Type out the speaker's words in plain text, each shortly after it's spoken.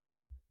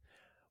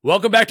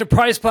Welcome back to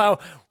Price Plow.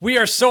 We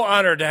are so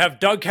honored to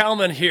have Doug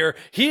Kalman here.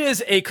 He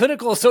is a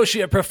clinical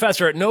associate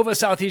professor at Nova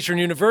Southeastern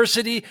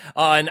University,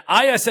 an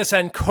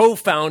ISSN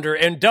co-founder.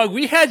 And Doug,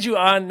 we had you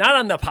on, not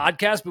on the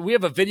podcast, but we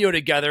have a video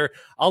together.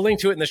 I'll link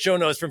to it in the show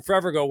notes from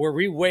forever ago where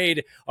we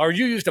weighed, or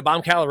you used a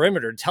bomb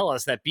calorimeter to tell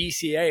us that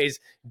BCAAs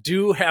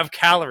do have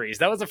calories.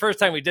 That was the first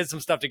time we did some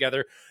stuff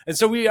together. And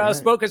so we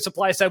spoke at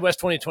Supply Side West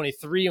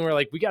 2023, and we're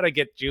like, we got to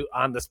get you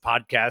on this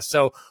podcast.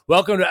 So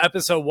welcome to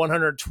episode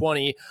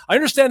 120. I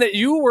understand that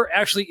you were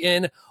actually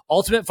in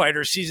Ultimate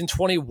Fighter season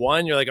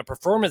 21. You're like a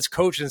performance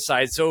coach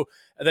inside. So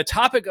the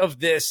topic of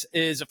this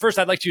is, first,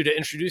 I'd like you to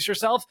introduce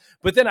yourself,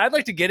 but then I'd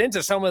like to get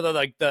into some of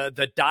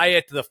the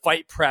diet, the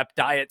fight prep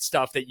diet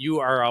stuff that you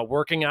are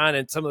working on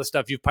and some of the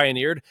stuff you've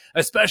pioneered,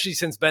 especially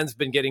since Ben's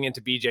been getting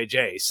into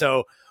BJJ.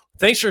 So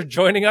thanks for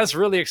joining us.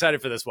 Really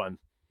excited for this one.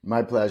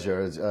 My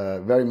pleasure. It's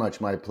very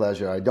much my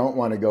pleasure. I don't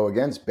want to go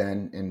against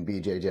Ben in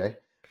BJJ.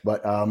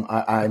 But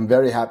I'm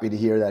very happy to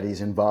hear that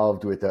he's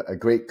involved with a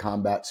great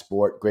combat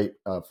sport, great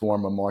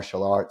form of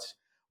martial arts,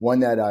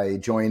 one that I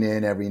join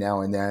in every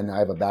now and then. I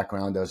have a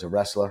background as a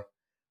wrestler.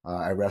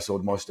 I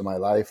wrestled most of my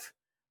life,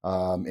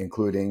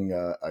 including,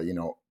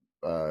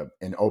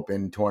 in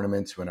open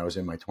tournaments when I was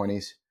in my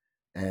 20s.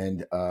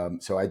 And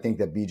so I think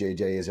that BJJ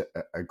is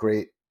a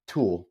great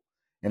tool.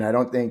 And I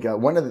don't think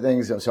one of the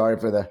things, I'm sorry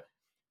for the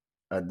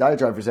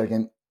diatribe for a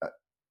second,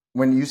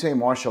 when you say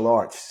martial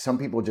arts, some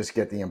people just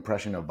get the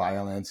impression of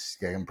violence,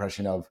 get the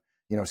impression of,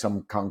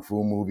 some kung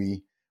fu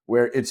movie,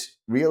 where it's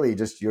really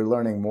just you're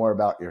learning more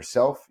about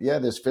yourself. Yeah,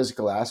 there's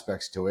physical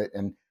aspects to it,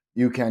 and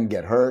you can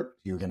get hurt,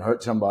 you can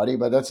hurt somebody,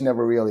 but that's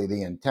never really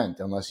the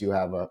intent unless you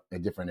have a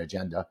different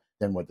agenda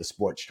than what the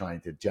sport's trying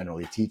to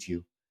generally teach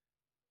you.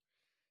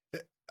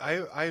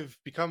 I've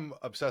become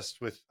obsessed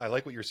with, I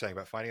like what you're saying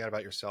about finding out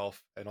about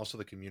yourself and also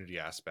the community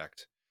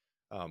aspect.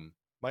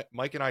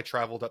 Mike and I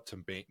traveled up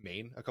to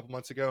Maine a couple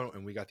months ago,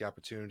 and we got the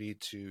opportunity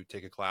to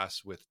take a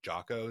class with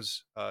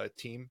Jocko's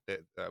team that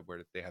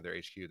where they have their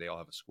HQ. They all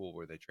have a school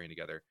where they train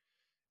together.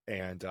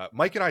 And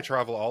Mike and I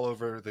travel all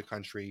over the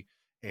country,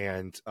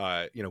 and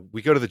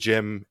we go to the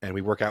gym and we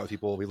work out with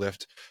people, we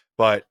lift,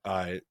 but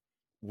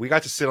we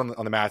got to sit on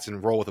the mats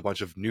and roll with a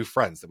bunch of new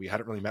friends that we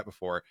hadn't really met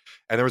before.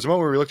 And there was a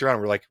moment where we looked around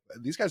and we're like,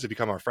 these guys have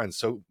become our friends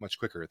so much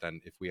quicker than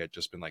if we had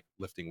just been like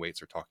lifting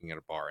weights or talking at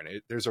a bar.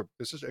 And there's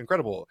just an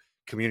incredible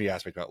community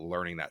aspect about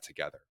learning that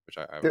together, which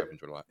I've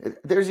enjoyed a lot.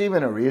 There's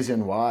even a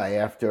reason why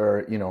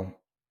after,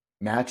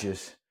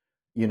 matches,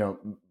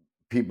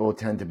 people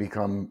tend to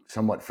become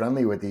somewhat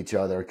friendly with each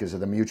other because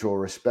of the mutual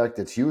respect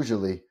that's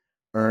usually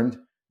earned.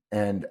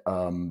 And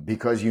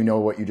because you know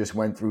what you just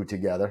went through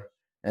together.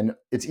 And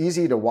it's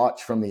easy to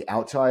watch from the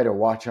outside or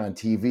watch on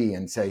TV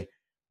and say,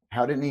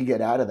 how didn't he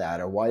get out of that?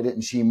 Or why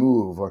didn't she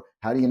move? Or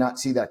how do you not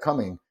see that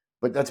coming?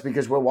 But that's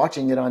because we're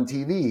watching it on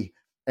TV.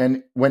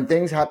 And when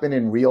things happen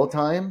in real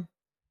time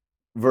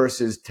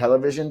versus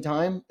television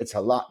time, it's a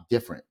lot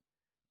different.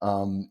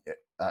 A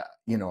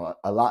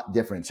lot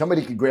different.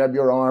 Somebody could grab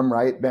your arm,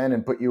 right, Ben,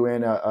 and put you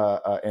in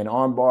an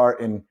arm bar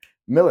in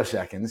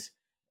milliseconds.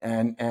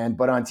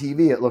 But on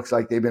TV, it looks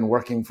like they've been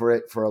working for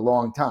it for a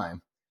long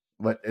time.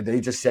 But they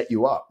just set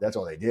you up. That's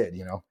all they did,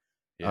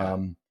 Yeah.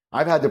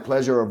 I've had the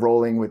pleasure of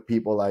rolling with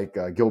people like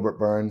Gilbert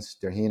Burns,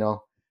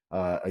 Terhino,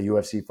 a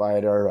UFC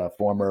fighter, a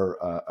former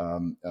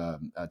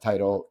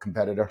title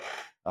competitor,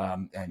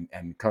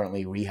 and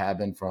currently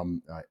rehabbing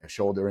from a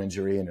shoulder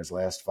injury in his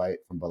last fight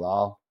from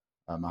Bilal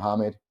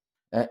Muhammad,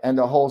 and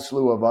a whole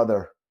slew of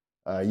other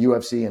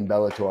UFC and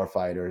Bellator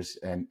fighters.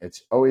 And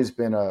it's always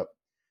been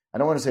I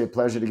don't want to say a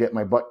pleasure to get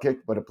my butt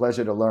kicked, but a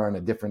pleasure to learn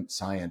a different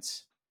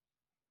science.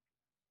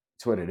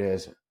 That's what it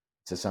is.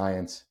 It's a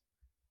science.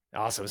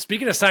 Awesome.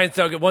 Speaking of science,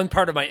 Doug, one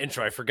part of my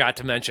intro I forgot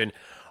to mention.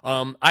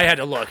 I had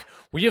to look.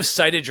 We have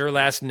cited your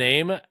last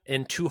name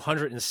in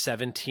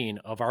 217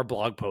 of our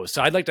blog posts.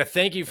 So I'd like to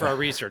thank you for our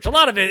research. A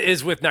lot of it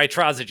is with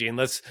nitrosogene.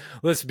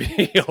 Let's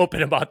be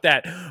open about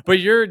that. But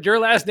your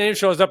last name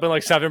shows up in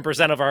like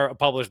 7% of our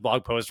published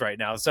blog posts right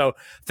now. So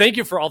thank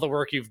you for all the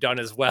work you've done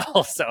as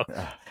well. So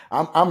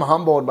I'm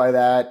humbled by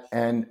that.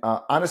 And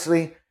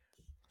honestly,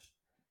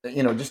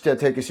 just to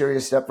take a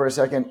serious step for a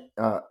second,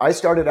 I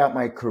started out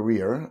my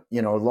career,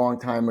 a long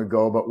time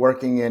ago, but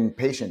working in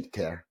patient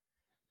care.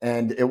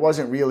 And it was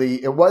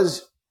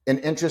an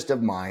interest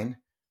of mine,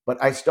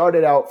 but I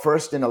started out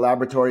first in a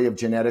laboratory of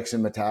genetics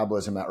and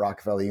metabolism at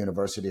Rockefeller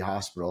University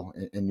Hospital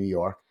in New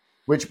York,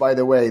 which, by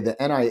the way, the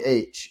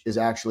NIH is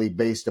actually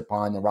based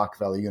upon the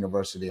Rockefeller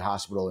University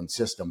Hospital and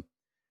system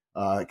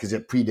because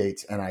it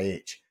predates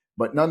NIH.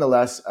 But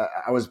nonetheless,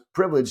 I was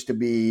privileged to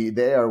be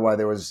there while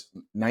there was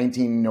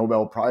 19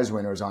 Nobel Prize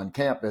winners on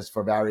campus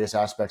for various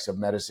aspects of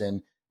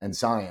medicine and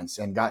science,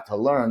 and got to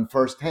learn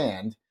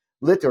firsthand,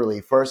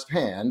 literally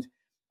firsthand,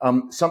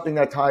 something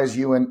that ties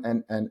you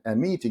and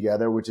me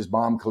together, which is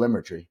bomb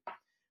calorimetry.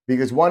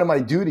 Because one of my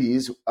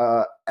duties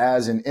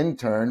as an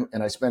intern,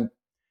 and I spent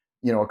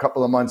a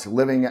couple of months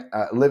living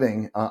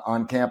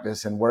on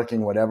campus and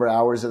working whatever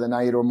hours of the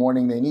night or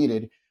morning they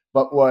needed,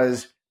 but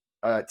was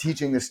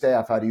teaching the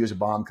staff how to use a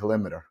bomb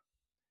calorimeter.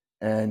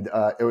 And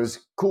it was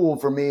cool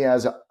for me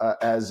as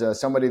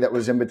somebody that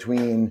was in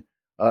between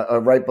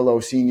right below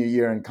senior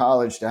year in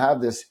college to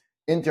have this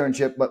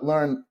internship, but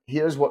learn,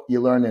 here's what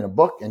you learn in a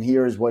book and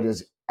here's what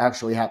is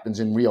actually happens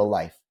in real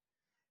life.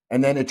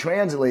 And then it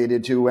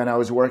translated to when I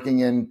was working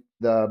in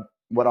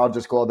what I'll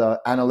just call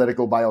the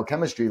analytical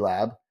biochemistry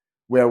lab,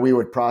 where we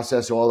would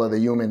process all of the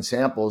human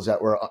samples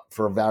that were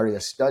for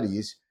various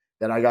studies,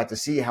 that I got to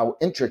see how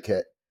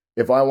intricate,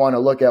 if I want to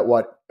look at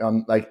what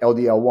like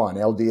LDL1,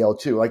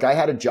 LDL2, like I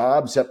had a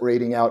job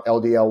separating out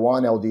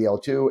LDL1,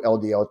 LDL2,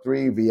 LDL3,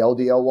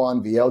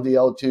 VLDL1,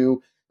 VLDL2.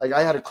 Like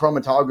I had to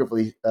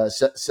chromatographically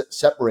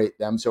separate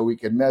them so we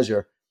could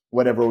measure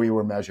whatever we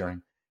were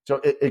measuring. So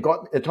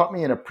it taught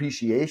me an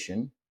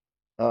appreciation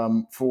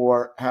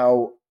for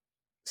how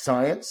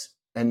science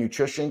and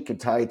nutrition could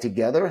tie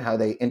together, how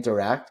they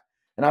interact.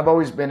 And I've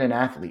always been an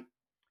athlete.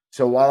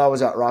 So while I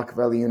was at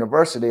Rockefeller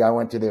University, I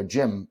went to their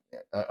gym,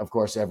 of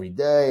course, every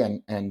day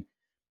and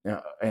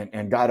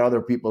got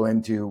other people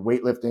into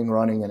weightlifting,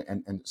 running,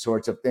 and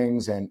sorts of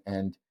things.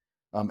 And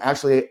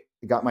actually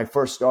got my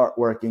first start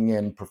working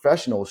in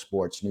professional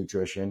sports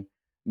nutrition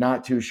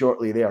not too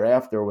shortly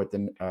thereafter with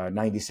the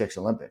 96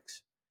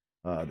 Olympics,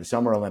 the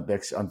Summer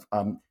Olympics.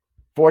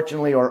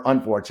 Fortunately or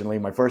unfortunately,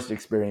 my first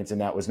experience in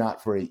that was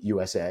not for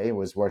USA. It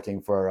was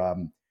working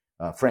for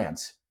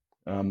France.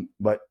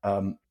 But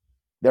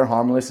they're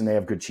harmless and they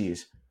have good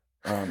cheese.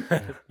 No,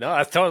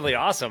 that's totally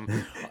awesome.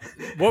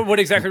 What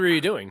exactly were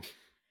you doing?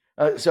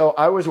 So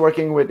I was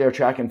working with their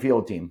track and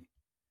field team,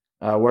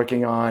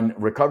 working on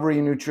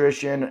recovery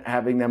nutrition,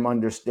 having them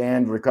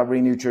understand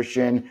recovery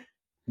nutrition.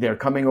 They're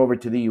coming over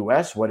to the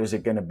US. What is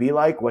it going to be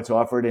like? What's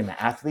offered in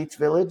the athletes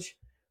village?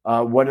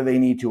 What do they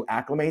need to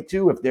acclimate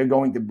to? If they're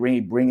going to be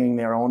bringing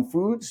their own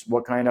foods,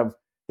 what kind of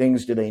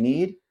things do they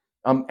need?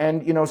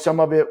 And, you know, some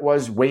of it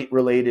was weight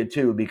related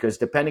too, because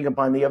depending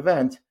upon the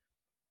event,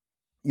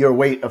 your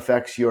weight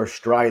affects your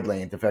stride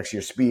length, affects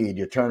your speed,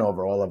 your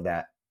turnover, all of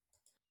that.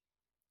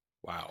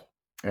 Wow.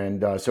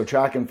 And so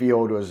track and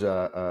field was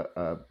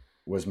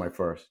my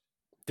first.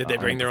 Did they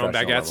bring their own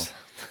baguettes?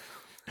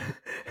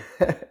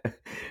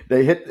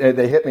 They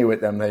hit me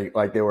with them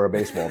like they were a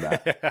baseball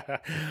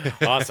bat.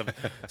 Awesome.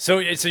 So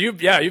you've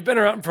been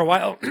around for a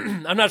while.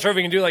 I'm not sure if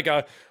we can do like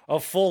a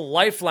full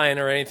lifeline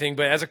or anything,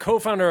 but as a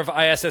co-founder of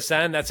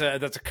ISSN, that's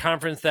a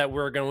conference that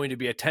we're going to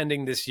be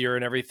attending this year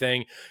and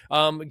everything.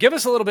 Give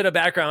us a little bit of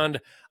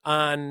background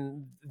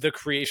on the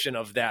creation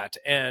of that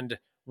and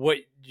what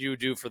you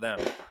do for them.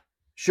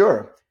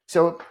 Sure.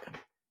 So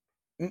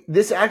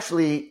this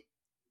actually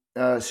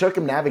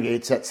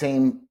circumnavigates that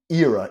same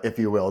era, if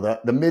you will,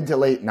 the mid to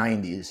late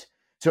 90s.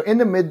 So in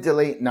the mid to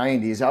late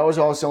 90s, I was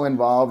also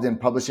involved in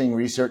publishing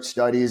research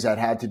studies that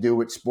had to do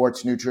with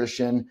sports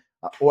nutrition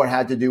or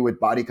had to do with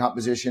body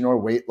composition or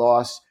weight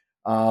loss,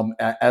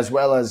 as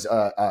well as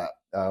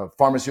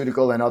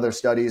pharmaceutical and other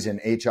studies in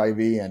HIV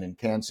and in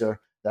cancer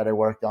that I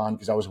worked on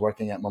because I was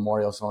working at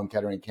Memorial Sloan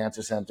Kettering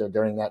Cancer Center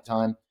during that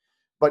time.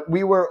 But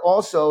we were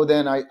also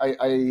then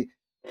I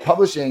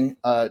publishing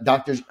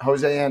Dr.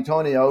 Jose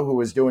Antonio, who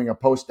was doing a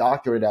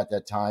postdoctorate at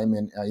that time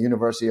in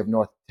University of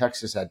North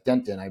Texas at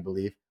Denton, I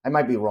believe. I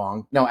might be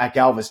wrong. No, at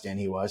Galveston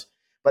he was.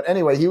 But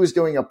anyway, he was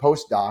doing a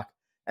postdoc,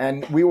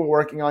 and we were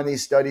working on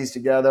these studies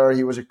together.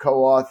 He was a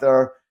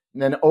co-author.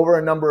 And then over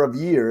a number of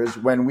years,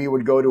 when we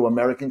would go to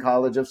American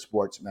College of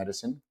Sports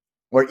Medicine,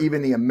 or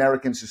even the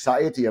American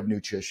Society of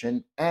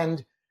Nutrition,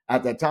 and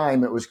at that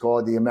time it was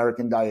called the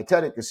American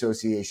Dietetic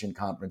Association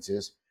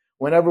conferences,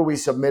 whenever we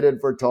submitted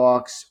for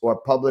talks or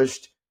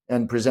published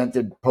and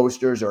presented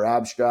posters or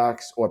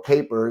abstracts or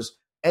papers,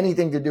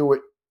 anything to do with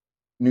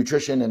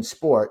nutrition and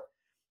sport,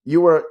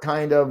 you were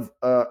kind of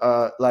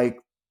like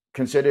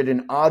considered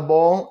an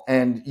oddball,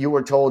 and you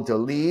were told to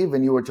leave,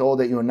 and you were told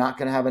that you were not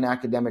going to have an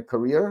academic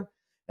career,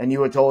 and you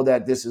were told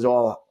that this is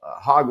all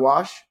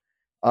hogwash,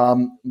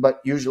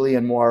 but usually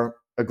in more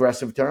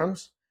aggressive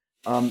terms.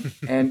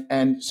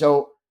 And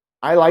so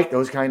I like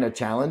those kind of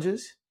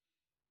challenges.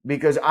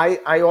 Because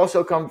I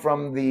also come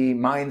from the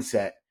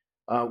mindset.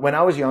 When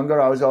I was younger,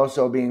 I was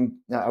also being,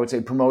 I would say,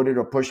 promoted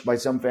or pushed by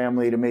some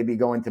family to maybe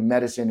go into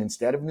medicine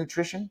instead of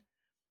nutrition.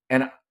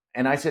 And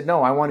I said,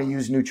 no, I want to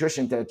use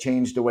nutrition to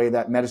change the way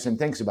that medicine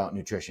thinks about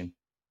nutrition,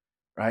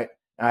 right?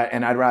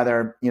 And I'd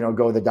rather,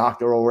 go the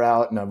doctoral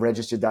route and a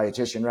registered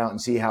dietitian route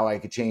and see how I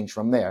could change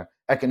from there.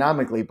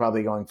 Economically,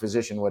 probably going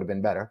physician would have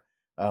been better.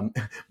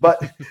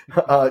 But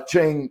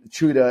staying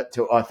true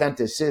to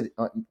authentic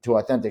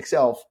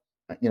self,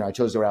 I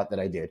chose the route that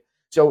I did.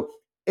 So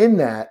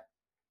it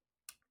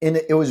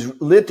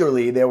was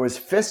literally, there was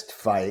fist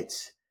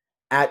fights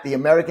at the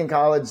American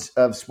College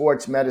of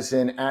Sports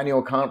Medicine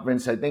annual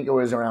conference. I think it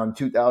was around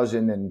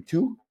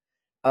 2002,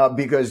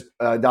 because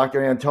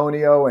Dr.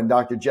 Antonio and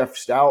Dr. Jeff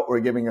Stout were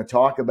giving a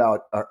talk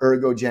about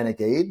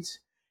ergogenic aids,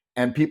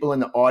 and people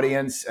in the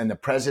audience and the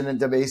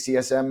president of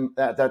ACSM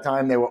at that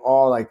time, they were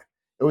all like,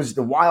 it was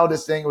the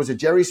wildest thing. It was a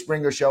Jerry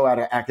Springer show at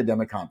an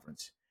academic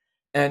conference.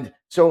 And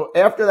so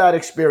after that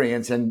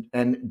experience and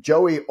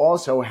Joey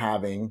also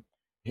having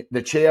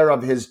the chair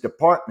of his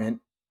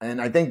department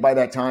and I think by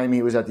that time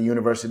he was at the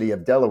University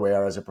of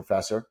Delaware as a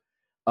professor,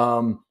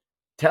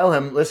 tell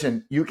him,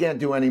 listen, you can't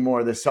do any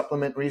more of this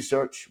supplement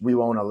research. We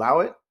won't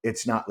allow it.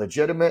 It's not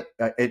legitimate.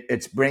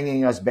 It's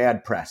bringing us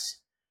bad press.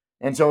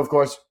 And so, of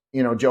course,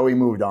 Joey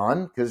moved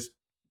on because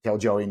tell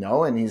Joey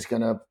no, and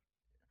there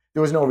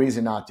was no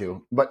reason not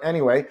to. But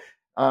anyway,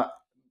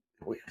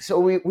 so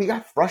we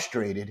got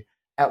frustrated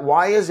at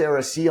why is there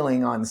a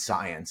ceiling on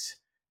science?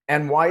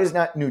 And why is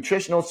not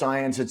nutritional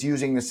science that's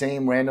using the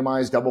same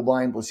randomized,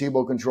 double-blind,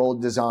 placebo-controlled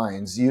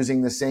designs,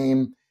 using the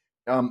same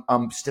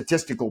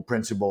statistical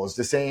principles,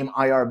 the same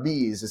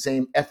IRBs, the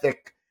same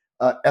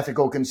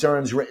ethical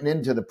concerns written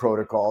into the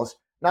protocols,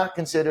 not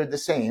considered the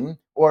same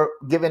or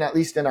given at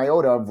least an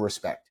iota of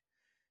respect?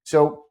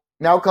 So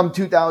now come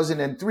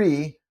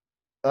 2003,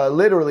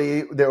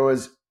 literally there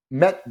was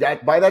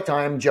by that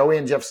time, Joey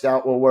and Jeff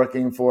Stout were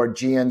working for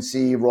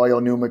GNC, Royal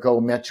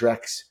Numico,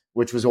 Metrex,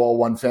 which was all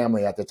one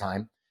family at the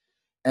time.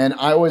 And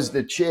I was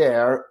the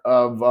chair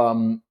of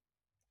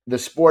the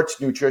sports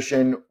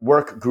nutrition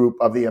work group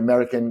of the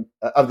American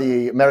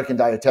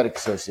Dietetic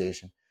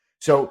Association.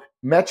 So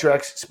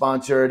Metrex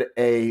sponsored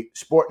a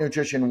sport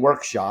nutrition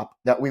workshop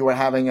that we were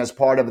having as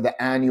part of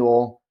the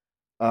annual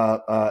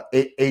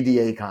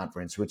ADA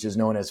conference, which is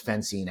known as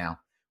FNC now.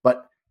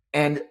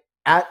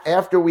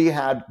 After we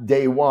had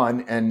day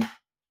one and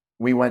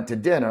we went to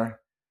dinner,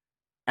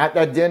 at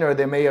that dinner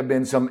there may have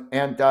been some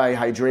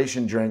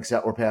anti-hydration drinks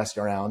that were passed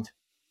around.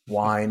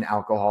 Wine,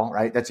 alcohol,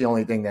 right? That's the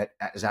only thing that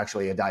is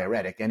actually a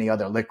diuretic. Any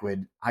other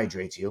liquid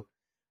hydrates you,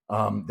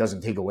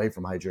 doesn't take away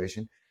from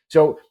hydration.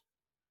 So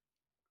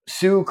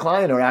Sue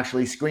Kleiner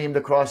actually screamed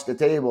across the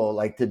table,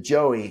 like to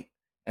Joey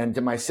and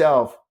to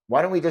myself,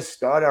 why don't we just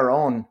start our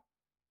own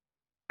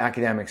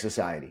academic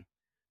society,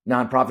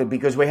 nonprofit?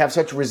 Because we have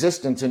such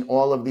resistance in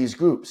all of these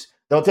groups.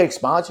 They'll take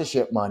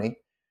sponsorship money,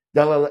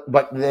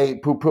 but they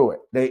poo-poo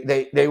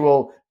it. They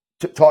will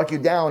talk you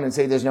down and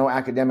say there's no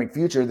academic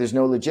future, there's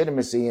no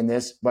legitimacy in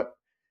this.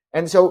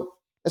 And so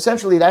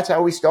essentially that's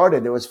how we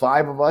started. There was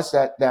 5 of us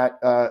that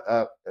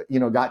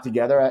got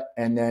together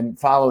and then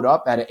followed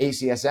up at an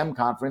ACSM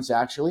conference.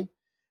 Actually,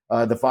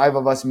 the 5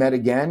 of us met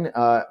again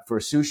for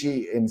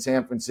sushi in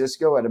San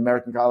Francisco at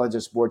American College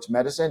of Sports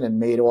Medicine and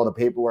made all the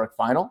paperwork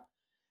final.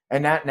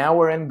 And now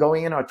we're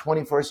going in our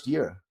 21st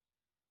year.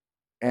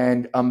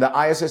 And the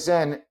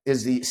ISSN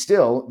is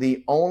still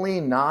the only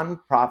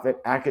nonprofit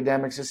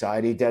academic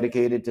society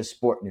dedicated to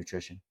sport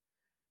nutrition.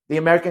 The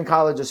American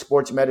College of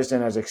Sports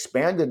Medicine has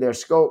expanded their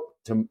scope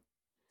to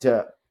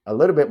a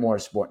little bit more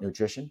sport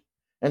nutrition,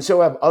 and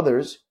so have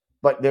others,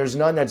 but there's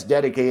none that's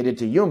dedicated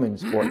to human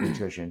sport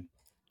nutrition.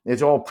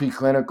 It's all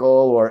preclinical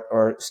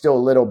or still a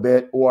little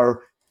bit,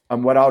 or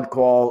what I would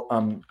call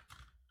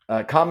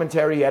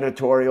commentary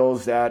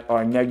editorials that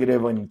are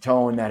negative in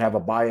tone, that have a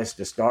bias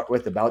to start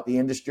with about the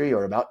industry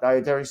or about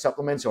dietary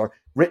supplements, or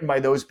written by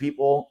those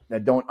people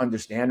that don't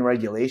understand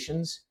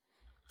regulations,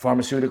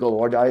 pharmaceutical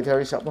or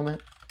dietary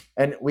supplement.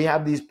 And we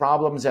have these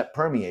problems that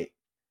permeate.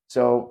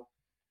 So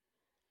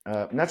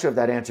I'm not sure if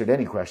that answered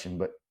any question,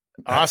 but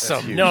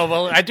awesome. No,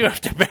 well, I do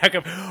have to back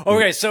up.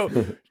 Okay, so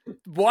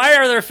why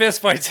are there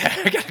fistfights?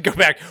 I got to go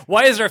back.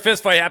 Why is there a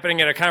fistfight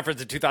happening at a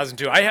conference in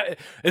 2002?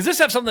 Does this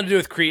have something to do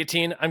with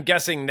creatine? I'm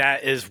guessing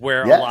that is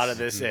where a lot of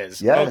this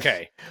is. Yes.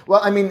 Okay.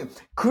 Well, I mean,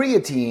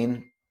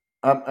 creatine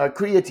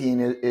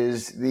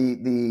is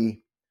the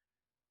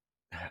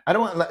I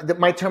don't want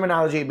my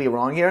terminology to be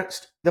wrong here.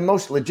 It's the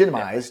most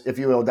legitimized, if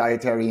you will,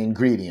 dietary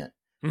ingredient,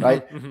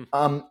 right?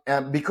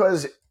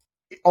 Because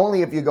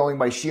only if you're going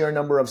by sheer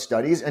number of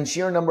studies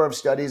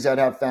that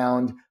have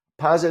found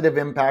positive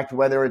impact,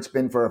 whether it's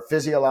been for a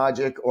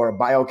physiologic or a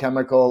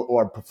biochemical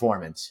or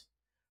performance,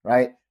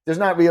 right? There's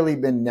not really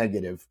been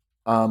negative.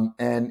 There's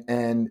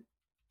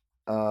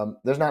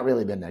not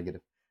really been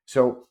negative.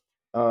 So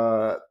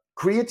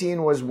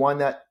creatine was one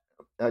that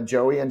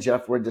Joey and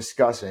Jeff were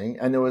discussing,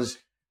 and there was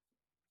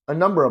a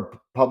number of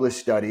published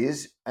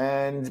studies,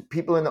 and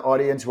people in the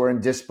audience were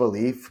in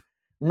disbelief.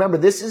 Remember,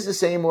 this is the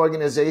same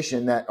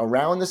organization that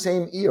around the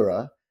same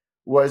era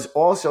was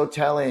also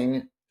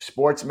telling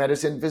sports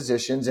medicine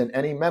physicians and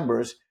any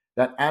members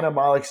that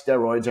anabolic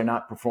steroids are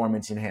not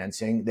performance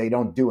enhancing. They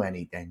don't do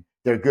anything.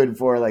 They're good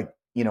for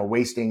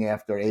wasting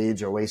after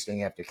AIDS or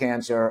wasting after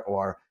cancer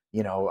or,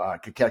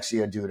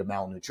 cachexia due to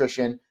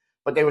malnutrition.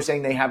 But they were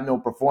saying they have no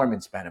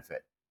performance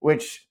benefit,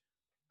 which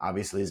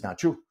obviously is not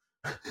true.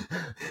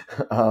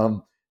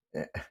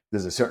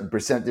 There's a certain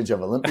percentage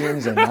of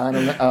Olympians and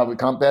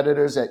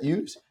non-competitors that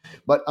use,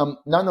 but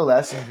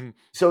nonetheless,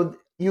 so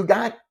you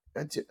got,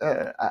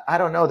 I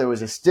don't know, there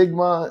was a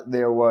stigma.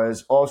 There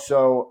was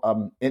also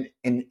an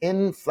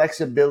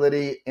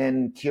inflexibility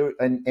in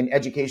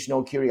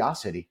educational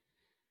curiosity,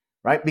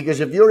 right?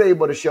 Because if you're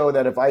able to show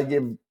that if I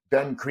give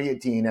Ben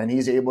creatine and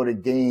he's able to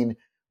gain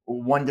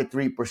 1 to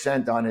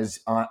 3%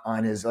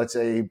 on his let's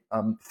say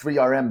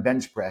 3RM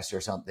bench press or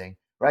something,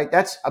 right?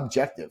 That's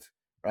objective.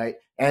 Right.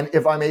 And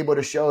if I'm able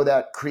to show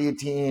that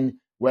creatine,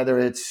 whether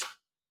it's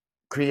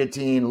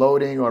creatine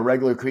loading or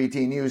regular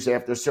creatine use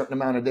after a certain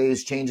amount of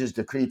days changes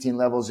the creatine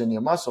levels in your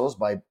muscles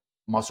by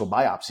muscle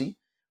biopsy,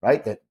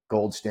 right? That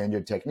gold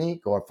standard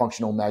technique, or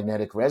functional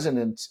magnetic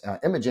resonance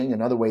imaging,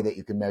 another way that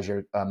you can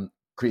measure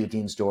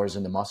creatine stores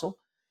in the muscle.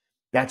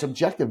 That's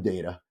objective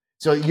data.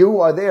 So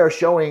you are there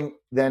showing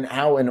then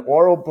how an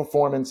oral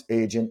performance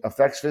agent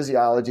affects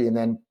physiology and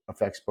then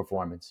affects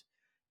performance.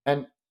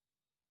 And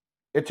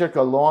it took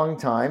a long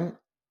time,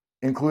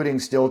 including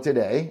still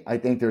today. I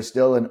think there's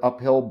still an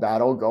uphill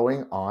battle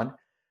going on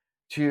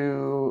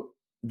to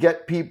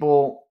get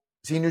people.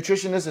 See,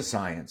 nutrition is a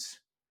science.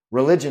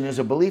 Religion is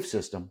a belief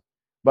system.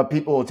 But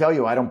people will tell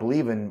you, I don't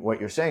believe in what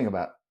you're saying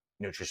about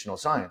nutritional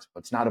science.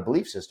 But it's not a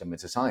belief system,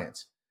 it's a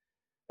science.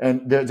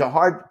 And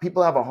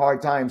people have a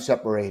hard time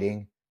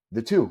separating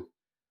the two.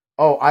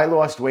 Oh, I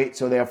lost weight,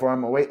 so therefore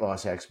I'm a weight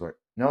loss expert.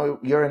 No,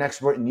 you're an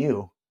expert in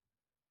you.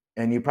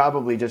 And you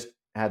probably just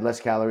had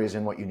less calories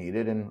than what you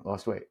needed and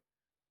lost weight.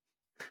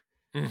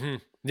 Mm-hmm.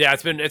 Yeah,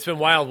 it's been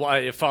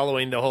wild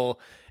following the whole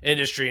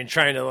industry and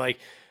trying to like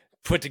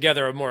put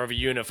together a more of a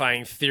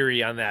unifying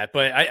theory on that.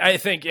 But I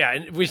think, yeah,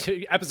 and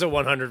episode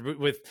 100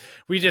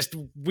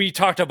 we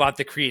talked about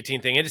the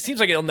creatine thing, and it seems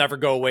like it'll never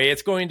go away.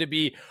 It's going to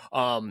be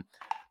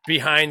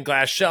behind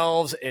glass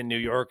shelves in New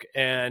York,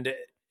 and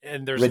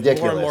there's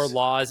ridiculous. More and more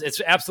laws.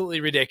 It's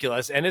absolutely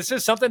ridiculous, and it's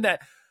just something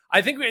that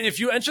I think if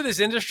you enter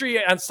this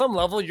industry on some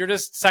level, you're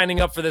just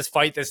signing up for this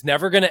fight that's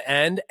never going to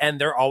end,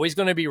 and they're always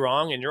going to be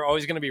wrong, and you're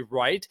always going to be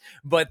right.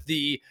 But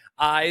the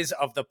eyes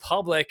of the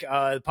public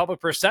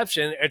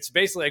perception, it's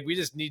basically like we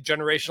just need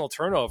generational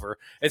turnover.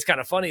 It's kind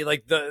of funny,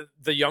 like the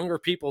younger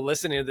people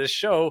listening to this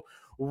show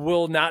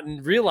will not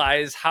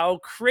realize how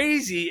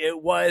crazy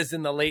it was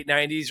in the late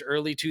 90s,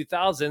 early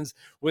 2000s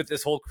with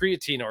this whole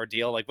creatine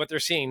ordeal. Like what they're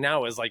seeing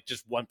now is like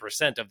just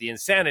 1% of the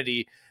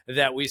insanity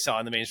that we saw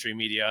in the mainstream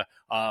media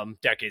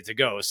decades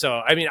ago. So,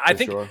 I mean, I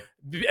think,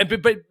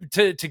 but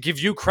to give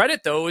you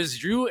credit though,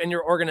 is you and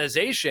your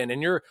organization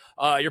and your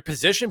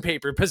position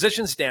paper,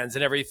 position stands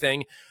and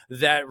everything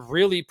that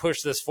really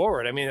push this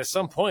forward. I mean, at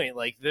some point,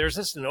 like there's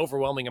just an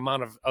overwhelming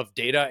amount of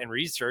data and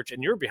research,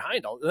 and you're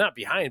not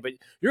behind, but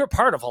you're a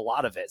part of a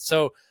lot of it.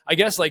 So I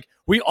guess like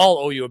we all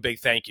owe you a big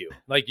thank you,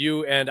 like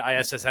you and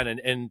ISSN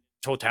in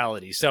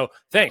totality. So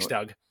thanks,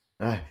 Doug.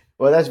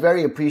 Well, that's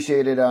very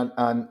appreciated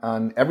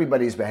on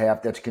everybody's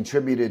behalf that's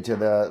contributed to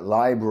the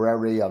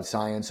library of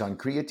science on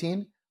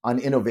creatine, on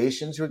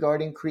innovations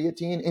regarding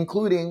creatine,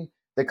 including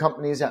the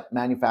companies that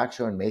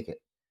manufacture and make it,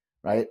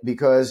 right?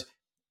 Because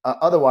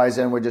otherwise,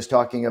 then we're just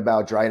talking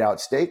about dried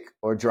out steak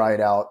or dried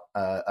out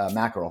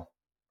mackerel,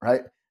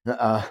 right? And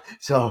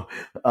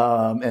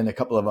a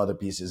couple of other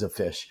pieces of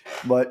fish.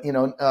 But,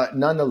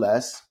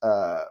 nonetheless,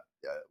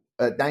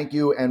 thank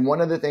you. And one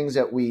of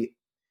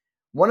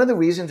the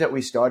reasons that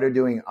we started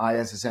doing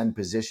ISSN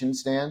position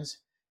stands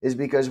is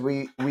because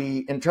we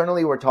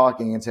internally were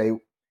talking and say,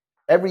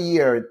 every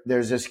year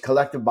there's this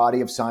collective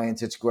body of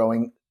science that's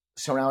growing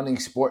surrounding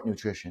sport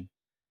nutrition.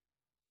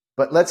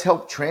 But let's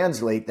help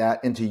translate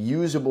that into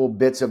usable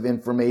bits of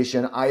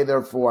information,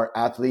 either for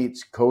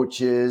athletes,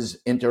 coaches,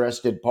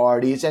 interested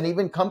parties, and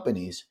even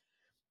companies.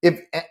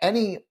 If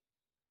any,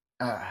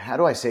 how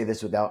do I say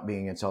this without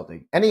being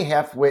insulting? Any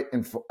half-wit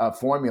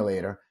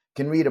formulator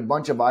can read a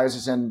bunch of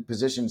ISSN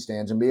position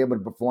stands and be able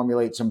to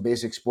formulate some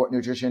basic sport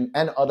nutrition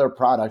and other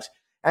products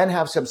and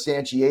have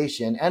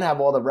substantiation and have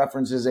all the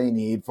references they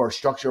need for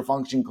structure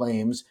function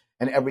claims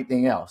and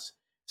everything else.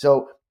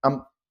 So,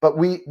 but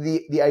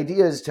the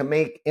idea is to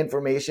make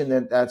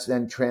information that's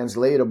then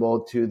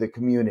translatable to the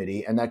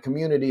community, and that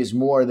community is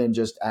more than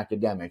just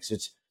academics.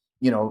 It's,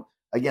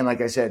 again,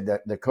 like I said,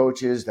 the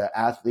coaches, the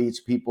athletes,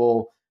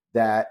 people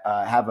that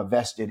have a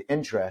vested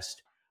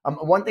interest.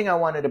 One thing I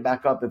wanted to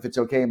back up, if it's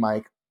okay,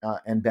 Mike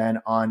and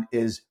Ben, on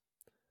is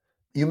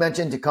you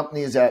mentioned the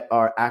companies that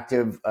are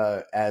active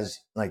as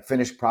like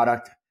finished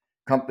product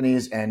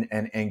companies and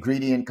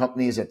ingredient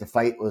companies, that the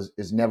fight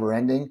is never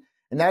ending,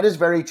 and that is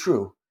very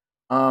true.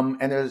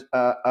 And there's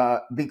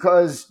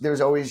because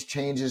there's always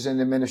changes in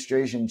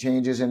administration,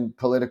 changes in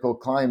political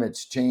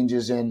climates,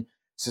 changes in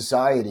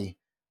society.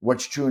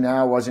 What's true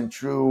now wasn't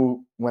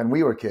true when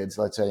we were kids,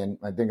 let's say, and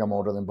I think I'm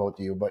older than both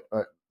of you, but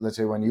let's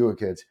say when you were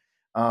kids.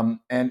 And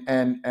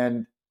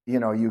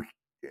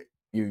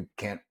you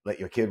can't let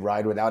your kid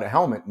ride without a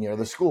helmet near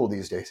the school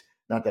these days.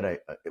 Not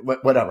that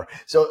whatever.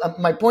 So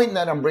my point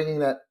that I'm bringing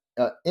that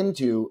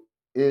into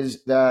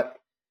is that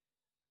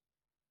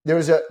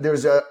there's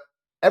a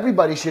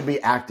everybody should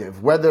be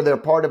active, whether they're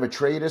part of a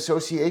trade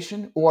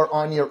association or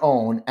on your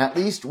own, at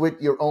least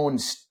with your own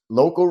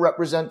local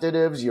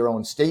representatives, your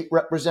own state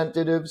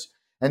representatives,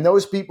 and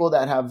those people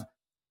that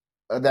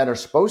are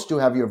supposed to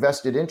have your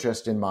vested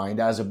interest in mind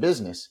as a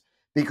business.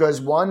 Because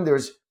one,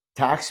 there's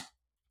tax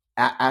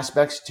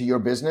aspects to your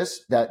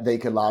business that they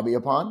could lobby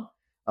upon,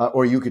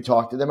 or you could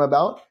talk to them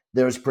about.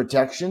 There's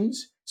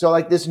protections. So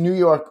like this New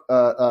York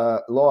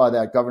law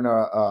that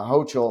Governor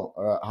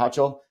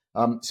Hochul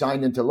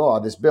signed into law,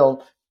 this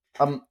bill,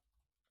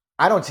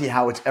 I don't see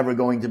how it's ever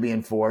going to be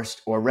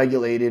enforced or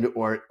regulated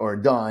or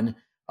done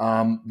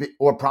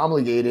or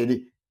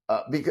promulgated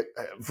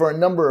for a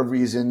number of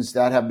reasons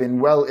that have been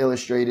well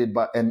illustrated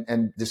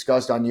and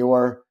discussed on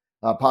your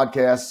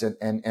podcasts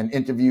and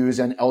interviews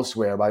and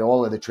elsewhere by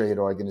all of the trade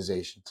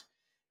organizations.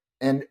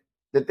 And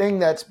the thing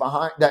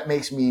that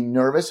makes me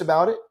nervous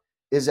about it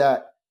is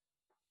that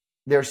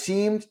there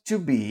seemed to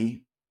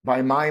be,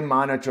 by my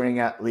monitoring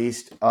at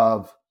least,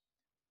 of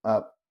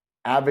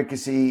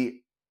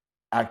advocacy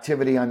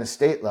activity on the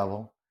state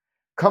level,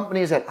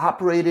 companies that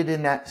operated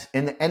in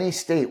any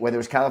state, whether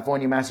it's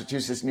California,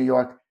 Massachusetts, New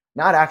York,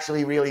 not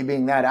actually really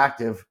being that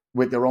active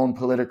with their own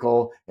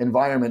political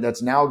environment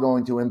that's now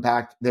going to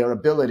impact their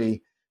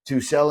ability to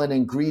sell an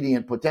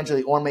ingredient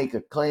potentially or make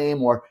a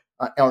claim or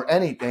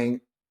anything,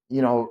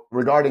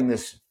 regarding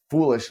this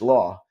foolish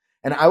law.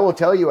 And I will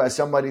tell you, as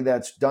somebody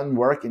that's done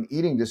work in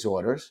eating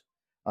disorders,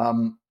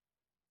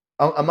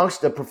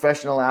 amongst the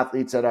professional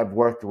athletes that I've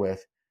worked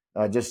with,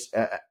 just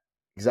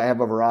because I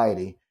have a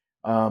variety,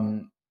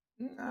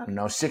 I don't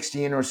know,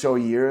 16 or so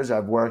years,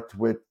 I've worked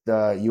with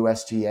the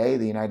USTA,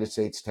 the United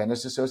States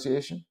Tennis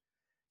Association.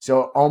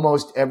 So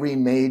almost every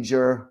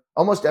major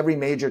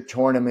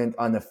tournament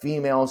on the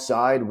female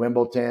side,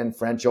 Wimbledon,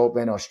 French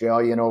Open,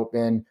 Australian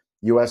Open,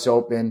 US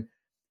Open,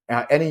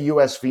 any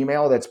US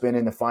female that's been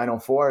in the Final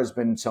Four has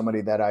been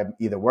somebody that I'm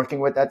either working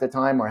with at the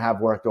time or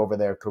have worked over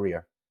their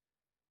career.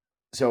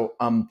 So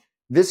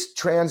this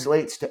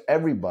translates to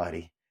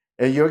everybody.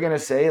 You're going to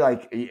say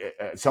like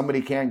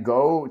somebody can't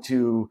go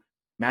to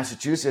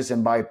Massachusetts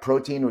and buy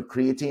protein with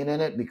creatine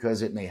in it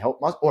because it may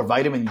help muscle, or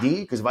vitamin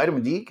D, because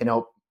vitamin D can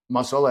help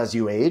muscle as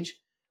you age,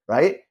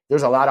 right?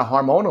 There's a lot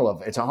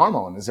of it's a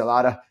hormone. There's a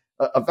lot of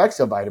effects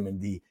of vitamin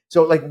D.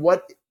 So like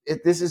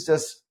this is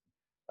just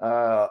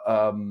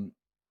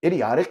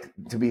idiotic,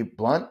 to be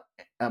blunt,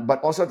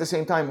 but also at the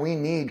same time, we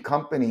need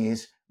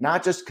companies,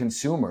 not just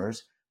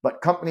consumers,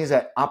 but companies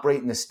that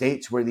operate in the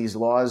states where these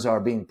laws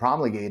are being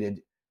promulgated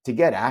to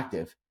get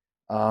active.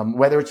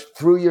 Whether it's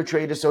through your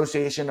trade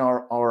association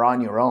or on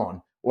your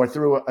own or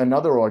through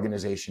another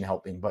organization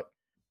helping, but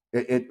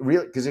it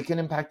really, because it can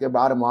impact their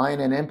bottom line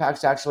and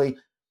impacts actually.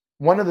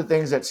 One of the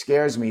things that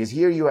scares me is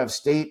here you have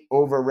state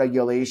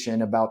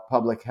overregulation about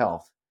public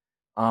health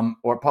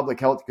or public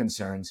health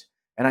concerns.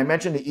 And I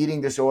mentioned the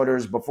eating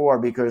disorders before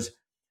because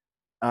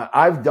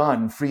I've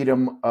done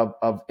freedom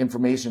of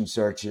information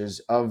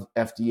searches of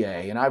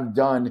FDA,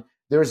 and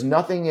there's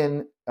nothing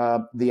in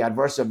the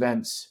adverse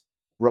events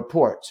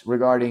reports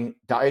regarding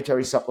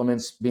dietary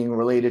supplements being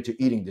related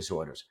to eating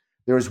disorders.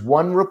 There's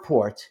one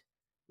report,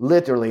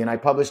 literally, and I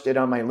published it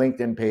on my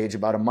LinkedIn page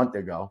about a month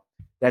ago,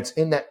 that's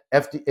in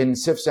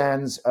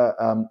CIFSAN's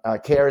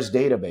CARES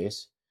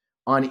database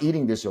on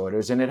eating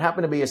disorders. And it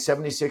happened to be a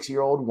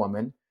 76-year-old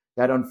woman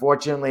that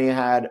unfortunately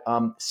had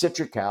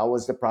Citracal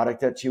was the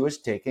product that she was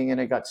taking, and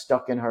it got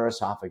stuck in her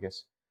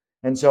esophagus.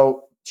 And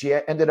so she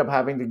ended up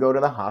having to go to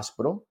the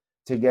hospital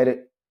to get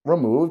it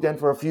removed, and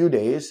for a few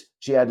days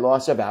she had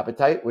loss of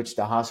appetite, which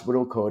the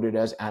hospital coded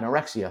as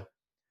anorexia,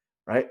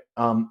 right?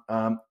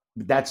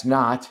 That's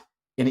not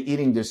an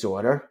eating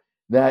disorder.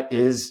 That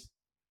is,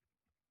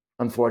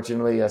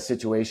 unfortunately, a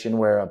situation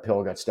where a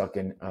pill got stuck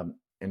in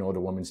an older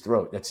woman's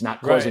throat. That's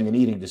not causing an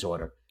eating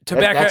disorder. To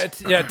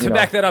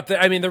back that up,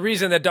 I mean, the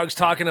reason that Doug's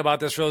talking about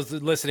this, for those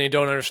listening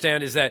don't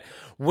understand, is that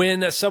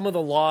when some of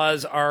the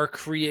laws are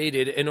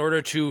created in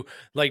order to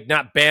like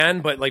not ban,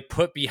 but like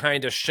put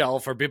behind a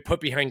shelf or be put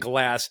behind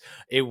glass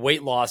a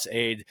weight loss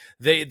aid,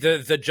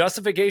 the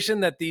justification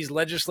that these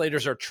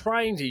legislators are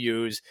trying to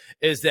use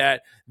is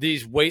that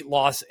these weight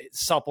loss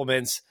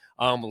supplements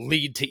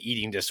lead to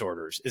eating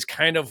disorders is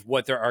kind of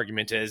what their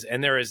argument is.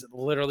 And there is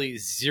literally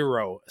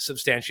zero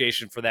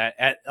substantiation for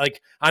that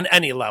on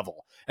any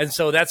level. And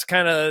so that's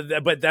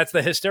but that's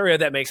the hysteria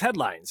that makes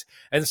headlines.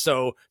 And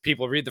so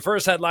people read the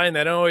first headline,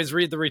 they don't always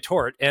read the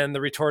retort. And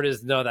the retort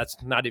is, no, that's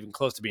not even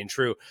close to being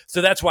true.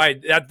 So that's why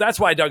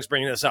Doug's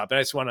bringing this up. And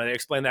I just want to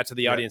explain that to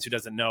the audience who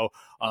doesn't know.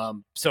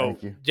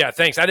 Yeah,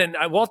 thanks.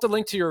 We'll have to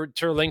link to your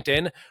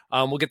LinkedIn.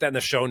 We'll get that in the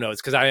show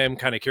notes because I am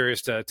kind of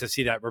curious to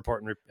see that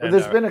report.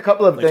 There's been a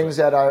couple of things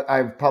that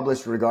I've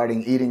published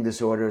regarding eating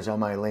disorders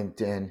on my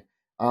LinkedIn.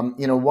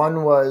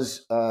 One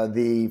was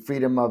the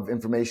Freedom of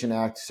Information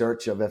Act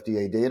search of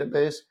FDA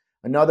database.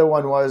 Another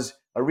one was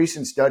a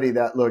recent study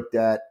that looked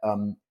at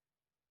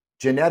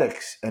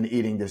genetics and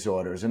eating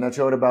disorders, and that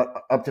showed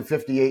about up to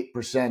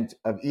 58%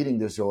 of eating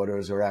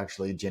disorders are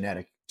actually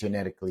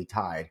genetically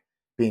tied,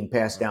 being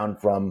passed down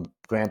from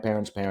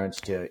grandparents, parents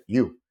to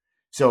you.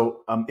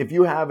 So if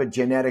you have a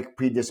genetic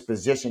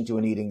predisposition to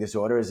an eating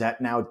disorder, is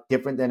that now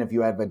different than if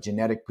you have a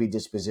genetic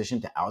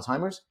predisposition to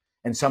Alzheimer's?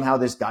 And somehow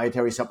this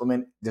dietary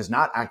supplement does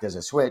not act as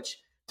a switch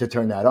to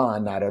turn that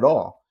on, not at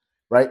all,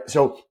 right?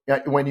 So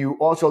when you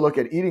also look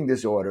at eating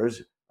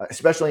disorders,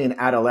 especially in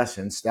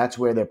adolescents, that's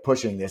where they're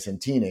pushing this in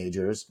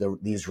teenagers,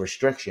 these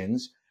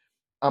restrictions.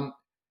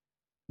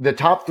 The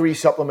top three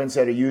supplements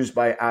that are used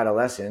by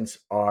adolescents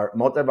are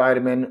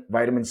multivitamin,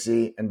 vitamin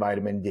C, and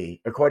vitamin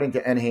D, according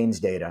to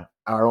NHANES data,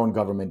 our own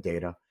government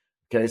data.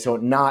 Okay, so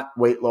not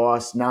weight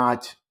loss,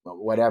 not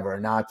whatever,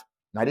 not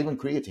even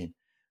creatine.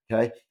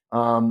 Okay,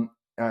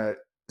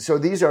 so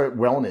these are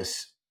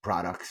wellness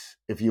products,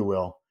 if you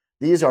will.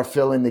 These are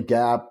fill in the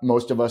gap.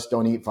 Most of us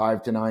don't eat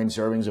 5 to 9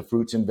 servings of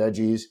fruits and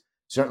veggies.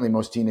 Certainly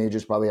most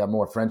teenagers probably have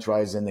more French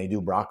fries than they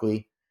do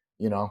broccoli,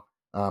 you know.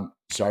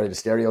 Sorry to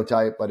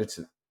stereotype, but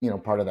it's,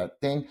 part of that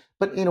thing.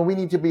 But, we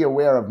need to be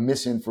aware of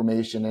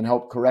misinformation and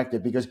help correct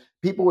it, because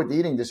people with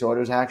eating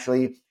disorders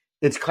actually,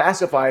 it's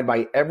classified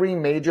by every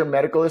major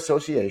medical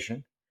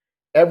association,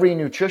 every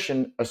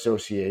nutrition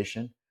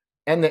association,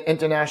 and the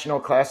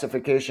International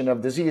Classification of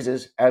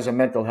Diseases as a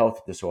mental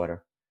health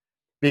disorder.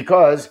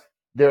 Because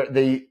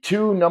the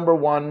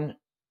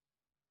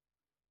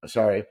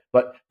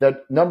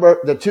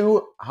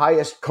two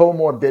highest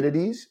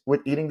comorbidities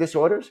with eating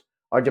disorders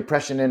are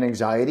depression and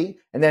anxiety.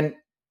 And then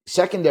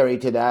secondary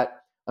to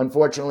that,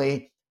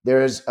 unfortunately,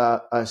 there's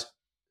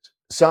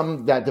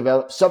some that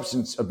develop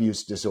substance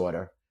abuse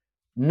disorder.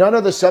 None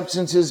of the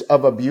substances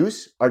of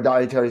abuse are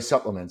dietary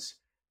supplements.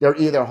 They're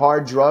either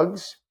hard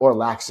drugs or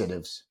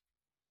laxatives.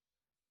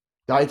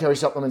 Dietary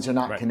supplements are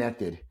not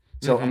connected.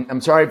 So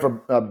I'm sorry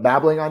for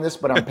babbling on this,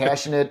 but I'm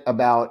passionate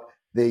about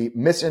the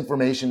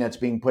misinformation that's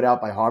being put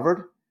out by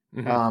Harvard,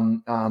 the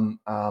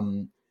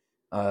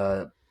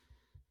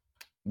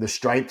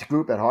Striped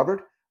group at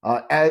Harvard,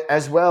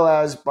 as well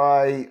as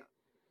by,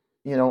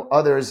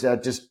 others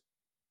that just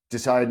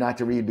decide not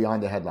to read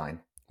beyond the headline.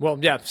 Well,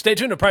 yeah. Stay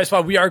tuned to Price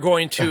Spot. We are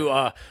going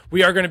to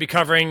be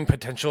covering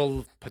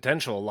potential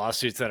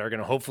lawsuits that are going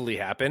to hopefully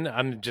happen.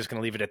 I'm just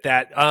going to leave it at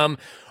that.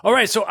 All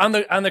right. So on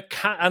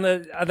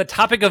the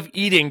topic of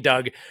eating,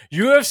 Doug,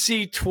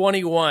 UFC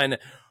 21.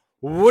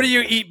 What do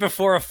you eat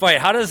before a fight?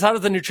 How does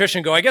the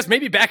nutrition go? I guess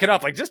maybe back it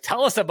up. Like, just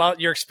tell us about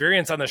your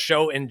experience on the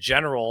show in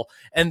general,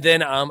 and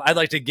then I'd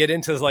like to get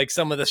into like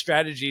some of the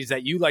strategies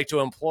that you like to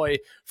employ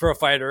for a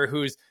fighter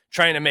who's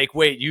trying to make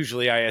weight.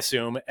 Usually, I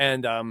assume,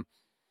 and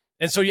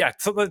so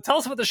tell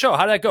us about the show.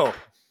 How did that go?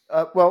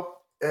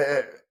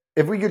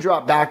 If we could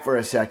drop back for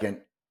a second,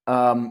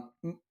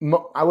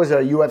 I was a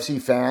UFC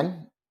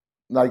fan,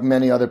 like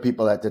many other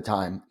people at the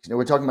time.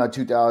 We're talking about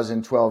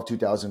 2012,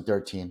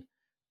 2013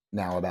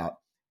 now about.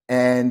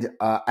 And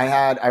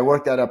I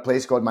worked at a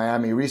place called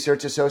Miami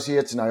Research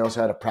Associates, and I also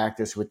had a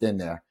practice within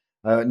there,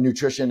 a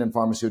nutrition and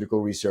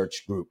pharmaceutical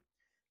research group.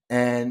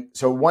 And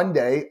so one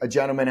day, a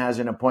gentleman has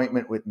an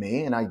appointment with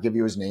me, and I give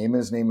you his name.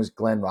 His name is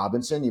Glenn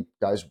Robinson. You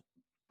guys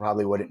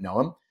probably wouldn't know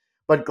him.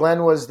 But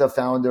Glenn was the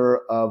founder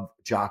of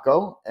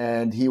Jocko,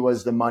 and he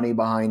was the money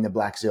behind the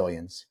Black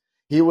Zillions.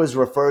 He was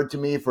referred to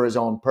me for his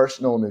own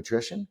personal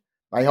nutrition.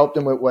 I helped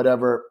him with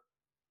whatever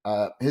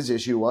his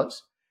issue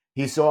was.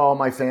 He saw all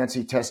my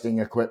fancy testing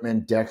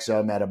equipment,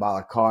 DEXA,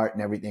 metabolic cart,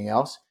 and everything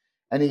else.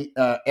 And he,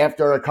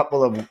 after a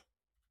couple of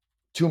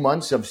 2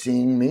 months of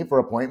seeing me for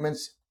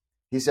appointments,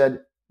 he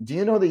said, "Do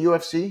you know the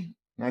UFC?"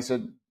 And I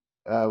said,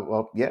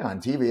 "Well, yeah,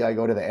 on TV. I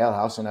go to the Ale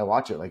House and I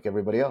watch it like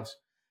everybody else."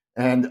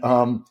 And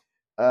so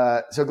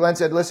Glenn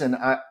said, "Listen,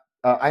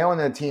 I own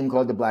a team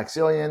called the Black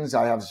Zillions.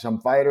 I have some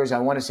fighters. I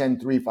want to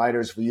send 3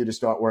 fighters for you to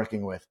start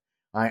working with.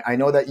 I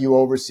know that you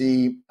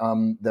oversee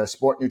the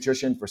sport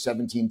nutrition for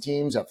 17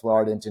 teams at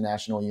Florida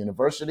International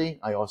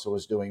University. I also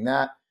was doing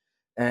that.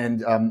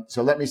 And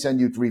so let me send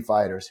you 3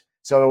 fighters."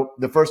 So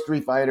the first 3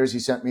 fighters he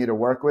sent me to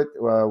work with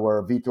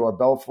were Vitor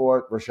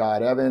Belfort,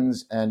 Rashad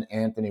Evans, and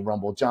Anthony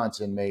Rumble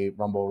Johnson. May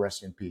Rumble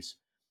rest in peace.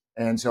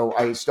 And so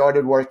I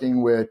started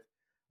working with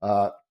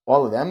all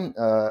of them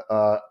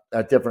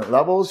at different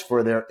levels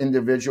for their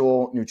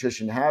individual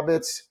nutrition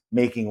habits,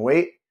 making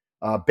weight,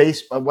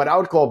 what I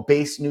would call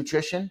base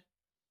nutrition,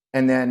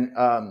 and then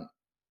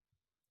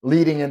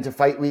leading into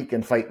fight week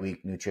and fight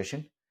week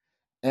nutrition.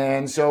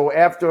 And so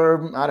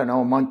after, I don't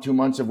know, a month, 2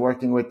 months of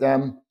working with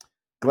them,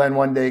 Glenn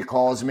one day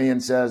calls me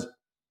and says,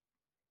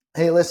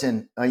 "Hey,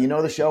 listen, you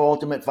know the show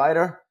Ultimate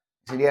Fighter?"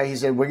 I said, "Yeah." He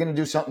said, "We're going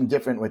to do something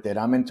different with it.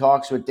 I'm in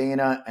talks with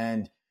Dana,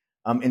 and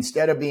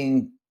instead of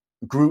being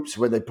groups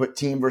where they put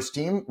team versus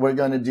team, we're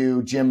going to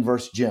do gym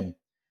versus gym.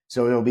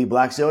 So it'll be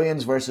Black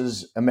Zillions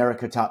versus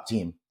America Top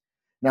Team."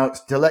 Now,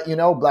 to let you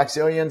know, Black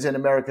Zillions and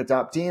America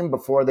Top Team,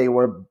 before they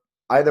were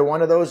either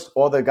one of those,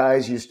 all the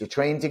guys used to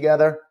train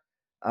together.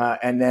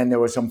 And then there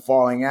was some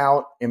falling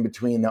out in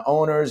between the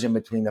owners, in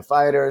between the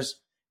fighters.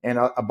 And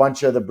a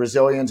bunch of the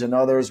Brazilians and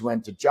others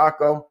went to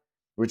Jocko,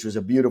 which was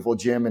a beautiful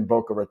gym in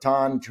Boca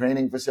Raton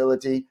training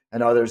facility,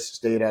 and others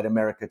stayed at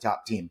America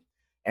Top Team.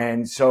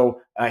 And so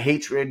a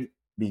hatred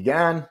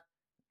began,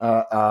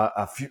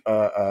 a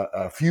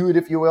feud,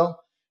 if you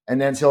will.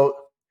 And then so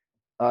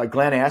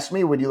Glenn asked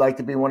me, "Would you like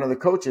to be one of the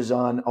coaches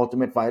on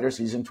Ultimate Fighter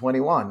Season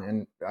 21?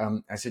 And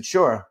I said,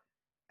 "Sure."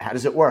 "How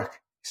does it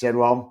work?" He said,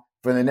 "Well,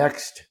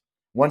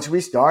 once we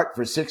start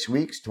for 6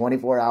 weeks,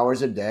 24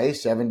 hours a day,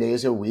 7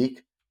 days a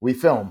week, we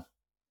film.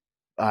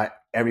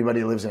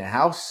 Everybody lives in a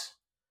house,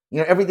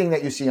 everything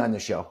that you see on the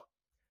show."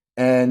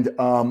 And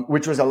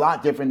which was a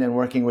lot different than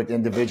working with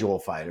individual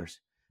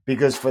fighters.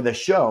 Because for the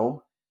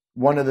show,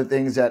 one of the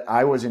things that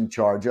I was in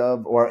charge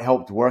of or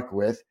helped work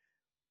with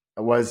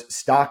was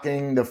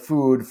stocking the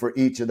food for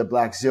each of the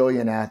Black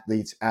Zillion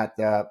athletes at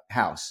the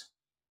house.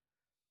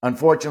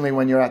 Unfortunately,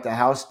 when you're at the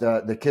house,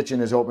 the kitchen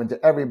is open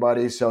to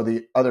everybody. So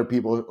the other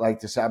people like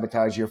to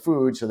sabotage your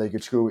food so they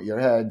could screw with your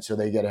head so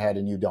they get ahead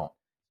and you don't.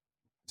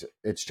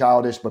 It's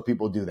childish, but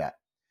people do that.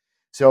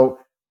 So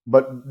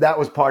but that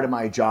was part of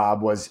my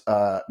job, was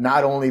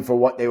not only for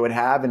what they would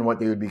have and what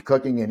they would be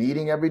cooking and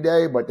eating every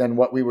day, but then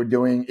what we were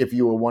doing if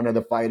you were one of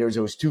the fighters.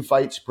 It was 2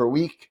 fights per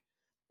week.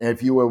 And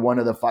if you were one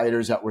of the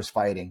fighters that was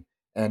fighting,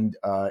 and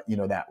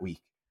that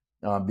week,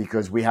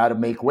 because we had to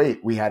make weight.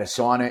 We had a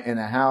sauna in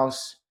the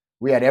house.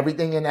 We had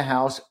everything in the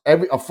house,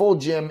 a full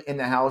gym in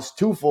the house,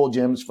 2 full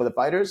gyms for the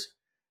fighters,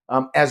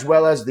 as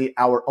well as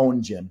our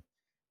own gym.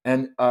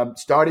 And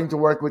starting to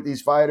work with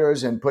these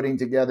fighters and putting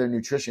together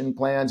nutrition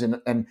plans.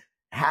 And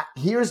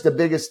here's the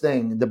biggest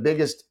thing, the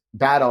biggest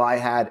battle I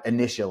had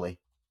initially.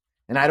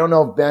 And I don't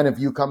know, Ben, if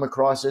you come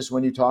across this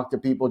when you talk to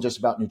people just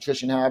about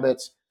nutrition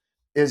habits,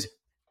 is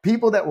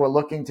people that were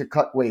looking to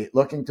cut weight,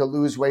 looking to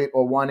lose weight,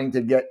 or wanting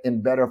to get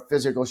in better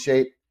physical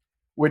shape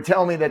would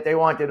tell me that they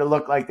wanted to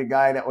look like the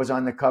guy that was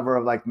on the cover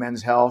of like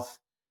Men's Health,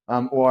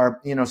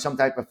 or some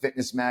type of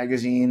fitness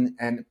magazine.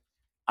 And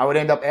I would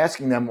end up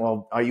asking them,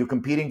 well, are you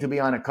competing to be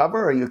on a cover,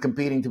 or are you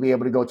competing to be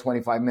able to go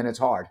 25 minutes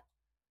hard?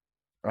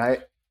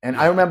 Right. And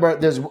I remember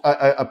there's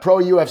a pro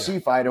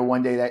UFC fighter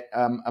one day that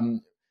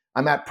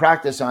I'm at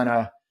practice on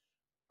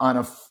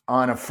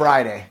a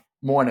Friday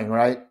morning,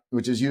 right,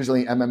 which is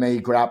usually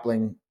MMA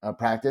grappling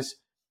practice.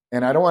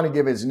 And I don't want to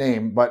give his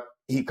name, but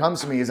he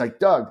comes to me. He's like,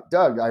 Doug,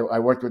 I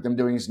worked with him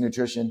doing his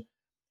nutrition.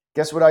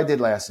 Guess what I did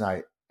last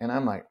night? And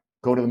I'm like,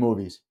 go to the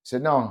movies. He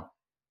said, no,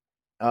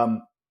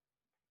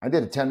 I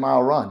did a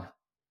 10-mile run.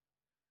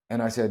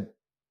 And I said,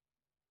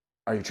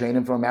 are you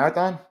training for a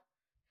marathon?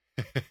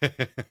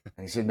 And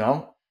he said,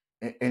 no.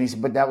 And he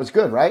said, but that was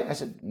good, right? I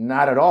said,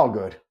 not at all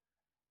good.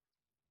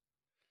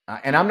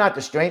 And I'm not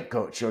the strength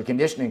coach or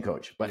conditioning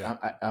coach, but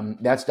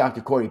that's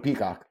Dr. Corey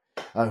Peacock,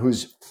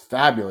 who's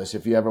fabulous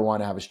if you ever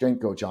want to have a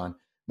strength coach on.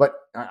 But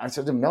I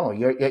said to him, no,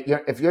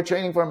 if you're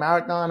training for a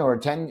marathon or a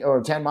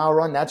 10-mile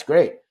run, that's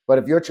great. But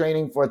if you're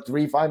training for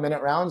 3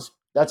 5-minute rounds,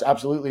 that's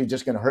absolutely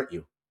just going to hurt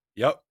you.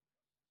 Yep.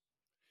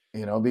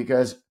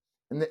 Because,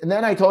 and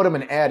then I told him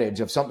an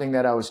adage of something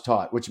that I was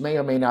taught, which may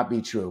or may not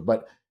be true.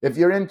 But if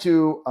you're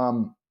into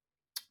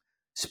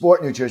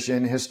sport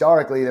nutrition,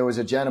 historically, there was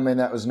a gentleman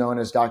that was known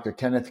as Dr.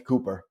 Kenneth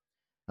Cooper,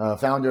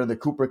 founder of the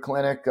Cooper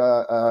Clinic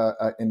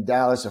in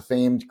Dallas, a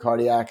famed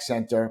cardiac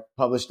center,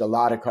 published a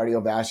lot of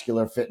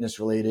cardiovascular fitness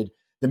related.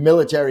 The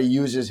military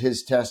uses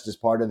his test as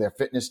part of their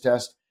fitness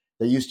test.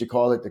 They used to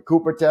call it the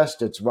Cooper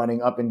test. It's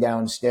running up and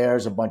down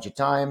stairs a bunch of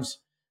times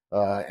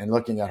and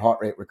looking at heart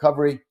rate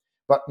recovery.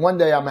 But one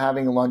day I'm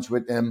having lunch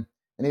with him,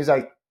 and he's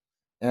like,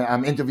 and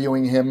I'm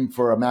interviewing him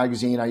for a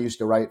magazine I used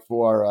to write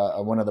for,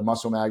 one of the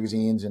muscle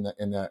magazines in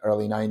the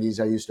early 90s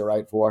I used to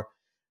write for.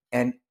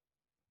 And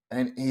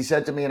he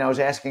said to me, and I was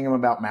asking him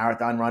about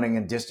marathon running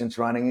and distance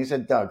running. He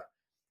said, Doug,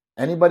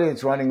 anybody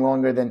that's running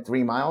longer than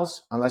 3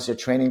 miles, unless they're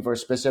training for a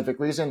specific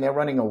reason, they're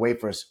running away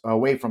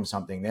from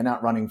something. They're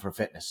not running for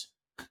fitness.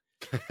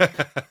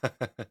 And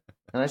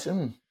I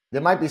said,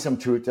 there might be some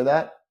truth to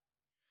that,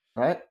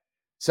 right?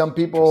 Some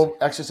people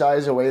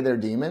exercise away their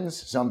demons.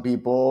 Some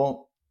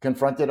people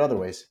confront it other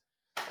ways.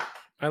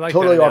 I like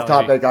totally that off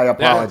topic. I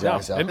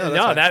apologize.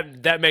 No,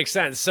 that makes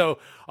sense. So,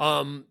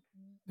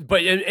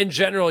 but in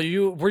general,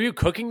 were you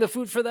cooking the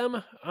food for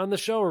them on the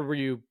show, or were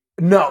you?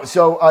 No.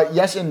 So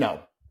yes and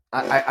no.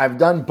 I've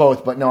done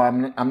both, but no,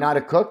 I'm not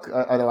a cook,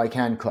 although I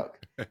can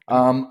cook.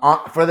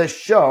 For the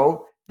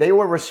show, they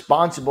were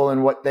responsible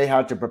in what they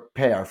had to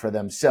prepare for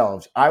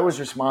themselves. I was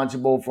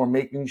responsible for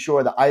making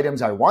sure the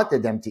items I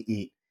wanted them to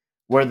eat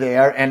were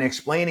there and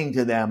explaining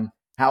to them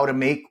how to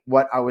make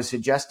what I was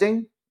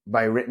suggesting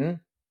by written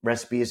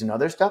recipes and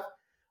other stuff,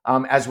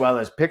 as well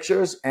as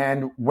pictures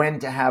and when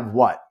to have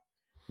what.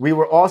 We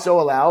were also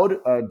allowed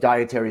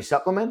dietary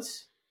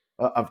supplements,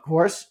 of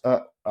course.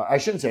 I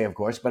shouldn't say of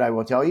course, but I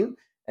will tell you.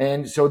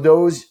 And so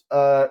those,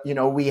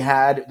 we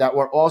had that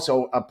were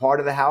also a part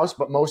of the house,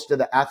 but most of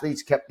the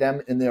athletes kept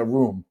them in their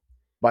room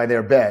by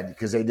their bed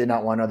because they did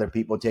not want other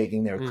people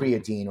taking their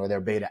creatine or their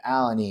beta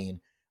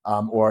alanine,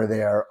 or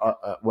their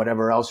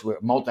whatever else,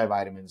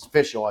 multivitamins,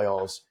 fish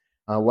oils,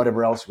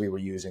 whatever else we were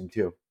using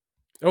too.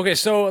 Okay,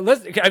 so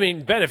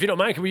Ben, if you don't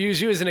mind, can we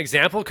use you as an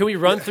example? Can we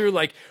run through,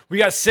 like, we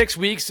got 6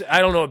 weeks? I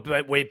don't know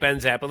what weight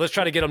Ben's at, but let's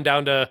try to get him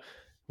down to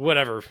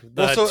whatever,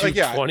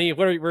 220.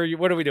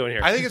 What are we doing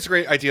here? I think it's a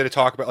great idea to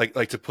talk about,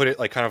 like to put it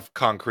like kind of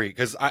concrete,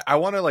 because I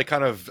want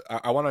to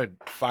I want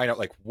to find out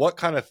like what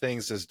kind of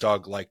things does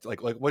Doug like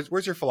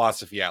where's your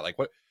philosophy at? Like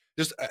what,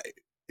 just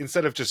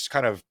instead of just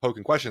kind of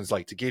poking questions,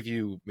 like to give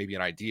you maybe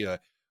an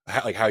idea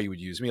how you would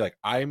use me. Like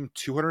I'm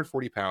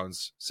 240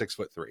 pounds,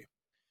 6'3".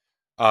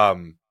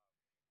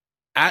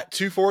 At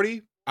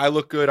 240, I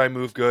look good. I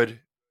move good.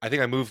 I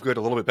think I move good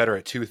a little bit better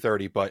at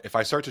 230, but if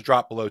I start to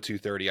drop below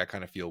 230, I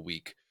kind of feel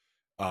weak.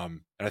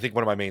 And I think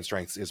one of my main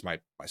strengths is my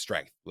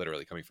strength,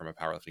 literally coming from a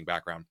powerlifting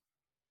background.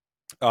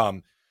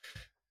 For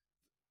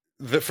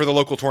the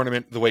local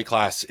tournament, the weight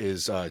class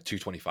is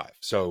 225.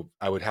 So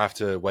I would have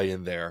to weigh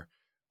in there.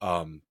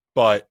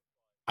 But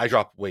I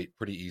drop weight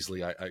pretty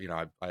easily. I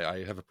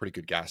have a pretty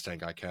good gas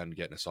tank. I can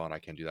get in a sauna. I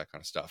can do that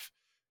kind of stuff.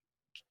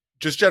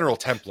 Just general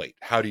template.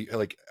 How do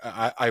you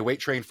I weight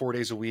train 4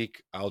 days a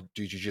week. I'll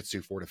do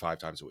jiu-jitsu 4 to 5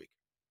 times a week.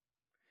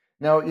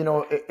 Now,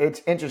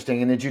 it's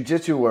interesting in the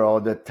jiu-jitsu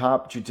world. The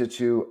top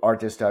jiu-jitsu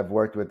artist I've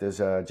worked with is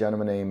a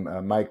gentleman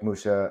named Mike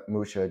Musha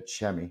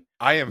Chemi.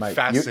 I am Mike,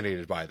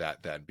 fascinated by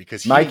that then,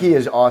 because Mikey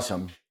is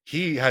awesome.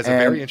 he has a And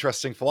very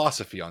interesting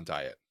philosophy on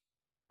diet.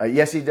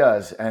 yes, he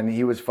does, and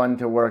he was fun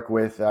to work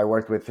with. I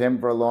worked with him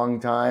for a long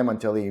time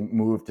until he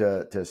moved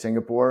to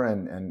Singapore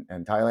and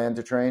Thailand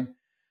to train,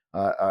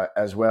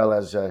 as well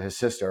as his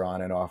sister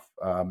on and off,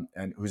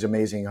 and who's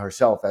amazing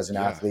herself as an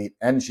athlete,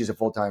 and she's a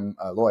full-time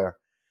lawyer.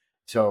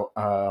 So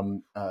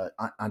on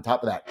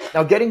top of that,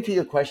 now getting to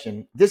your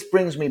question, this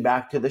brings me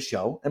back to the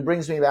show and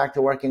brings me back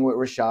to working with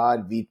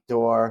Rashad,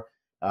 Vitor,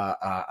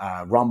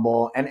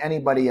 Rumble, and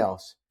anybody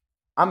else.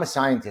 I'm a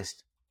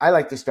scientist. I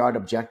like to start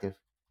objective.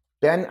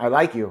 Ben, I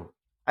like you.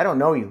 I don't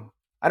know you.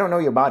 I don't know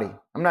your body.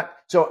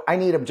 So I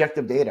need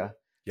objective data.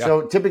 Yeah.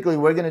 So typically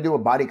we're going to do a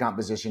body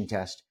composition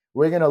test.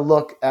 We're going to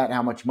look at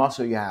how much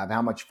muscle you have,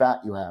 how much fat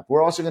you have.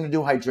 We're also going to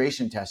do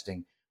hydration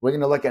testing. We're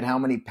going to look at how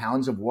many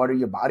pounds of water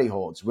your body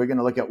holds. We're going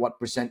to look at what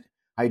percent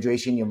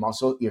hydration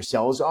your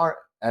cells are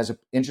as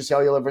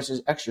intracellular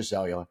versus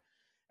extracellular.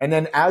 And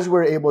then as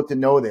we're able to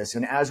know this,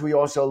 and as we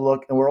also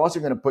look, and we're also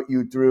going to put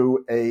you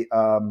through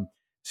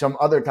some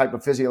other type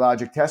of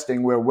physiologic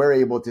testing where we're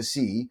able to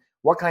see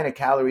what kind of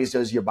calories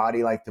does your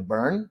body like to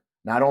burn,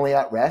 not only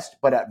at rest,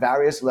 but at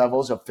various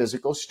levels of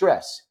physical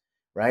stress,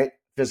 right?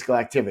 Physical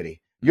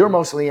activity. You're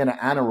mostly in an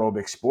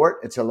anaerobic sport.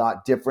 It's a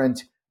lot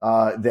different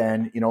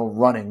than,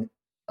 running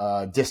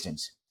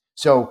distance.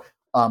 So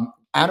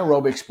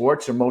anaerobic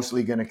sports are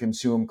mostly going to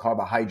consume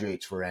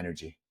carbohydrates for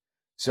energy.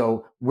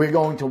 So we're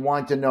going to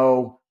want to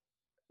know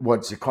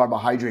what's the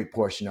carbohydrate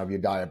portion of your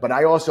diet. But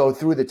I also,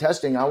 through the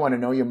testing, I want to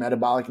know your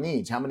metabolic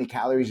needs. How many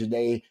calories a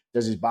day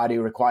does his body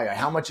require?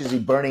 How much is he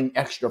burning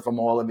extra from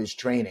all of his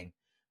training?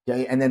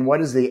 Okay. And then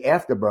what is the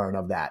afterburn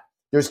of that?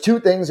 There's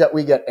two things that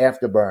we get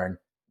afterburn,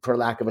 for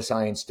lack of a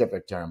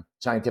scientific term.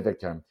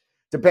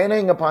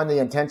 Depending upon the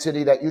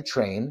intensity that you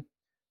train,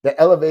 the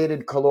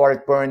elevated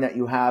caloric burn that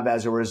you have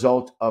as a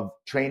result of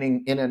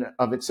training in and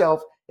of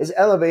itself is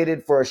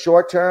elevated for a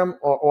short term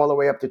or all the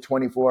way up to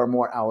 24 or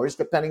more hours,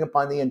 depending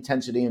upon the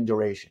intensity and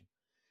duration.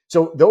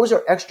 So those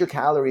are extra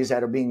calories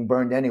that are being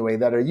burned anyway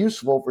that are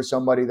useful for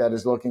somebody that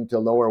is looking to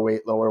lower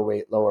weight,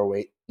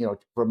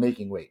 for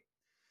making weight.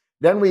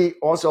 Then we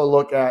also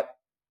look at,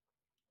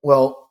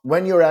 well,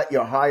 when you're at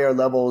your higher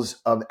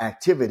levels of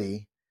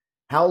activity,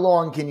 how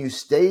long can you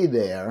stay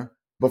there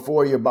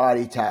before your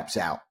body taps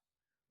out,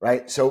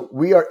 right? So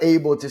we are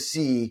able to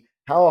see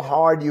how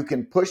hard you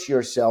can push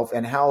yourself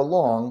and how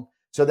long.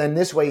 So then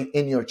this way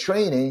in your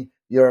training,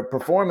 your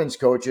performance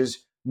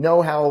coaches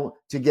know how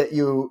to get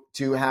you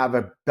to have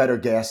a better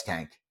gas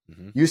tank.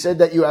 Mm-hmm. You said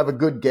that you have a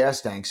good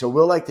gas tank. So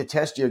we'll like to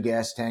test your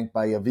gas tank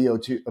by a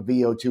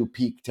VO2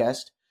 peak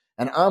test.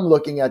 And I'm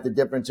looking at the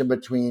difference in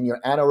between your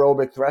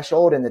anaerobic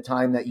threshold and the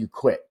time that you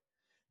quit.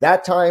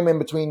 That time in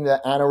between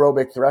the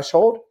anaerobic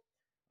threshold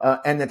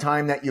and the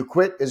time that you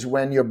quit is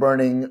when you're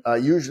burning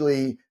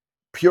usually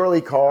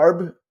purely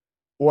carb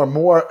or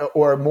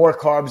more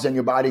carbs than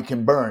your body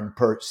can burn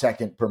per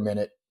second per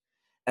minute.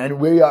 And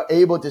we are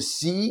able to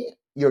see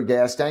your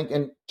gas tank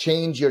and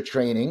change your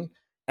training.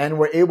 And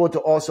we're able to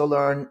also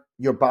learn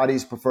your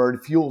body's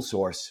preferred fuel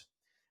source.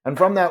 And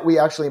from that, we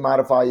actually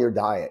modify your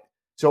diet.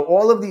 So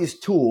all of these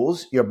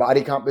tools, your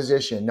body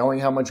composition, knowing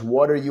how much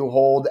water you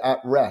hold at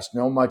rest,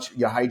 know much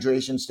your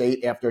hydration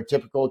state after a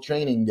typical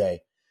training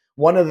day.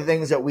 One of the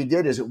things that we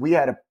did is we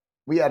had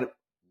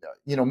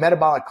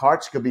metabolic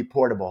carts could be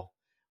portable.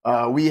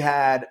 We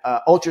had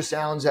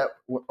ultrasounds that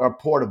are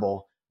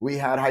portable. We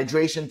had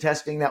hydration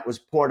testing that was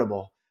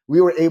portable.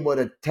 We were able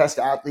to test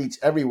athletes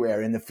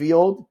everywhere in the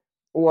field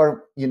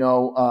or, in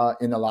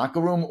the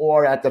locker room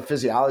or at the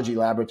physiology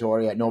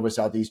laboratory at Nova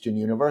Southeastern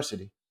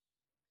University.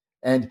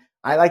 And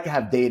I like to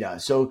have data.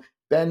 So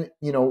Ben,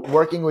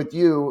 working with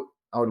you,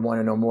 I would want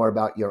to know more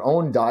about your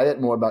own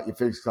diet, more about your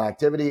physical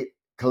activity,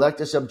 collect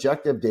the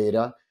subjective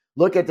data,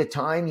 look at the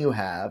time you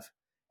have.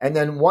 And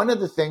then one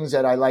of the things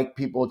that I like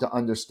people to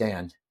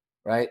understand,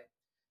 right?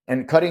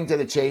 And cutting to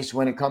the chase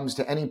when it comes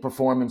to any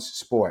performance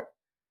sport.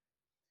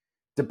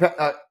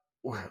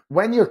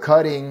 When you're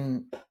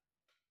cutting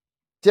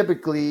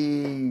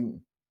typically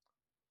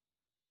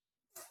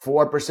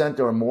 4%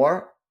 or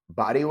more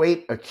body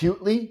weight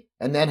acutely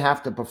and then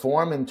have to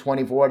perform in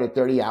 24 to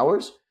 30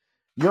 hours,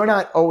 you're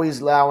not always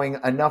allowing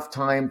enough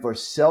time for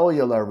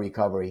cellular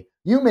recovery.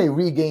 You may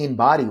regain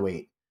body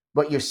weight,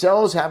 but your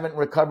cells haven't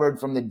recovered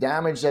from the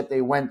damage that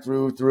they went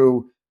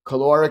through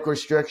caloric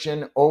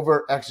restriction,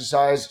 over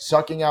exercise,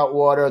 sucking out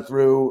water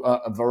through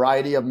a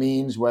variety of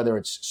means, whether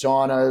it's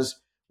saunas,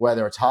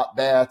 whether it's hot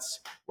baths,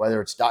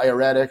 whether it's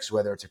diuretics,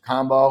 whether it's a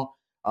combo,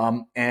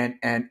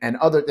 and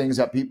other things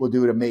that people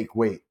do to make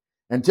weight.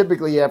 And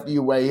typically after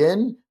you weigh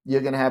in,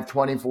 you're going to have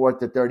 24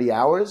 to 30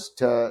 hours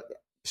to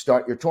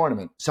start your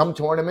tournament. Some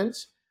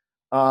tournaments,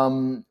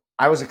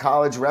 I was a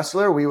college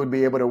wrestler. We would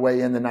be able to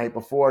weigh in the night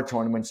before,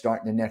 tournament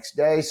starting the next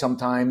day.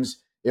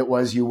 Sometimes it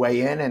was you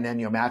weigh in and then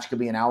your match could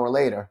be an hour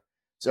later.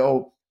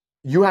 So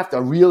you have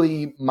to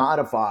really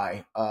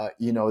modify,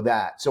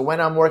 that. So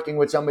when I'm working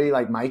with somebody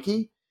like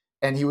Mikey,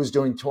 and he was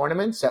doing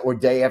tournaments that were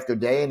day after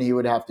day, and he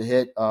would have to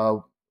hit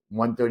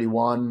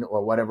 131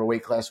 or whatever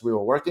weight class we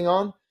were working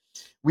on,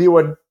 we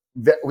would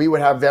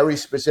have very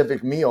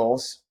specific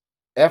meals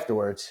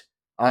afterwards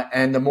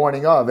and the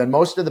morning of. And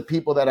most of the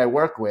people that I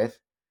work with,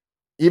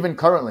 even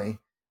currently,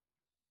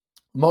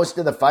 most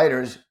of the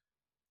fighters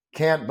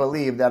can't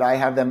believe that I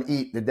have them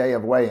eat the day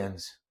of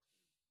weigh-ins.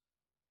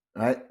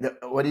 Right?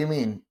 What do you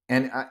mean?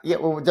 And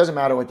it doesn't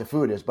matter what the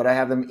food is, but I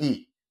have them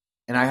eat.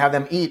 And I have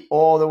them eat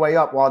all the way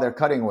up while they're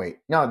cutting weight.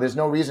 No, there's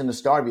no reason to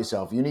starve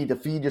yourself. You need to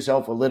feed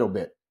yourself a little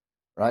bit,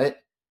 right?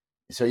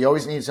 So you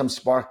always need some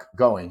spark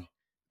going.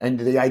 And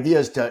the idea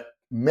is to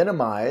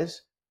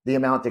minimize the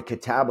amount of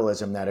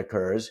catabolism that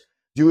occurs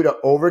due to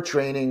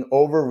overtraining,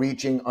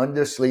 overreaching,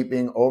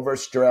 undersleeping,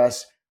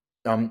 overstress,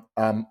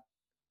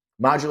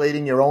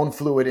 modulating your own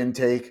fluid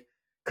intake,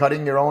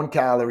 cutting your own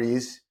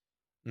calories.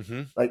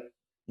 Mm-hmm.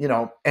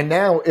 And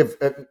now if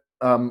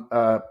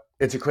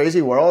it's a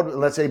crazy world,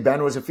 let's say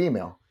Ben was a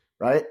female,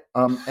 right?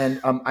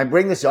 I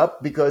bring this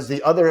up because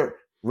the other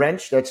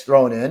wrench that's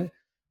thrown in,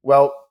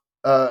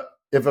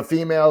 if a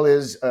female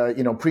is,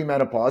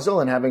 premenopausal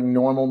and having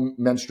normal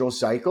menstrual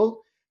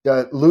cycle,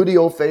 the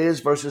luteal phase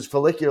versus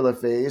follicular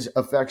phase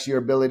affects your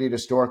ability to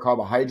store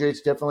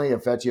carbohydrates differently,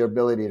 affects your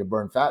ability to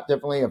burn fat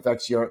differently,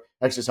 affects your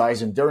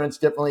exercise endurance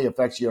differently,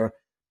 affects your,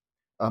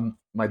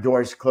 my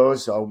door's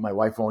closed, so my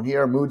wife won't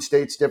hear, mood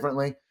states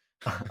differently.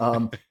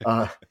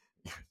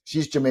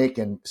 She's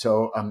Jamaican,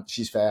 so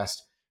she's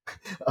fast.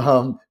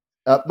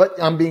 But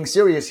I'm being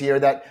serious here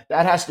that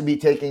has to be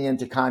taken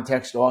into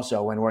context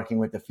also when working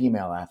with the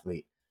female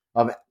athlete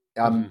of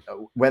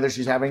whether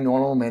she's having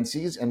normal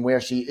menses and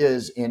where she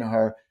is in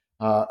her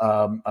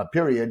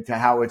period to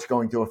how it's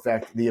going to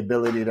affect the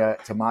ability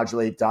to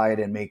modulate diet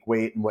and make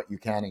weight and what you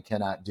can and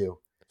cannot do.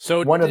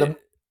 So one of them.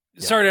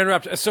 Sorry to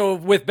interrupt. So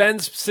with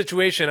Ben's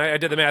situation, I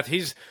did the math.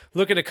 He's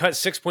looking to cut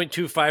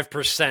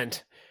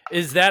 6.25%.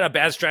 Is that a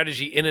bad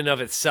strategy in and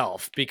of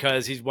itself?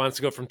 Because he wants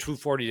to go from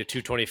 240 to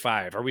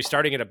 225. Are we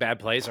starting at a bad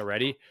place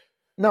already?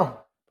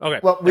 No. Okay.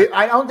 Well,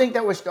 I don't think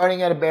that we're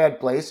starting at a bad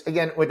place.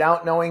 Again,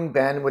 without knowing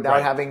Ben,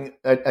 without having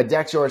a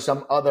DEXA or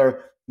some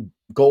other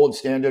gold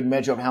standard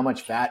measure of how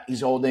much fat he's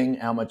holding,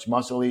 how much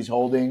muscle he's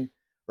holding,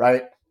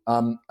 right?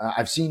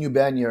 I've seen you,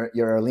 Ben.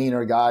 You're a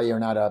leaner guy. You're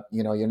not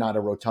a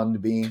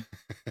rotund being.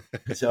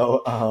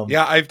 So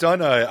I've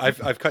done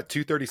I've cut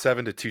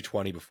 237 to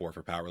 220 before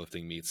for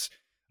powerlifting meets.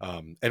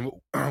 And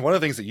one of the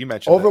things that you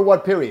mentioned over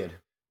what period?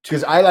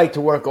 Because I like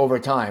to work over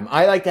time.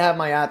 I like to have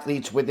my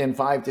athletes within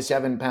 5 to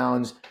 7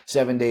 pounds,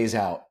 7 days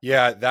out.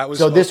 Yeah, that was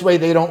so. This way,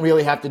 they don't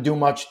really have to do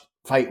much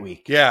fight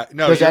week. Yeah,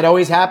 no. Does that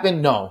always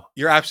happen? No.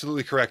 You're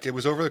absolutely correct. It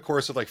was over the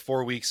course of like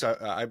 4 weeks.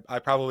 I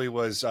probably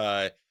was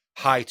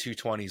high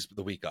 220s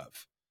the week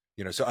of.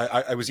 So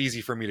I was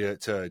easy for me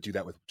to do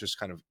that with just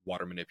kind of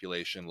water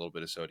manipulation, a little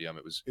bit of sodium.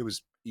 It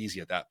was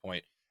easy at that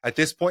point. At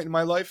this point in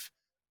my life,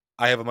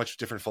 I have a much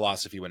different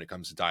philosophy when it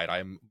comes to diet. I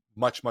am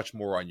much, much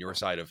more on your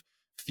side of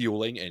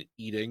fueling and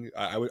eating.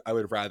 I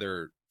would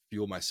rather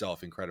fuel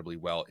myself incredibly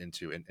well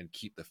into and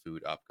keep the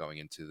food up going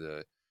into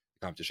the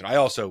competition. I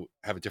also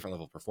have a different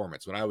level of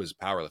performance. When I was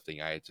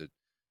powerlifting, I had to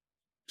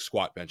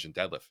squat, bench, and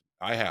deadlift.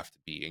 I have to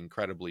be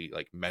incredibly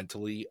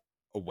mentally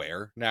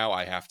aware now.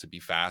 I have to be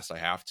fast. I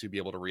have to be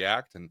able to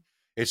react. And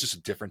it's just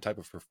a different type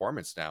of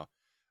performance now.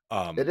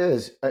 It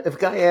is. If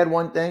can I add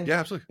one thing? Yeah,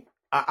 absolutely.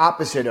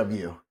 Opposite of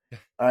you.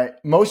 All right.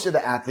 Most of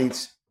the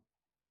athletes,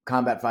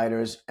 combat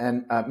fighters,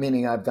 and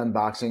meaning I've done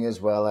boxing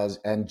as well as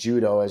and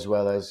judo as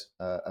well as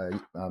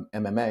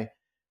MMA,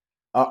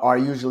 are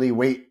usually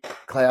weight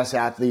class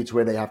athletes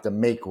where they have to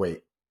make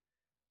weight.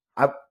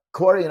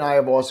 Corey and I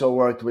have also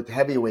worked with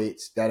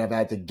heavyweights that have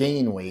had to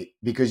gain weight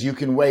because you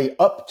can weigh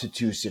up to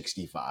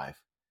 265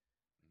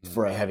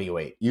 for a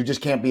heavyweight. You just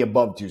can't be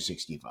above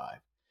 265.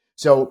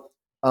 So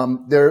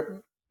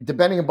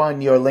depending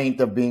upon your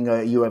length of being a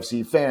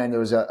UFC fan, there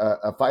was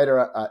a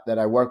fighter that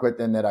I work with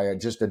and that I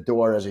just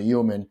adore as a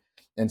human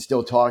and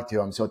still talk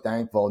to. I'm so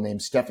thankful,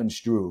 named Stefan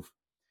Struve.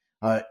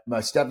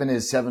 Stefan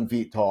is 7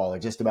 feet tall, or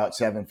just about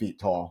 7 feet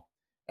tall.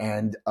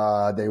 And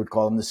they would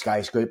call him the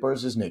skyscraper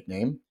as his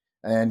nickname.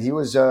 And he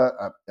was,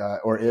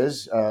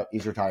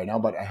 he's retired now,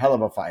 but a hell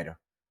of a fighter.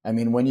 I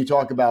mean, when you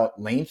talk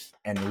about length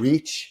and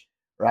reach,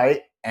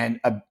 right, and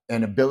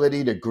an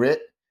ability to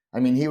grit, I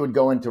mean, he would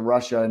go into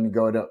Russia and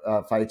go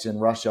to fights in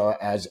Russia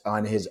as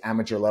on his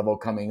amateur level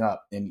coming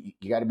up. And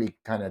you got to be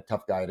kind of a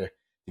tough guy to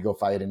go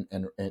fight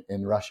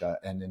in Russia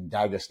and in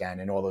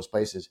Dagestan and all those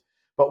places.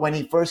 But when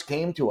he first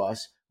came to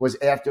us was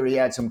after he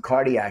had some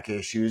cardiac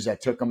issues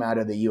that took him out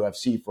of the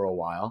UFC for a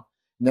while.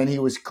 And then he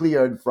was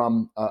cleared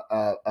from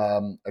a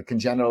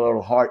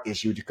congenital heart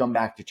issue to come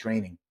back to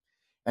training.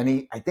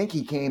 And I think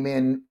he came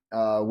in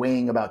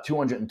weighing about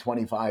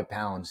 225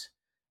 pounds.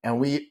 And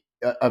we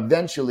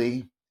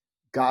eventually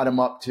got him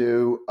up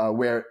to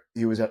where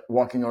he was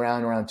walking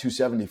around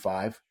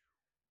 275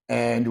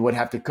 and would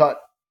have to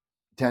cut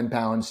 10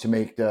 pounds to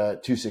make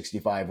the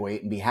 265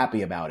 weight and be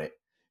happy about it.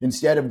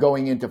 Instead of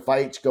going into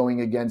fights,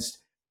 going against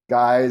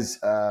guys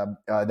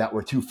that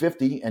were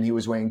 250 and he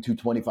was weighing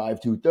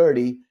 225,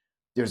 230,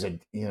 there's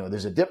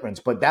a difference.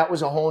 But that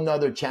was a whole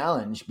nother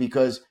challenge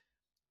because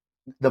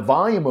the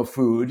volume of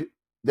food,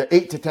 the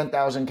 8 to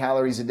 10,000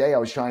 calories a day I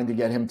was trying to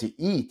get him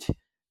to eat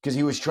because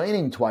he was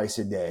training twice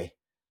a day,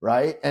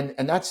 right? And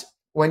that's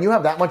when you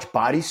have that much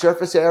body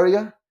surface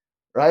area,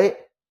 right?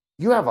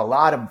 You have a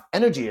lot of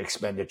energy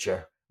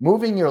expenditure.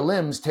 Moving your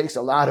limbs takes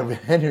a lot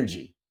of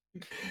energy,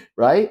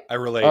 right? I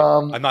relate.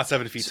 I'm not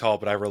 7 feet tall,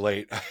 but I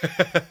relate.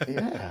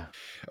 Yeah.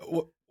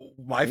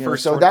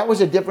 So that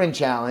was a different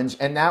challenge.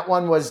 And that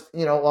one was,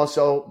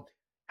 also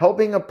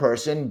helping a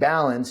person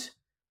balance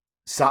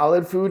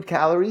solid food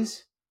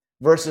calories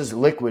versus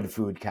liquid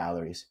food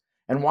calories.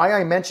 And why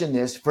I mention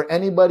this, for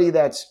anybody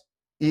that's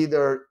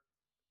either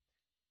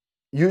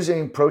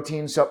using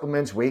protein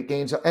supplements, weight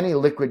gains, any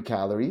liquid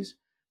calories,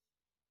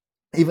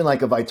 even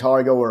like a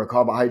Vitargo or a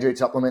carbohydrate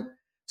supplement,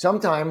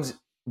 sometimes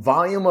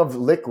volume of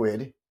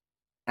liquid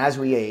as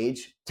we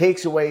age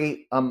takes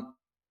away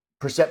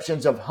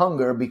perceptions of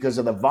hunger because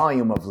of the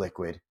volume of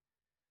liquid.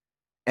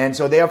 And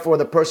so therefore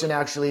the person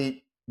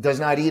actually does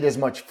not eat as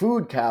much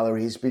food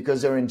calories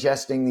because they're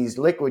ingesting these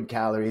liquid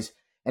calories,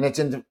 and it's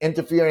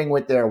interfering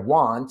with their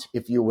want,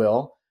 if you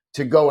will,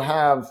 to go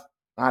have,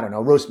 I don't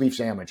know, roast beef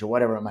sandwich or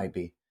whatever it might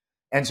be.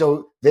 And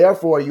so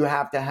therefore you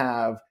have to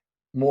have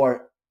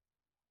more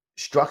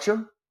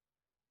structure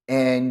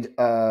and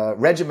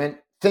regiment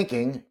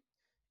thinking.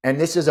 And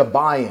this is a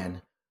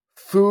buy-in.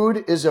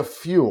 Food is a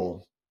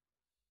fuel.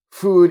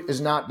 Food is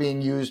not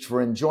being used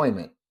for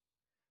enjoyment.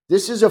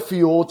 This is a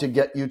fuel to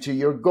get you to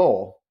your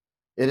goal.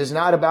 It is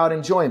not about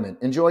enjoyment.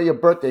 Enjoy your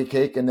birthday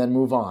cake and then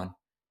move on,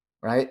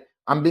 right?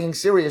 I'm being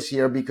serious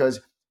here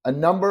because a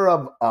number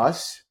of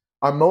us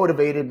are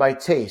motivated by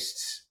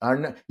tastes.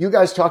 You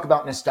guys talk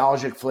about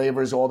nostalgic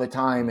flavors all the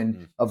time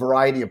and a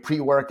variety of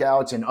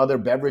pre-workouts and other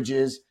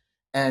beverages.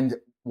 And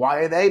why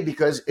are they?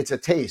 Because it's a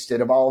taste.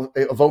 It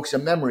evokes a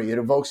memory. It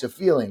evokes a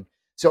feeling.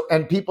 So,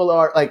 and people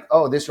are like,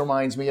 oh, this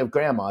reminds me of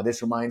grandma.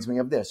 This reminds me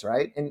of this,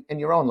 right? In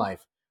your own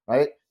life,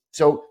 right?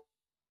 So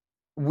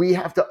we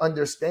have to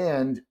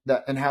understand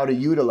that and how to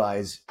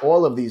utilize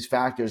all of these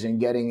factors in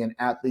getting an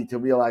athlete to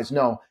realize,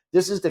 no,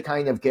 this is the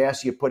kind of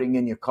gas you're putting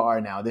in your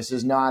car now. This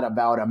is not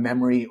about a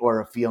memory or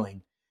a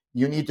feeling.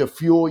 You need to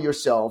fuel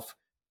yourself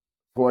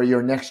for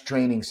your next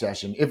training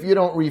session. If you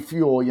don't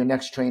refuel, your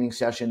next training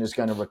session is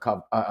going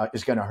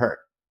to hurt.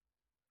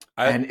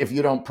 And if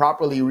you don't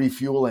properly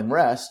refuel and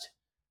rest,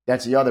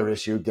 that's the other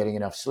issue, getting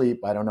enough sleep.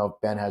 I don't know if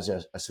Ben has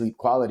a sleep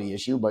quality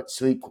issue, but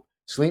sleep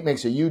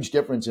makes a huge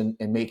difference in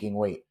making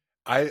weight.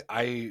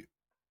 I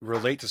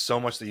relate to so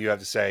much that you have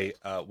to say.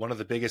 One of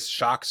the biggest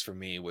shocks for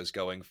me was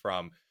going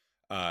from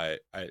a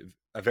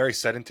very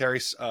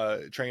sedentary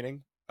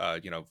training.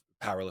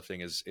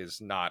 Powerlifting is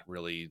not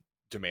really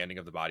demanding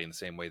of the body in the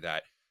same way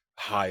that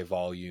high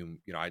volume.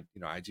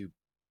 I do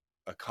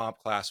a comp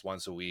class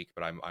once a week,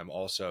 but I'm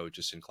also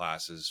just in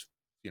classes,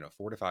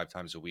 4 to 5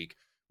 times a week,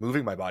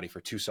 moving my body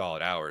for 2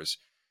 solid hours.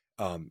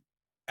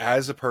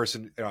 As a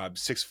person, I'm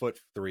 6'3",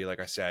 like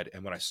I said,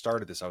 and when I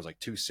started this, I was like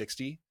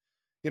 260.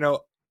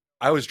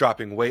 I was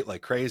dropping weight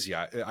like crazy.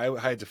 I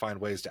had to find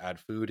ways to add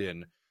food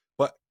in,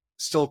 but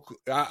still,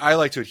 I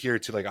like to adhere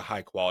to like a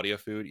high quality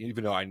of food,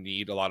 even though I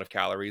need a lot of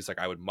calories. Like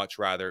I would much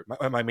rather,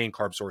 my main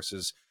carb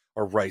sources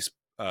are rice,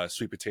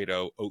 sweet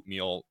potato,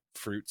 oatmeal,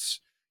 fruits.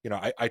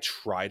 I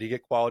try to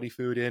get quality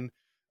food in,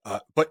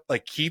 but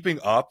like keeping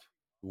up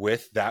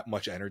with that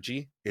much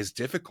energy is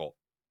difficult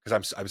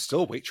because I'm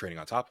still weight training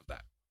on top of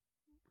that.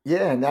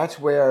 Yeah, and that's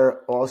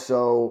where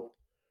also,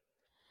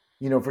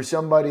 for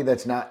somebody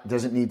that's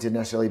doesn't need to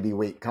necessarily be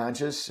weight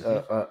conscious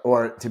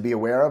or to be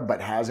aware of,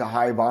 but has a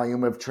high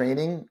volume of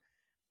training,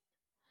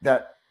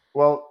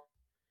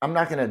 I'm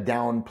not going to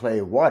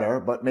downplay water,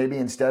 but maybe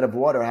instead of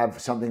water,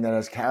 have something that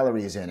has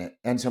calories in it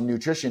and some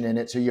nutrition in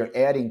it. So you're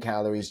adding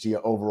calories to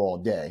your overall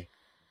day,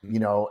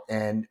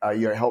 and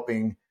you're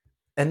helping.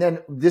 And then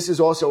this is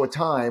also a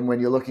time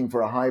when you're looking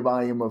for a high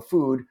volume of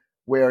food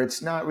where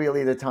it's not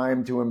really the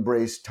time to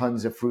embrace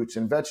tons of fruits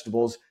and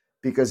vegetables,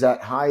 because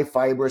that high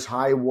fibers,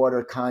 high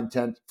water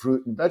content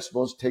fruit and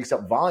vegetables takes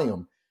up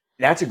volume.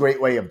 That's a great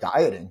way of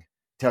dieting,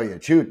 tell you the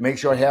truth. Make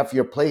sure half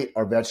your plate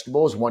are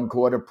vegetables,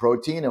 1/4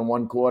 protein and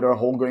 1/4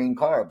 whole grain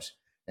carbs,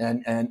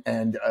 and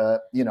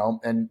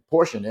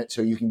portion it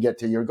so you can get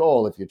to your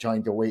goal if you're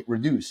trying to weight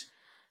reduce.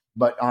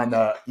 But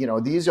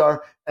these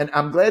are, and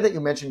I'm glad that you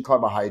mentioned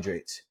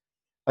carbohydrates.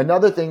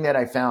 Another thing that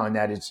I found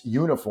that it's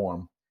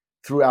uniform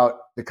throughout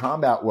the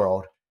combat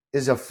world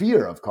is a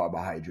fear of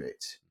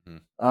carbohydrates.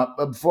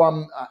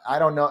 I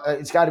don't know,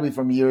 it's got to be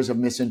from years of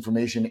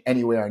misinformation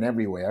anywhere and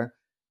everywhere,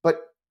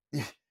 but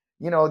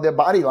their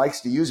body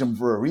likes to use them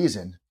for a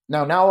reason.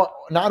 Now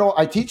not all,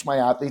 I teach my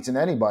athletes and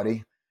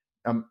anybody,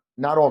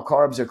 not all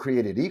carbs are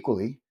created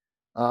equally.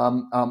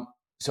 But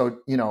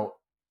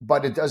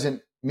it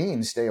doesn't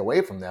mean stay away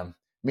from them.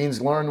 It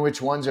means learn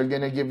which ones are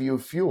going to give you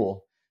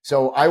fuel.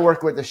 So I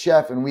work with a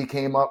chef and we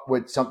came up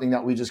with something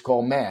that we just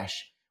call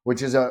MASH,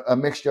 which is a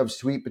mixture of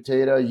sweet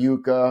potato,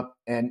 yuca,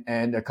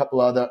 and a couple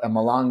other a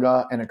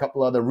malanga and a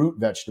couple other root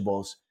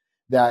vegetables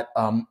that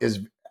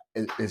is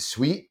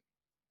sweet,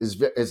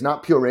 is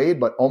not pureed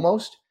but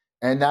almost,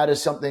 and that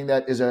is something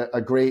that is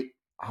a great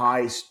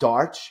high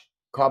starch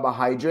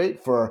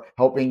carbohydrate for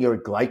helping your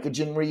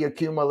glycogen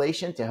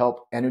reaccumulation to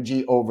help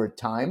energy over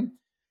time,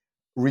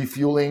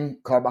 refueling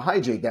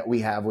carbohydrate that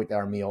we have with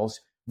our meals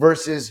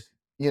versus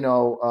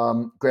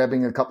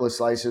grabbing a couple of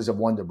slices of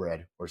Wonder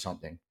Bread or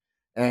something.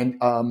 And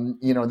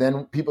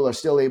then people are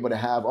still able to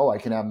have, I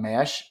can have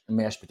mashed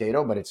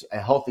potato, but it's a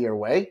healthier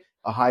way,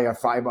 a higher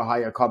fiber,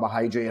 higher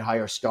carbohydrate,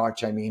 higher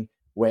starch,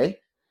 way,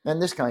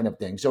 and this kind of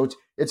thing. So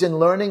it's in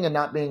learning and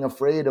not being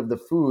afraid of the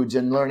foods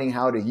and learning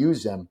how to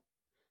use them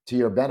to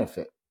your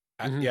benefit.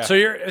 Mm-hmm.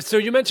 Yeah. So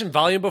you mentioned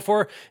volume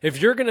before.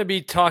 If you're going to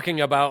be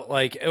talking about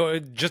like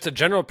just a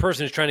general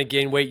person who's trying to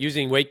gain weight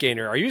using Weight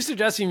Gainer, are you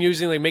suggesting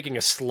using like making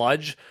a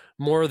sludge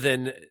more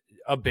than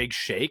a big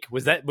shake?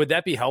 Would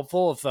that be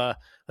helpful if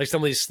like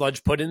some of these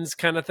sludge puddings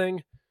kind of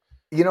thing?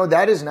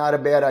 That is not a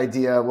bad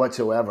idea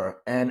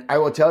whatsoever. And I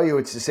will tell you,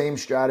 it's the same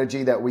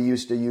strategy that we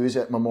used to use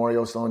at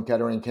Memorial Sloan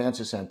Kettering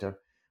Cancer Center.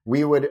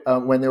 We would,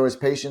 when there was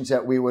patients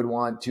that we would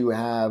want to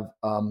have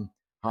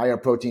higher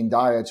protein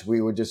diets, we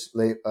would just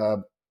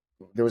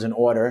there was an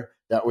order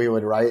that we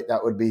would write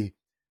that would be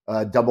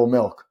double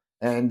milk.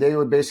 And they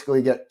would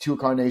basically get 2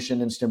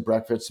 Carnation instant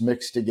breakfasts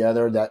mixed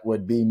together that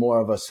would be more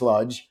of a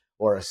sludge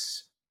or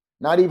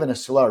not even a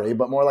slurry,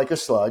 but more like a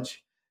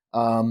sludge,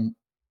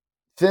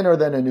 thinner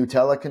than a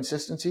Nutella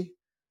consistency,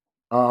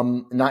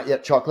 not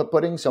yet chocolate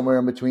pudding, somewhere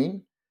in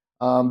between,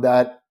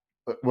 that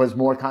was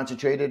more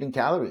concentrated in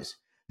calories.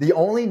 The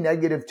only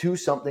negative to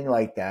something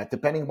like that,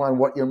 depending on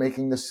what you're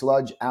making the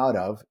sludge out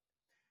of,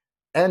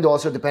 and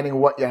also depending on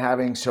what you're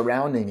having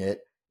surrounding it,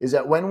 is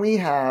that when we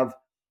have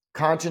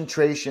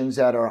concentrations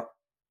that are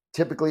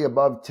typically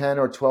above 10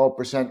 or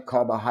 12%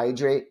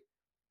 carbohydrate,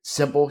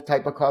 simple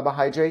type of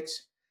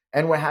carbohydrates,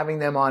 and we're having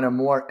them on a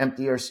more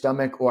emptier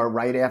stomach or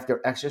right after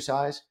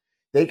exercise,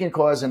 they can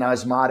cause an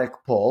osmotic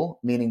pull,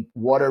 meaning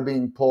water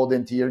being pulled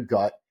into your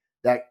gut,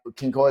 that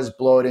can cause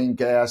bloating,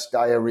 gas,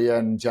 diarrhea,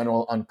 and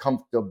general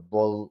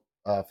uncomfortable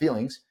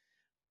feelings,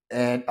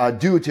 and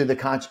due to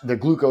the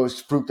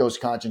glucose fructose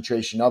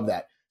concentration of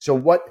that. So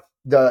what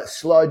the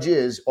sludge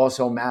is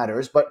also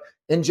matters, but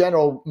in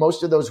general,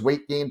 most of those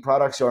weight gain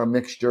products are a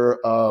mixture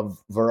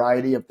of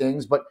variety of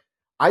things. But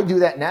I do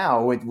that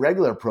now with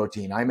regular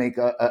protein. I make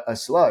a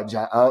sludge.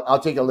 I'll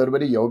take a little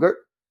bit of yogurt,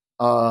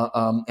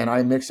 and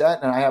I mix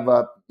that. And I have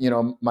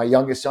my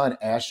youngest son,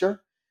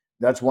 Asher.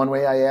 That's one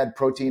way I add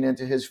protein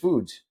into his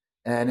foods,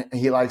 and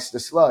he likes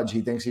the sludge.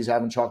 He thinks he's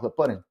having chocolate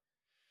pudding.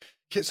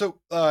 Okay, so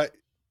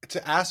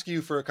to ask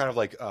you for kind of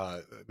like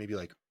maybe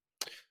like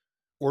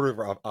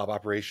order of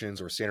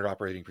operations or standard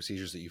operating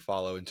procedures that you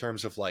follow in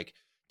terms of like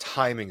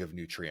timing of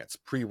nutrients,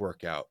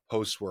 pre-workout,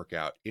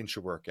 post-workout,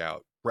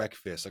 intra-workout,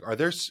 breakfast, like are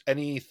there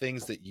any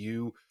things that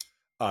you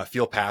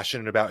feel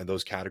passionate about in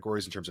those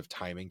categories in terms of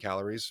timing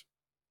calories?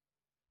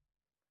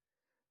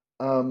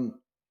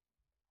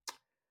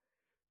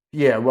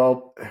 Yeah,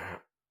 well,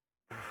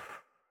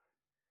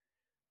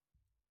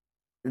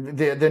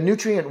 the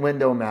nutrient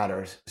window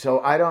matters. So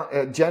I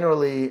don't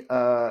generally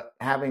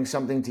having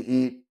something to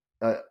eat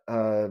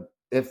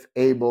if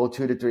able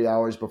 2 to 3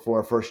 hours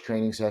before first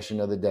training session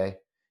of the day.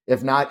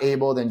 If not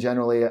able, then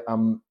generally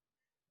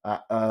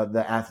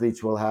the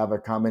athletes will have a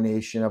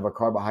combination of a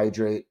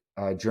carbohydrate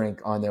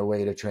drink on their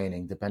way to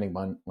training, depending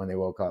on when they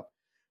woke up.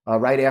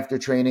 Right after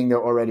training,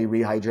 they're already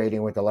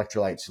rehydrating with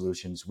electrolyte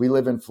solutions. We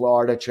live in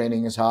Florida.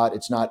 Training is hot.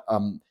 It's not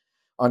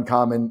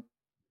uncommon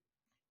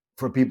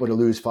for people to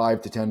lose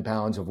 5 to 10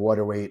 pounds of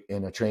water weight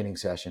in a training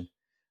session.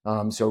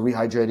 So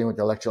rehydrating with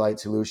electrolyte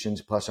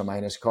solutions, plus or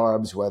minus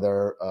carbs,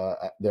 whether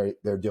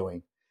they're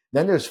doing.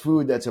 Then there's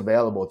food that's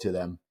available to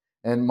them.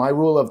 And my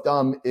rule of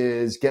thumb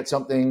is get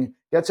something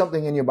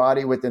in your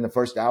body within the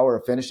first hour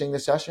of finishing the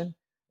session.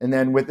 And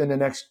then within the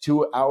next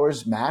 2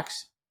 hours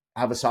max,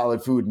 have a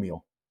solid food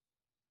meal.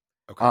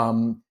 Okay.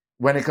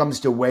 When it comes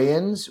to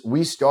weigh-ins,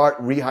 we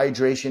start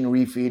rehydration,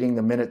 refeeding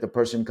the minute the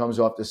person comes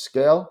off the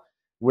scale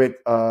with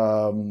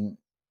a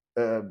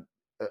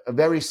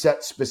very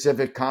set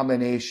specific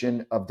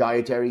combination of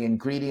dietary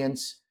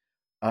ingredients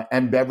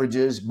and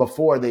beverages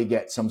before they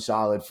get some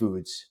solid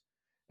foods.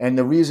 And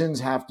the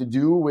reasons have to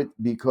do with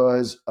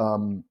because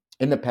in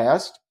the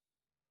past,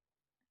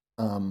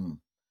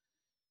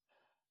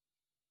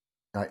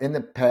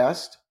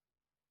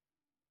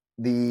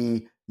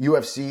 the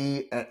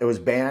UFC, it was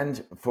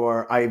banned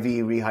for IV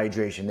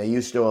rehydration. They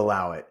used to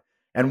allow it.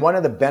 And one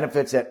of the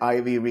benefits that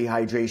IV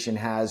rehydration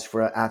has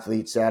for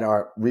athletes that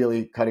are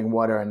really cutting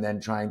water and then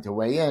trying to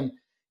weigh in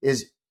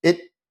is it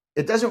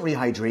doesn't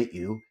rehydrate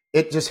you.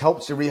 It just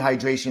helps the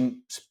rehydration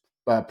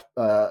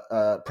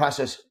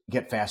process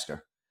get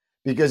faster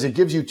because it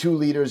gives you 2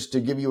 liters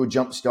to give you a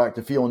jump start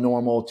to feel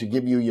normal, to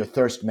give you your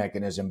thirst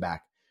mechanism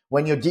back.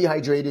 When you're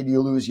dehydrated, you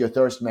lose your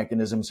thirst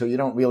mechanism, so you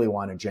don't really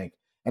want to drink.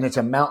 And it's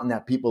a mountain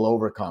that people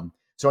overcome.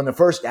 So in the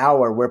first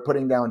hour, we're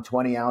putting down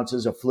 20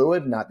 ounces of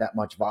fluid, not that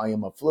much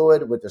volume of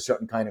fluid, with a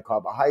certain kind of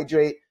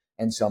carbohydrate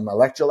and some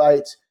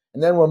electrolytes.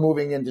 And then we're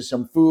moving into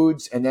some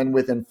foods. And then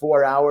within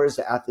 4 hours,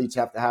 the athletes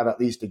have to have at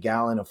least a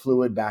gallon of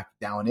fluid back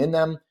down in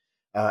them.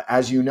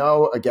 As you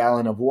know, a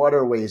gallon of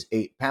water weighs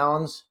 8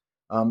 pounds.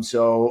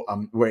 So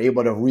we're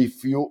able to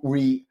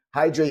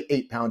rehydrate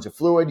 8 pounds of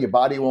fluid. Your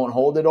body won't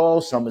hold it all.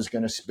 Some is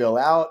going to spill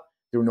out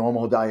through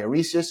normal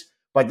diuresis.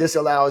 But this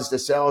allows the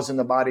cells in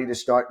the body to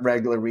start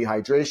regular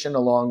rehydration,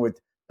 along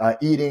with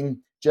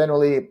eating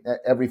generally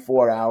every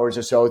 4 hours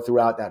or so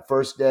throughout that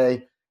first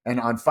day. And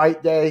on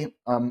fight day,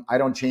 I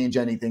don't change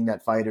anything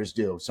that fighters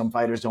do. Some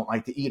fighters don't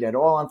like to eat at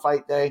all on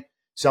fight day.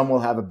 Some will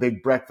have a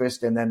big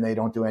breakfast and then they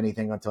don't do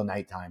anything until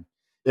nighttime.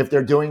 If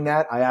they're doing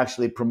that, I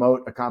actually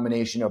promote a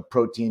combination of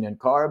protein and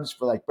carbs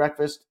for like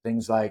breakfast.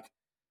 Things like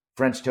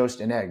French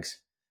toast and eggs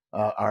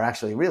are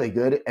actually really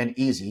good and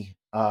easy,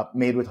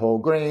 made with whole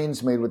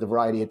grains, made with a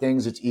variety of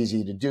things. It's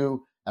easy to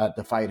do at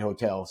the fight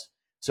hotels.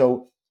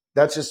 So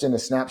that's just in a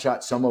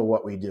snapshot some of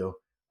what we do.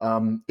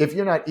 If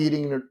you're not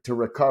eating to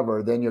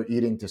recover, then you're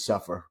eating to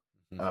suffer.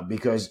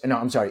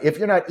 If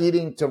you're not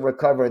eating to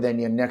recover, then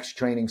your next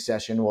training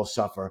session will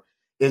suffer,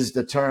 is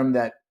the term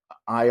that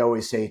I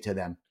always say to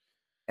them.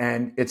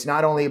 And it's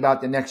not only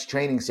about the next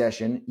training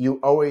session.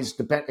 You always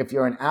depend, if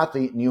you're an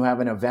athlete and you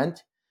have an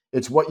event,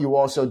 it's what you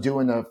also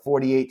do in the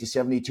 48 to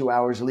 72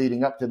 hours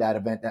leading up to that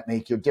event that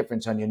make your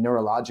difference on your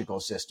neurological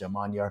system,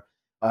 on your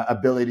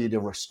ability to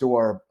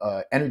restore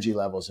energy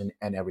levels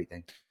and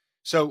everything.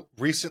 So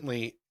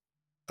recently,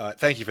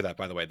 thank you for that,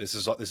 by the way. This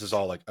is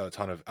all like a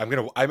ton of,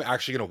 I'm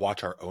actually going to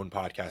watch our own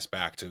podcast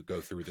back to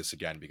go through this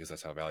again, because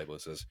that's how valuable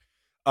this is.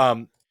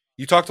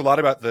 You talked a lot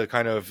about the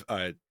kind of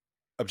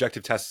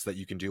objective tests that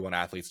you can do on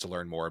athletes to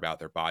learn more about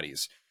their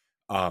bodies.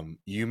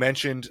 You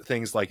mentioned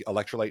things like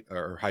electrolyte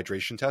or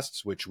hydration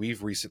tests, which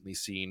we've recently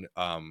seen.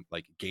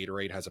 Like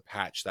Gatorade has a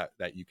patch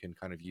that you can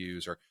kind of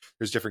use, or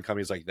there's different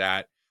companies like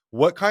that.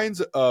 What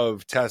kinds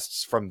of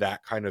tests from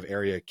that kind of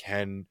area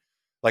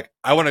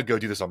I want to go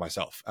do this on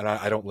myself, and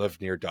I don't live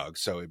near Doug,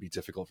 so it'd be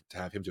difficult to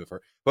have him do it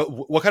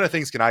but what kind of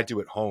things can I do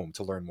at home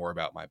to learn more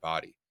about my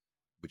body,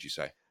 would you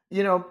say?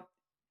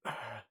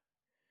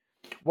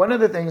 One of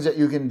the things that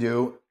you can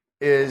do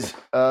is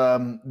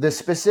the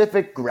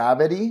specific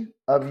gravity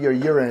of your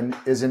urine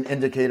is an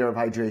indicator of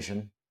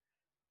hydration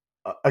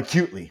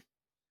acutely.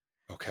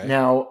 Okay.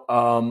 Now,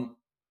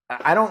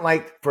 I don't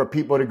like for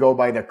people to go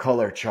by the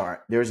color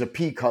chart. There's a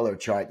P color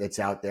chart that's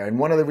out there. And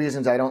one of the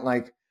reasons I don't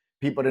like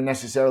people to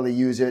necessarily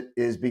use it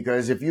is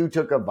because if you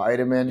took a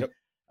vitamin,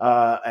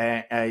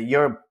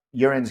 your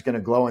urine's going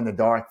to glow in the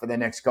dark for the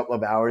next couple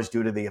of hours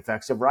due to the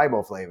effects of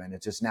riboflavin.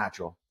 It's just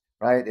natural.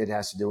 Right? It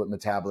has to do with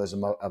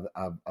metabolism of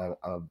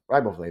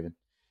riboflavin.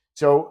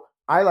 So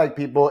I like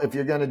people, if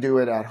you're going to do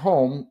it at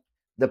home,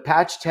 the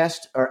patch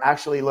tests are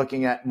actually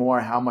looking at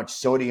more how much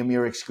sodium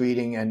you're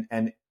excreting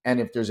and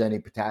if there's any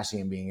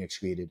potassium being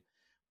excreted.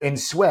 In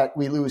sweat,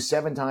 we lose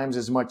 7 times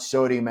as much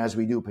sodium as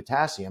we do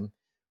potassium,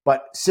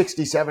 but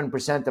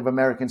 67% of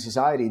American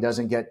society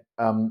doesn't get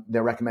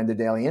their recommended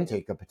daily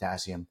intake of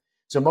potassium.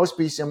 So most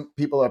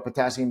people are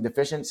potassium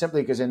deficient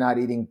simply because they're not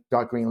eating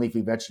dark green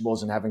leafy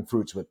vegetables and having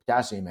fruits with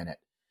potassium in it.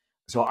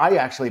 So I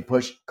actually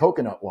push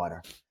coconut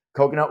water.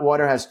 Coconut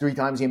water has 3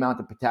 times the amount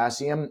of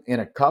potassium in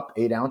a cup,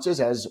 8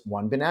 ounces, as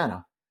one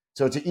banana.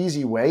 So it's an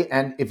easy way.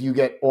 And if you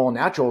get all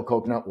natural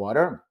coconut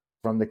water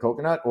from the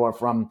coconut or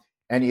from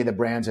any of the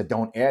brands that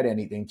don't add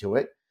anything to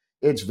it,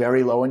 it's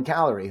very low in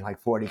calorie, like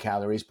 40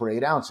 calories per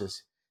 8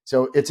 ounces.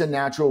 So it's a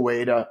natural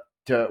way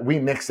we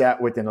mix that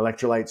with an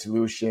electrolyte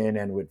solution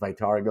and with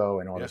Vitargo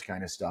and all this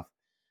kind of stuff.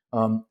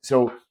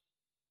 So,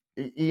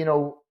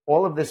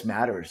 all of this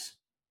matters.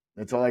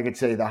 That's all I could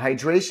say. The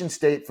hydration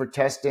state for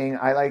testing,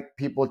 I like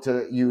people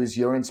to use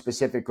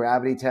urine-specific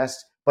gravity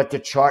tests, but to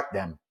chart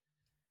them.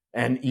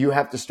 And you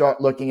have to start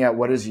looking at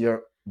what is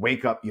your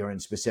wake-up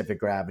urine-specific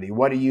gravity.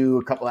 What do you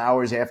a couple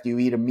hours after you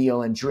eat a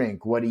meal and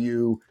drink? What do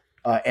you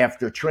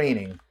after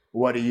training?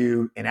 What do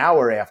you an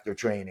hour after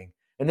training?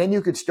 And then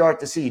you could start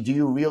to see, do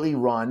you really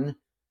run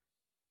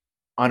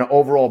on an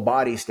overall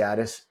body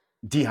status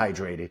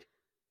dehydrated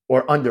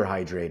or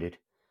underhydrated?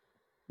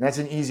 And that's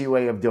an easy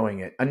way of doing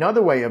it.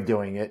 Another way of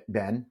doing it,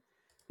 Ben,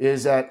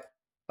 is that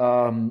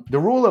the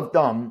rule of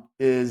thumb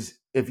is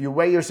if you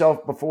weigh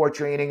yourself before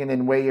training and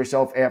then weigh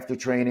yourself after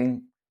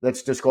training,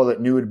 let's just call it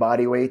nude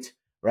body weight,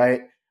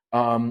 right?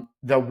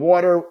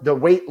 The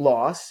weight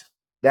loss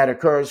that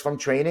occurs from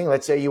training,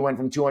 let's say you went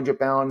from 200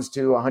 pounds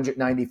to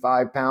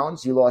 195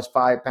 pounds, you lost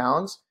 5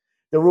 pounds.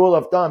 The rule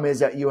of thumb is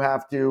that you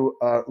have to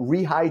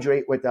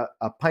rehydrate with a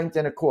pint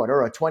and a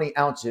quarter or 20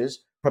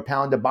 ounces per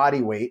pound of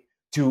body weight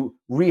to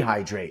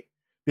rehydrate.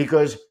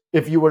 Because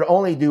if you would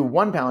only do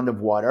 1 pound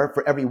of water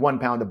for every 1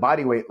 pound of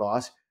body weight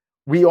loss,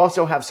 we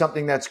also have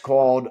something that's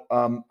called,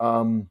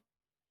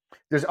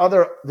 there's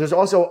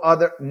also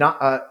other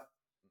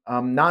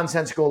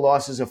nonsensical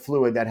losses of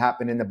fluid that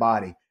happen in the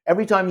body.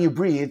 Every time you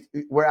breathe,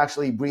 we're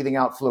actually breathing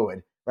out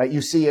fluid, right?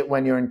 You see it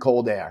when you're in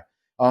cold air.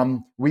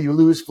 We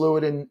lose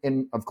fluid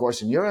in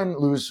urine,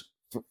 lose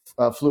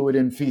fluid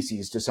and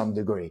feces to some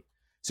degree.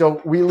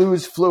 So we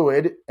lose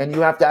fluid, and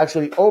you have to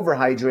actually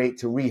overhydrate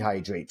to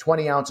rehydrate.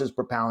 20 ounces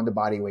per pound of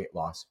body weight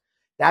loss.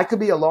 That could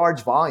be a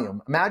large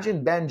volume.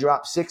 Imagine Ben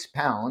drops 6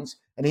 pounds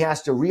and he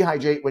has to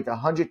rehydrate with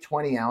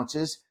 120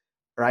 ounces,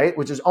 right?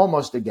 Which is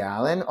almost a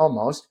gallon,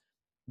 almost.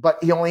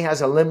 But he only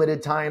has a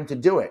limited time to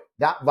do it.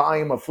 That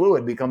volume of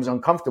fluid becomes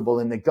uncomfortable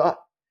in the gut.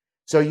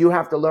 So you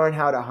have to learn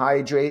how to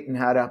hydrate and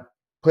how to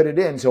put it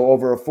in. So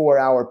over a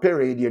 4-hour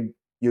period,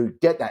 you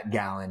get that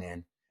gallon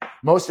in.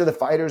 Most of the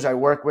fighters I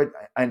work with,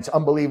 and it's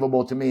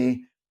unbelievable to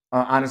me,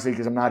 honestly,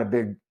 because I'm not a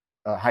big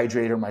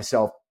hydrator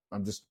myself.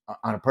 I'm just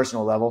on a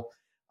personal level.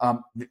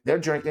 They're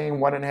drinking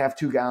 1.5,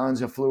 2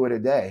 gallons of fluid a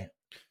day,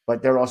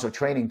 but they're also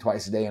training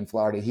twice a day in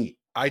Florida heat.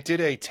 I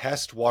did a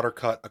test water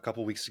cut a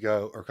couple months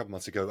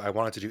ago. I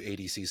wanted to do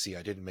ADCC.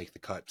 I didn't make the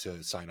cut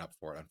to sign up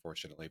for it,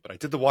 unfortunately, but I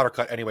did the water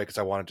cut anyway because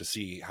I wanted to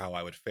see how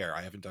I would fare.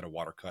 I haven't done a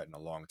water cut in a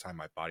long time.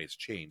 My body has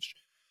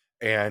changed.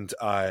 And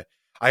I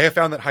have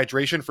found that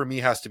hydration for me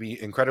has to be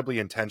incredibly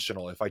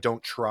intentional. If I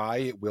don't try,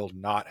 it will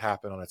not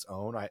happen on its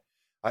own. I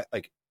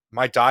like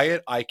my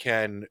diet. I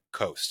can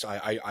coast.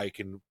 I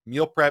can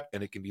meal prep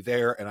and it can be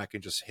there and I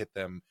can just hit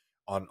them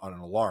on an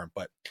alarm.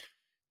 But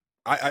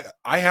I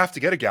have to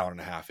get 1.5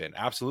 gallons in,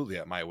 absolutely,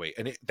 at my weight.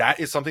 And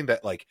that is something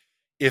that, like,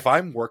 if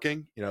I'm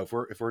working, if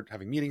we're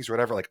having meetings or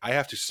whatever, like, I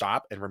have to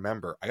stop and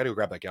remember, I got to go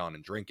grab that gallon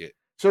and drink it.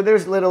 So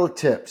there's little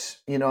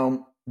tips,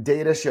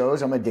 data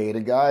shows, I'm a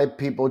data guy,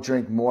 people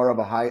drink more of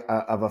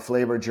a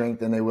flavored drink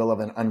than they will of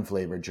an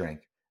unflavored drink.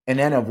 An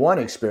N of 1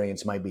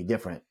 experience might be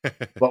different.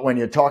 But when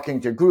you're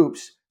talking to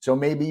groups, so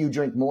maybe you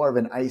drink more of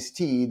an iced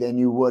tea than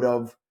you would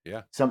of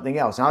something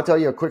else. And I'll tell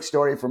you a quick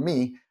story from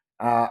me.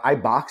 I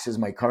box as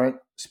my current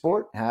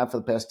sport, have for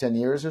the past 10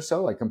 years or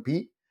so. I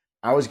compete.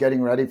 I was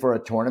getting ready for a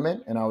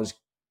tournament and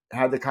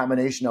had the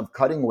combination of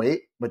cutting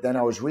weight, but then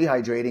I was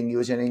rehydrating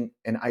using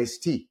an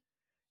iced tea.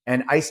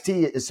 And iced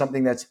tea is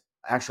something that's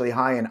actually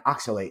high in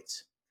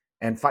oxalates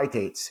and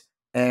phytates.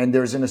 And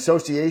there's an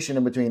association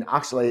in between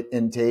oxalate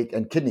intake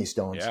and kidney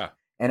stones. Yeah.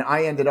 And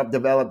I ended up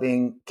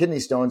developing kidney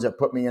stones that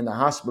put me in the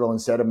hospital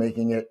instead of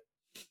making it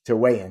to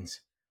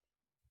weigh-ins.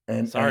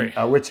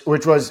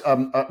 Which was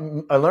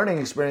a learning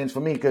experience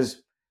for me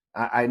because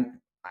I,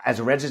 as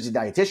a registered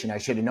dietitian, I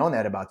should have known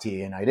that about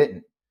tea and I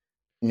didn't.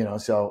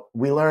 So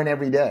we learn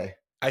every day.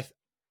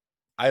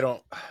 I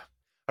don't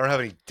have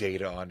any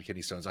data on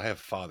kidney stones. I have a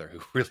father who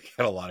really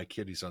had a lot of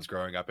kidney stones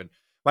growing up, and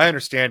my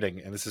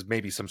understanding, and this is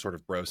maybe some sort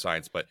of bro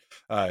science, but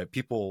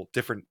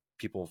different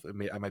people,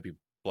 I might be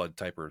blood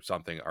type or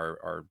something,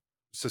 are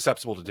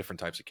susceptible to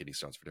different types of kidney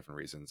stones for different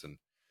reasons. And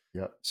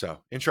so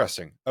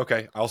interesting.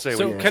 Okay, I'll say.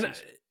 So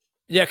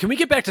can we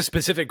get back to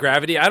specific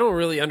gravity? I don't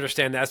really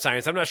understand that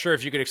science. I'm not sure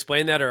if you could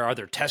explain that, or are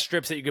there test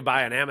strips that you could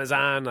buy on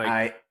Amazon?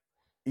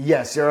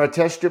 Yes, there are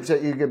test strips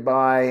that you could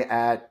buy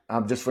at,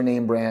 just for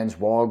name brands,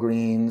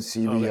 Walgreens,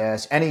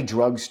 CVS, any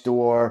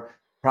drugstore,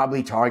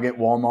 probably Target,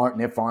 Walmart in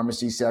their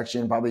pharmacy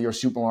section, probably your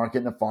supermarket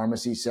in the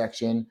pharmacy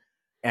section,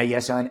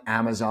 yes, on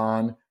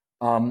Amazon.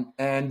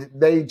 And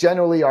they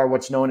generally are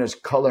what's known as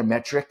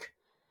colorimetric,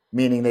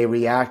 meaning they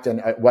react,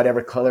 and at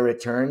whatever color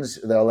it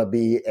turns, there'll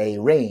be a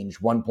range,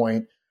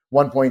 1.0025,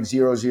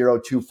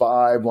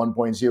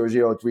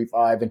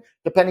 1.0035, and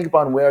depending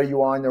upon where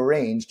you are in the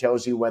range,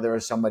 tells you whether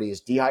somebody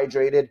is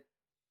dehydrated,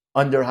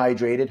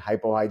 underhydrated,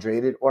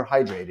 hypohydrated, or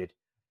hydrated.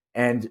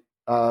 And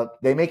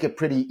they make it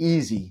pretty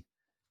easy.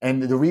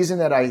 And the reason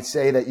that I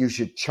say that you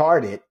should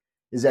chart it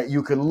is that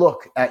you can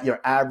look at your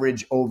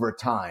average over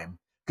time.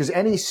 Because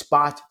any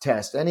spot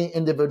test, any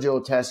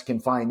individual test can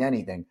find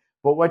anything.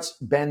 But what's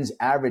Ben's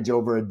average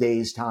over a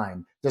day's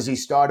time? Does he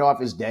start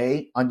off his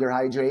day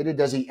underhydrated?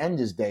 Does he end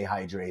his day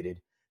hydrated?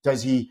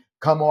 Does he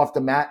come off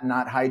the mat and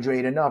not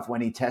hydrate enough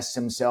when he tests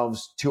himself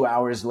 2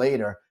 hours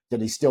later?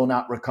 Did he still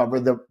not recover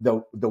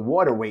the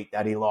water weight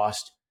that he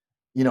lost?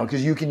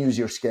 Because you can use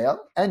your scale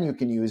and you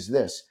can use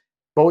this,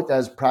 both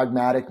as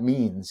pragmatic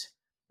means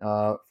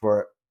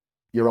for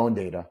your own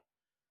data.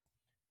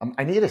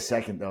 I need a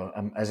second, though,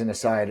 as an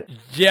aside.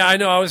 Yeah, I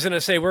know. I was going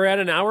to say, we're at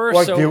an hour.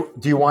 Well, so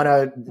do you want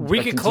to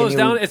we can close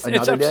down. It's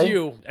up to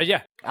you.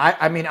 Yeah.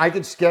 I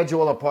could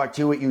schedule a part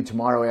 2 with you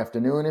tomorrow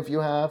afternoon if you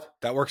have.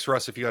 That works for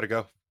us if you got to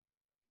go.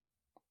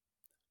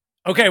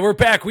 Okay, we're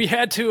back. We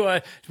had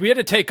to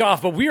take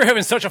off, but we were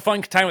having such a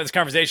fun time with this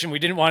conversation. We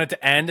didn't want it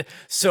to end.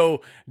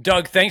 So,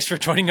 Doug, thanks for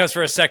joining us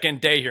for a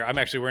second day here. I'm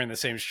actually wearing the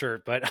same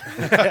shirt, but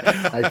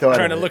I thought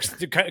trying to look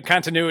at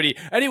continuity.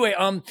 Anyway,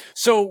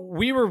 so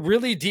we were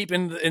really deep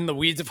in the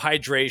weeds of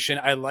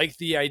hydration. I like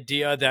the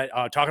idea that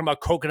talking about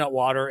coconut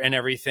water and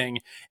everything,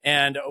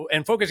 and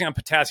focusing on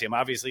potassium.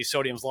 Obviously,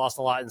 sodium's lost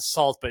a lot in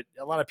salt, but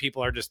a lot of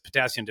people are just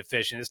potassium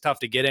deficient. It's tough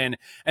to get in,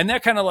 and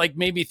that kind of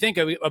made me think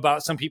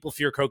about some people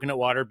fear coconut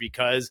water because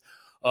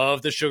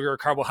of the sugar or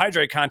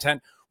carbohydrate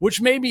content,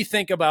 which made me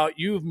think about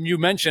you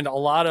mentioned a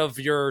lot of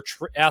your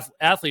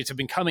athletes have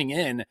been coming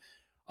in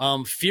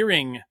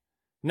fearing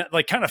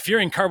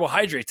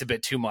carbohydrates a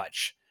bit too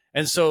much.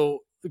 And so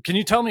can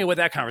you tell me what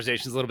that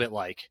conversation is a little bit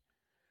like?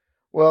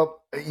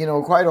 Well,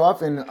 quite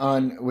often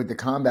on with the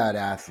combat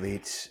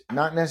athletes,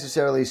 not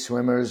necessarily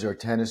swimmers or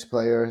tennis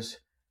players,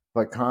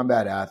 but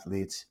combat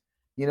athletes,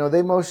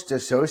 they most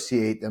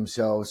associate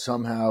themselves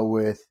somehow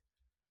with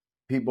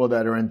people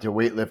that are into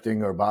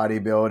weightlifting or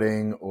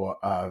bodybuilding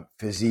or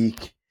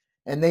physique.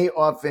 And they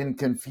often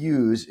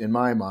confuse, in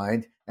my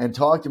mind, and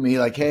talk to me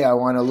like, hey, I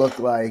want to look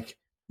like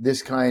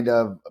this kind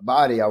of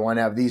body. I want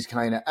to have these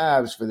kind of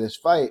abs for this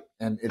fight.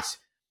 And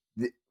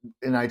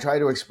I try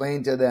to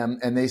explain to them,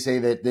 and they say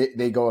that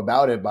they go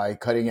about it by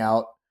cutting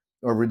out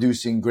or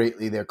reducing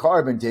greatly their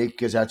carb intake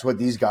because that's what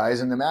these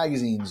guys in the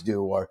magazines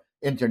do or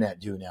internet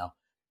do now.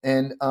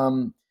 And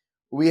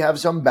we have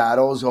some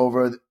battles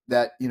over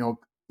that,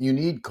 you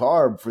need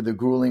carb for the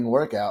grueling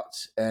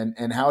workouts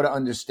and how to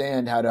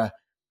understand how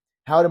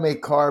to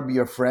make carb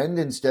your friend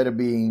instead of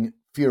being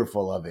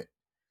fearful of it.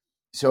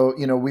 So,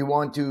 we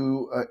want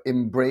to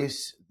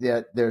embrace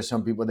that there are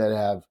some people that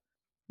have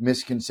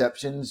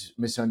misconceptions,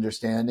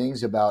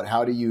 misunderstandings about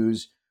how to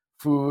use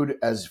food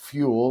as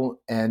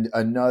fuel and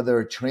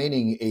another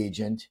training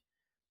agent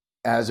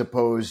as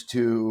opposed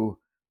to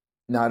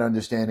not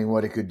understanding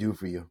what it could do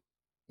for you,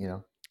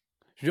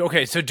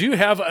 Okay, so do you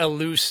have a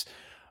loose?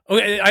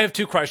 Okay, I have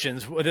two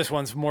questions. This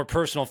one's more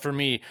personal for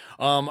me.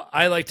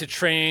 I like to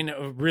train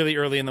really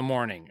early in the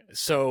morning,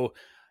 so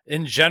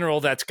in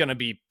general, that's going to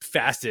be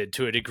fasted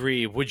to a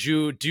degree.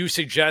 Do you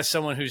suggest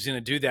someone who's going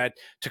to do that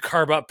to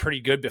carb up pretty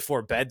good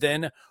before bed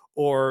then?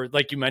 Or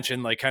like you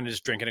mentioned, like kind of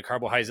just drinking a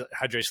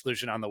carbohydrate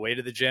solution on the way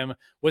to the gym?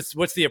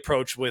 What's the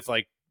approach with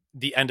like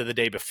the end of the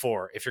day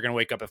before if you're going to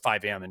wake up at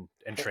 5 a.m.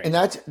 and train?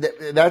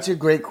 And that's a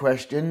great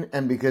question.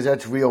 And because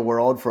that's real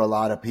world for a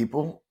lot of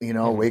people,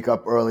 wake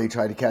up early,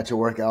 try to catch a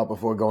workout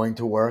before going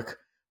to work.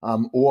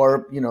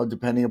 Or,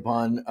 depending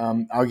upon,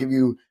 I'll give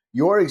you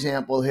your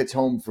example hits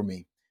home for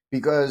me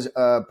because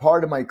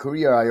part of my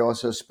career, I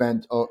also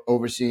spent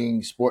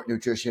overseeing sport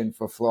nutrition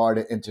for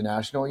Florida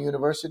International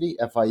University,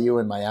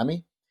 FIU in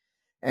Miami.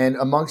 And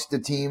amongst the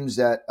teams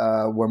that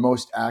were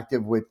most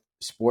active with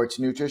sports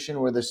nutrition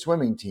were the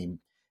swimming team.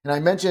 And I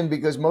mentioned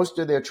because most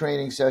of their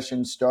training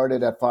sessions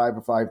started at 5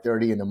 or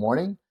 5:30 in the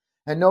morning,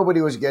 and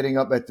nobody was getting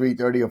up at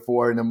 3:30 or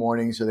 4 in the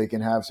morning so they can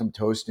have some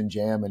toast and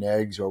jam and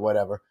eggs or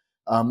whatever.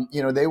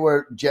 They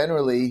were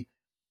generally,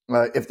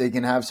 if they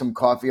can have some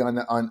coffee on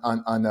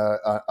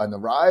the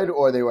ride,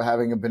 or they were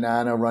having a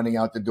banana running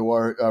out the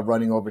door,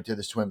 running over to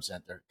the swim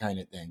center kind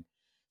of thing.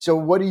 So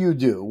what do you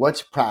do?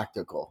 What's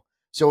practical?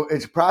 So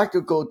it's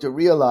practical to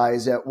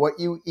realize that what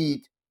you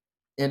eat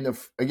in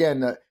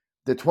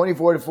the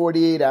 24 to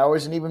 48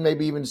 hours and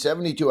maybe even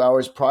 72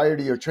 hours prior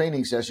to your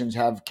training sessions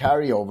have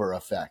carryover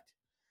effect.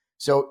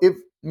 So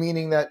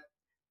meaning that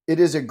it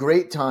is a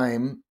great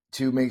time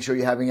to make sure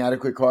you're having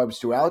adequate carbs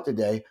throughout the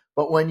day.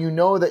 But when you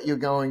know that you're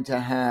going to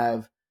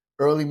have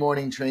early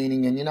morning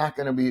training and you're not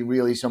going to be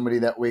really somebody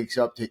that wakes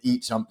up to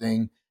eat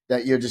something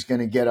that you're just going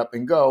to get up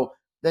and go,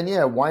 then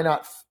yeah, why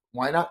not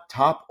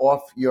top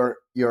off your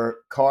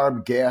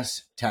carb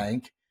gas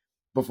tank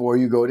before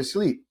you go to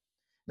sleep?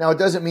 Now, it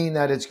doesn't mean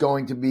that it's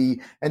going to be,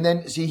 and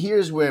then see,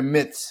 here's where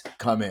myths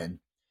come in.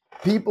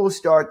 People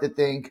start to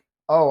think,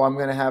 oh, I'm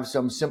going to have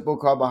some simple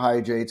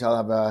carbohydrates. I'll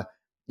have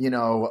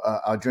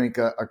I'll drink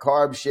a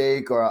carb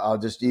shake, or I'll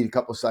just eat a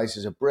couple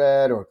slices of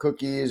bread or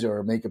cookies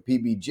or make a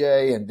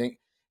PBJ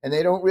and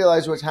they don't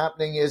realize what's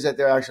happening is that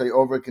they're actually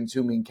over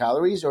consuming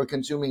calories or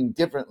consuming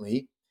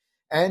differently.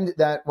 And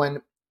that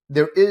when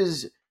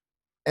there's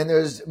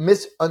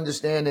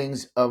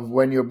misunderstandings of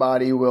when your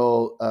body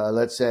will,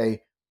 let's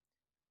say,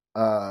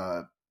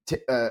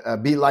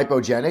 be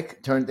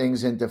lipogenic, turn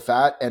things into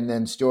fat, and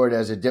then store it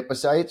as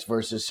adipocytes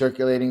versus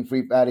circulating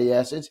free fatty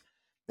acids.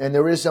 And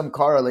there is some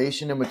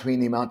correlation in between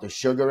the amount of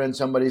sugar in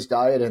somebody's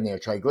diet and their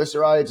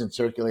triglycerides and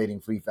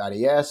circulating free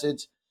fatty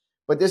acids.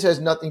 But this has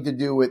nothing to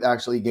do with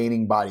actually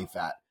gaining body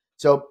fat.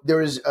 So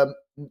there is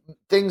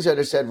things that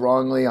are said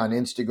wrongly on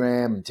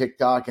Instagram and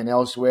TikTok and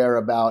elsewhere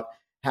about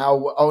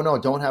how, oh no,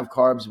 don't have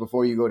carbs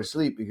before you go to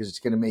sleep because it's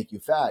going to make you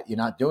fat. You're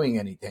not doing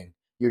anything.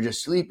 You're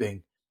just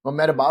sleeping. Well,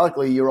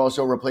 metabolically, you're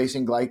also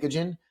replacing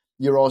glycogen.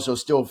 You're also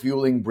still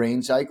fueling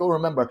brain cycle.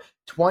 Remember,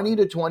 20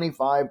 to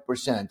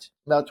 25%,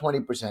 about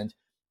 20%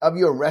 of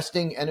your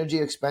resting energy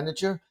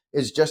expenditure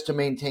is just to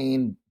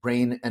maintain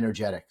brain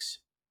energetics,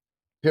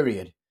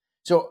 period.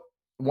 So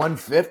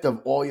 1/5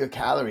 of all your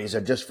calories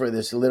are just for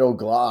this little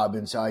glob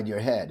inside your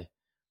head,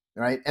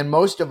 right? And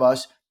most of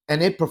us,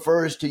 and it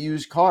prefers to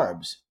use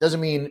carbs. Doesn't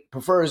mean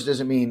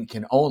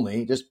can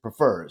only, just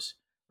prefers,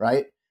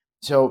 right?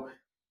 So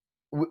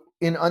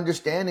in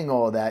understanding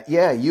all that,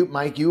 yeah,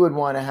 Mike, you would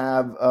want to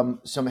have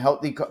some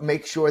healthy,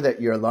 make sure that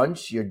your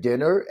lunch, your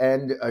dinner,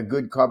 and a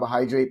good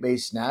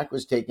carbohydrate-based snack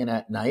was taken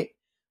at night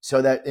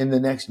so that in the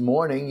next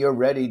morning, you're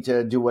ready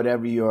to do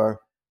whatever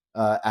your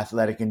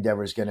athletic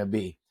endeavor is going to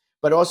be.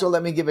 But also,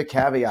 let me give a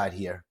caveat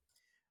here.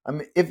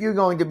 If you're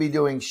going to be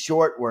doing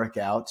short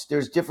workouts,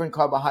 there's different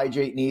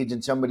carbohydrate needs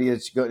in somebody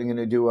that's going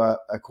to do a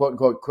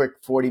quote-unquote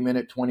quick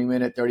 40-minute,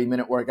 20-minute,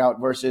 30-minute workout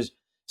versus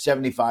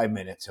 75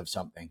 minutes of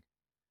something.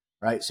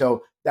 Right.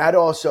 So that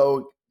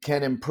also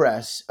can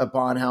impress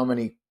upon how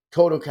many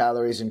total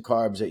calories and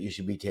carbs that you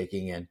should be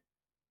taking in,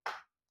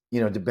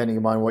 depending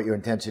upon what your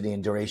intensity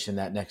and duration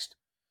that next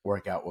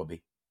workout will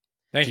be.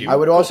 Thank you. I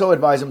would also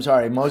advise,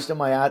 most of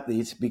my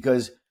athletes,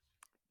 because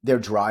they're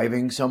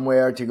driving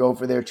somewhere to go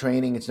for their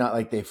training, it's not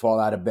like they fall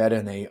out of bed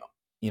and they,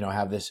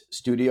 have this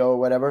studio or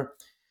whatever.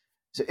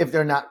 So if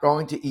they're not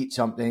going to eat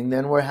something,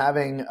 then we're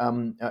having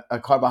a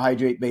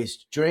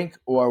carbohydrate-based drink,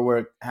 or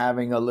we're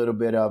having a little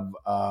bit of,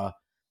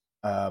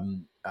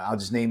 I'll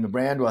just name the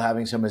brand. We're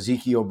having some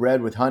Ezekiel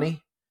bread with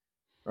honey,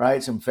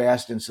 right? Some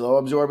fast and slow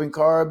absorbing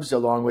carbs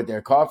along with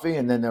their coffee,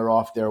 and then they're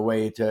off their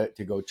way to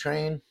go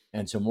train,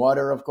 and some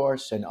water, of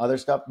course, and other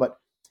stuff. But,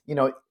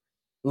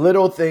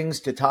 little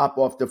things to top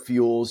off the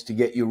fuels to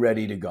get you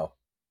ready to go.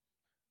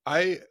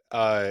 I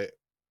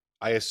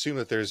assume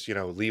that there's,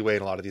 leeway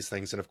in a lot of these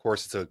things. And of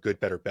course, it's a good,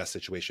 better, best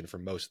situation for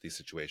most of these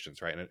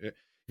situations, right? And if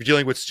you're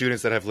dealing with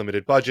students that have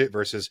limited budget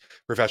versus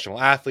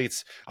professional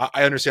athletes,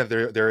 I understand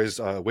there is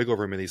wiggle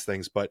room in these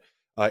things. But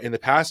in the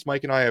past,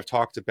 Mike and I have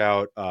talked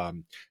about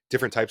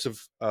different types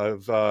of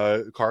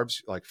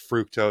carbs, like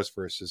fructose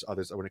versus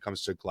others when it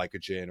comes to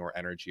glycogen or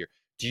energy.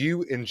 Do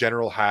you, in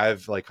general,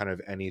 have like kind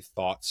of any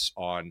thoughts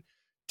on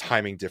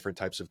timing different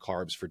types of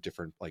carbs for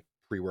different, like,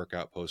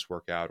 pre-workout,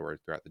 post-workout, or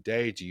throughout the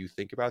day? Do you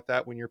think about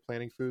that when you're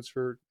planning foods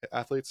for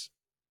athletes?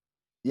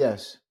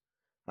 Yes.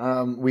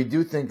 We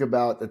do think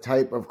about the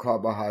type of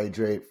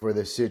carbohydrate for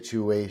the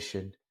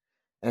situation.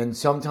 And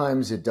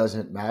sometimes it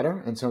doesn't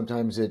matter, and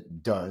sometimes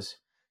it does.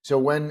 So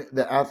when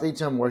the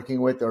athletes I'm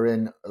working with are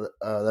in,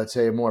 let's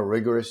say, a more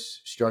rigorous,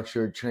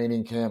 structured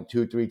training camp,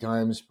 2-3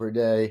 times per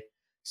day,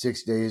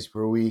 6 days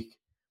per week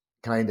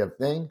kind of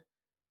thing,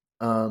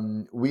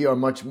 we are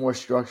much more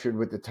structured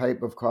with the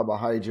type of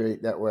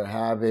carbohydrate that we're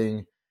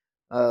having,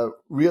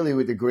 really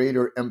with a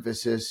greater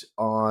emphasis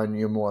on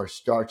your more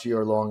starchy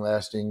or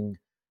long-lasting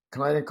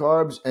kind of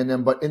carbs. And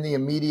then, but in the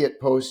immediate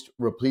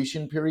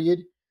post-repletion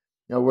period,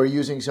 we're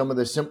using some of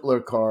the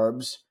simpler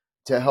carbs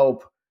to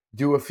help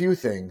do a few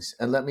things.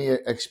 And let me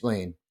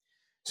explain.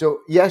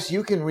 So yes,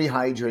 you can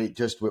rehydrate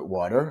just with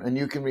water, and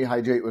you can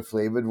rehydrate with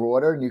flavored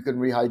water, and you can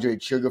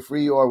rehydrate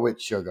sugar-free or with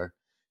sugar.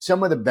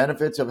 Some of the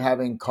benefits of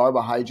having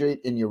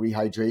carbohydrate in your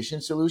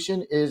rehydration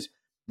solution is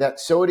that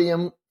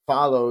sodium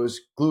follows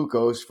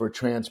glucose for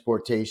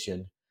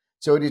transportation.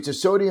 So it's a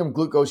sodium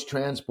glucose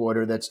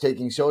transporter that's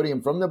taking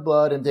sodium from the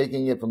blood and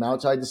taking it from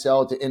outside the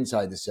cell to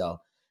inside the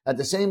cell. At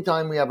the same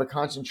time, we have a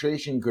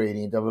concentration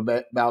gradient of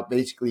about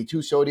basically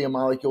 2 sodium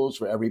molecules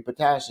for every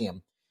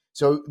potassium.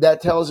 So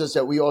that tells us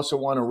that we also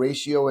want a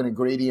ratio and a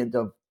gradient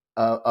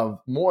of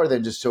more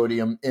than just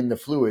sodium in the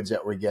fluids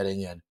that we're getting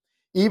in.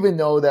 Even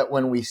though that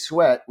when we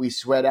sweat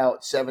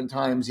out 7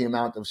 times the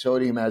amount of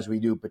sodium as we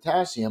do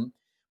potassium.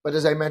 But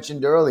as I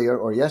mentioned earlier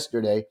or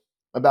yesterday,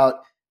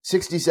 about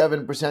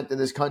 67% of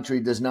this country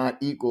does not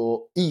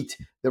eat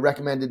the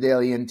recommended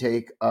daily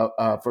intake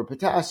for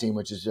potassium,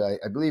 which is,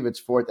 I believe it's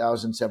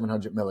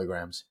 4,700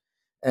 milligrams.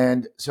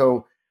 And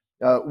so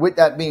with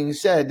that being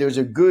said, there's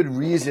a good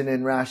reason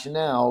and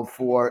rationale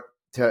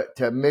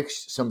to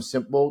mix some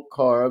simple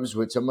carbs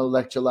with some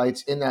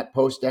electrolytes in that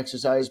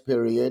post-exercise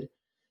period,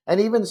 and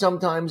even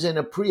sometimes in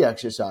a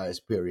pre-exercise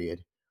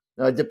period,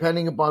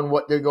 depending upon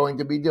what they're going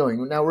to be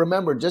doing. Now,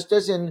 remember, just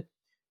as in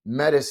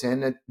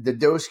medicine, the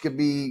dose could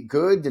be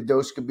good, the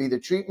dose could be the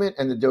treatment,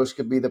 and the dose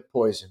could be the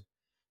poison.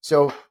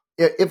 So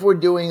if we're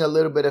doing a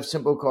little bit of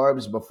simple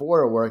carbs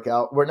before a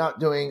workout, we're not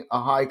doing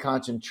a high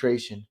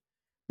concentration,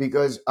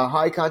 because a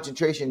high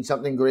concentration,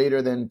 something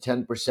greater than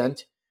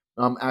 10%,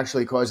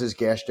 actually causes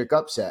gastric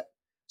upset.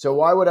 So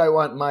why would I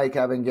want Mike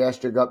having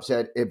gastric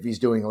upset if he's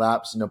doing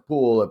laps in a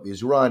pool, if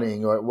he's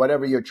running, or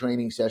whatever your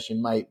training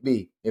session might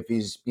be, if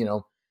he's,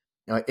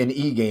 an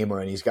e-gamer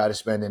and he's got to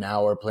spend an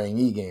hour playing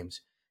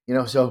e-games,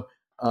 so,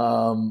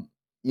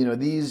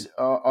 these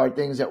are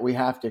things that we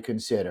have to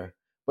consider.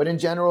 But in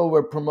general,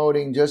 we're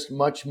promoting just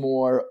much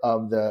more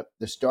of the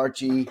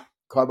starchy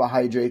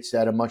carbohydrates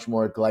that are much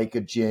more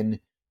glycogen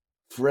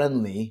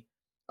friendly.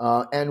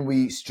 And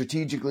we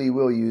strategically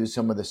will use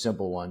some of the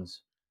simple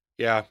ones.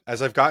 Yeah,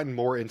 as I've gotten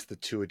more into the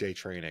 2-a-day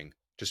training,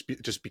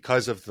 just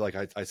because of, like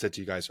I said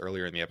to you guys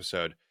earlier in the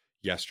episode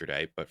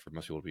yesterday, but for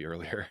most people it'll be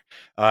earlier.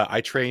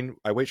 I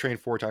weight train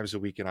 4 times a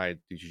week, and I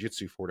do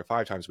jiu-jitsu 4 to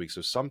 5 times a week.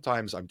 So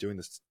sometimes I'm doing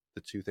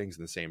the 2 things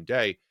in the same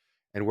day.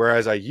 And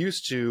whereas I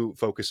used to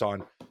focus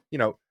on,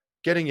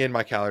 getting in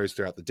my calories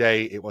throughout the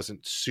day, it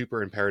wasn't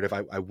super imperative.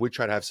 I would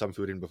try to have some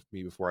food in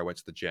me before I went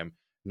to the gym.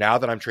 Now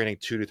that I'm training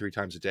 2 to 3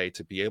 times a day,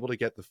 to be able to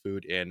get the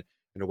food in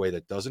a way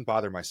that doesn't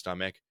bother my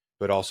stomach,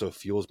 but also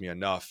fuels me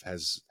enough,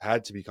 has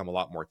had to become a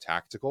lot more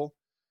tactical.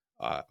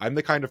 I'm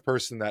the kind of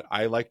person that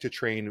I like to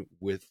train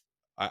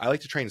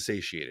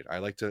satiated. I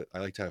like to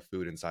have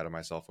food inside of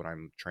myself when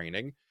I'm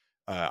training.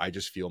 I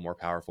just feel more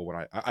powerful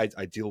when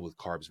I deal with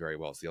carbs very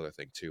well. It's the other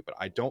thing too, but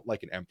I don't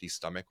like an empty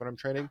stomach when I'm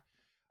training.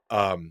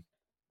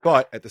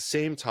 But at the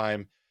same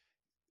time,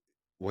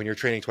 when you're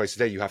training twice a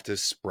day, you have to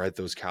spread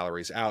those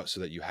calories out so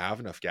that you have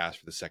enough gas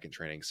for the second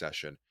training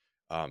session.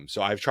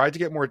 So I've tried to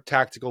get more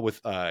tactical with,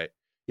 I'm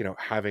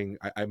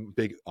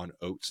big on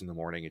oats in the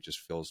morning. It just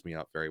fills me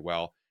up very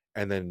well.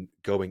 And then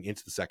going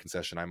into the second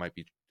session, I might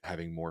be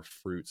having more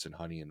fruits and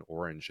honey and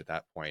orange at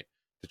that point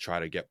to try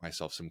to get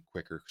myself some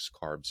quicker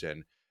carbs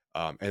in.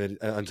 And then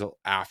until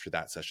after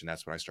that session,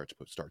 that's when I start to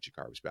put starchy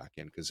carbs back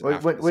in. Because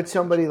with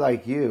somebody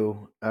like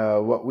you,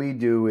 what we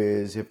do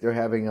is if they're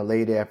having a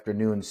late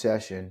afternoon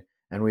session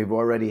and we've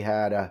already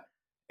had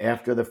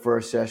after the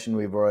first session,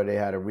 we've already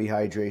had a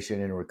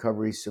rehydration and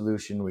recovery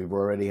solution. We've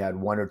already had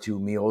 1 or 2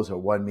 meals or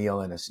 1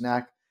 meal and a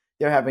snack.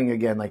 They're having,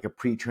 again, like a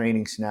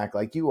pre-training snack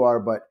like you are,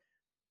 but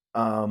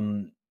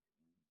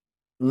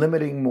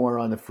limiting more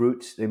on the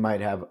fruits. They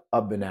might have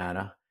a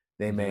banana.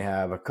 They may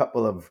have a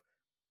couple of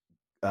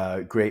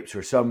grapes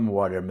or some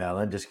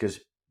watermelon, just because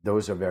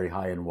those are very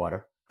high in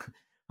water,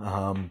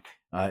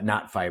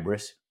 not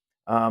fibrous.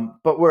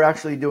 But we're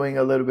actually doing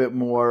a little bit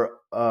more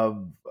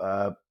of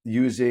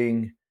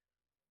using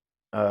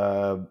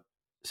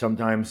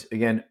sometimes,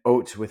 again,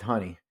 oats with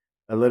honey,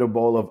 a little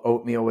bowl of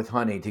oatmeal with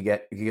honey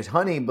because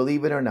honey,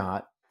 believe it or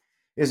not,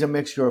 is a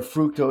mixture of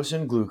fructose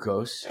and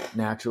glucose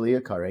naturally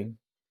occurring.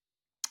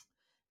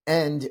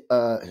 And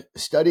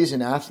studies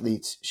in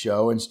athletes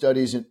show, and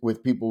studies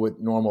with people with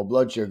normal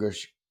blood sugar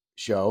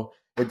show,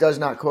 it does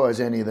not cause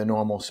any of the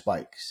normal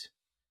spikes.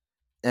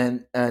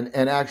 And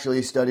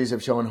actually, studies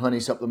have shown honey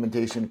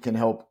supplementation can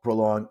help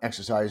prolong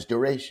exercise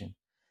duration.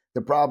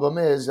 The problem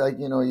is, like,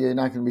 you're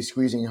not going to be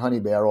squeezing honey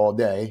bear all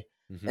day.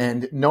 Mm-hmm.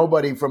 And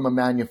nobody from a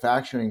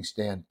manufacturing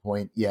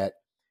standpoint yet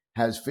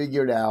has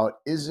figured out,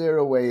 is there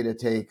a way to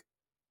take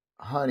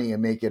honey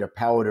and make it a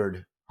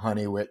powdered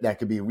honey that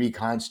could be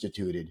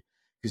reconstituted?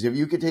 Because if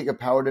you could take a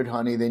powdered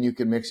honey, then you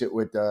can mix it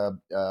with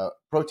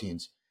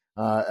proteins.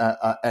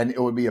 And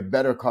it would be a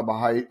better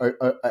carbohydrate,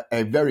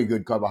 a very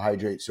good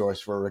carbohydrate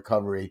source for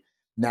recovery,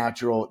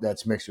 natural,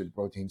 that's mixed with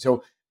protein.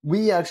 So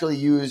we actually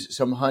use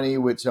some honey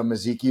with some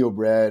Ezekiel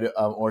bread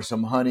or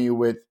some honey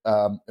with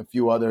a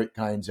few other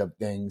kinds of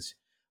things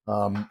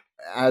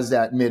as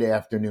that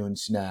mid-afternoon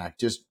snack,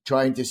 just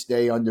trying to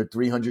stay under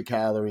 300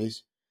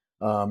 calories,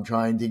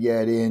 trying to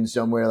get in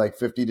somewhere like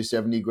 50 to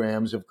 70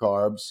 grams of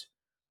carbs.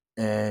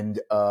 And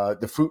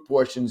the fruit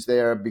portions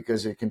there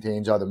because it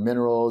contains other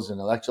minerals and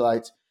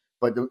electrolytes.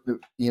 But,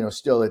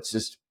 still it's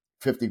just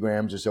 50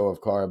 grams or so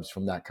of carbs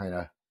from that kind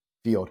of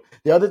field.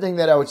 The other thing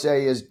that I would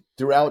say is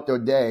throughout the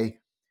day,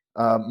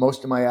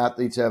 most of my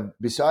athletes have,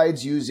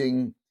 besides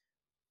using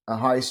a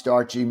high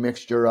starchy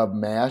mixture of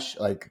mash,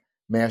 like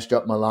mashed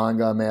up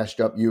malanga, mashed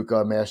up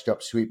yuca, mashed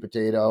up sweet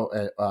potato,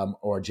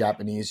 or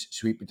Japanese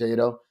sweet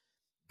potato,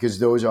 because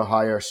those are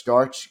higher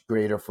starch,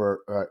 greater for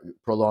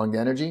prolonged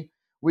energy.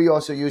 We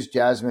also use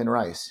jasmine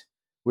rice,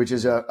 which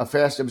is a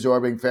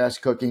fast-absorbing,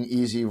 fast-cooking,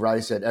 easy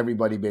rice that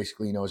everybody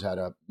basically knows how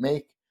to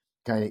make,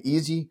 kind of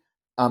easy,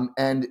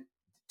 and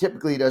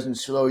typically doesn't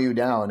slow you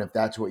down if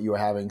that's what you're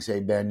having,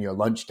 say, Ben, your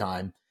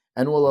lunchtime,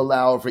 and will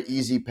allow for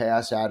easy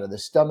pass out of the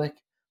stomach,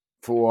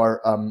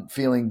 for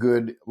feeling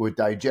good with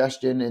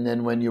digestion, and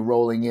then when you're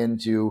rolling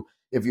into,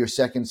 if your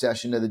second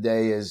session of the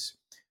day is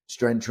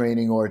strength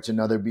training or it's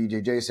another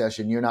BJJ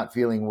session, you're not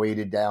feeling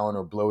weighted down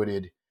or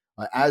bloated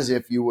as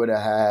if you would have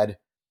had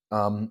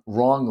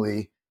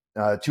wrongly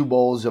 2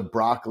 bowls of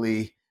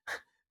broccoli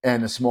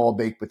and a small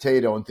baked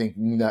potato and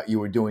thinking that you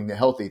were doing the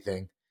healthy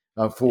thing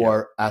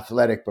for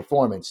athletic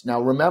performance.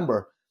 Now,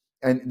 remember,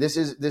 and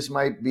this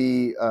might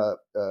be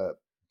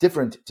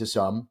different to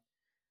some,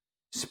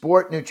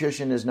 sport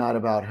nutrition is not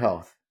about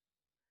health.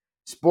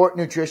 Sport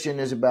nutrition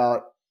is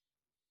about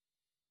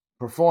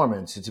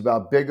performance. It's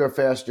about bigger,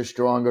 faster,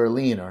 stronger,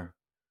 leaner.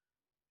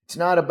 It's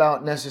not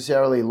about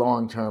necessarily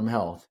long-term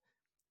health.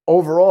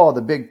 Overall,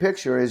 the big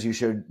picture is you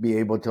should be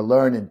able to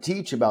learn and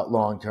teach about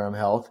long-term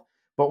health.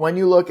 But when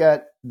you look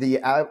at the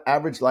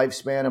average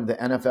lifespan of the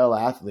NFL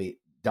athlete,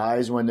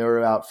 dies when they're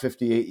about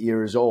 58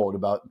 years old,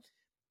 about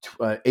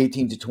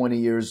 18 to 20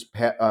 years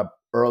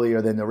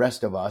earlier than the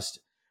rest of us,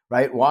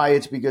 right? Why?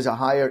 It's because of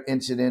higher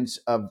incidence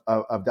of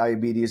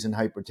diabetes and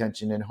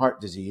hypertension and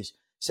heart disease,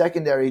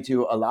 secondary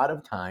to a lot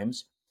of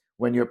times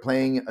when you're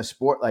playing a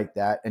sport like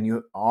that and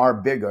you are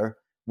bigger,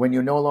 when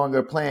you're no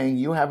longer playing,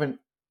 you haven't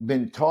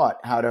been taught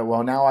how to,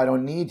 well, now I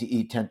don't need to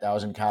eat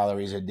 10,000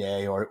 calories a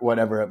day or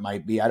whatever it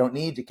might be. I don't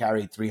need to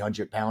carry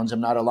 300 pounds.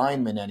 I'm not a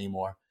lineman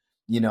anymore,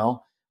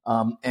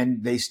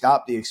 and they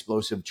stop the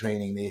explosive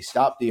training. They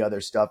stop the other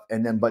stuff.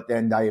 But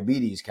then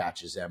diabetes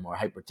catches them or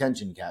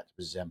hypertension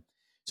catches them.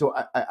 So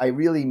I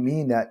really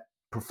mean that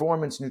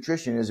performance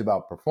nutrition is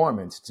about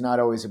performance. It's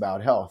not always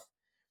about health.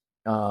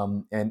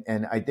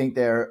 And I think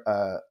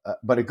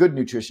but a good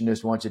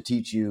nutritionist wants to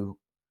teach you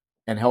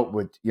and help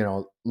with,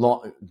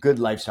 good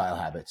lifestyle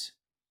habits.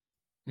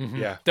 Mm-hmm.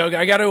 Yeah. Doug,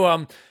 I got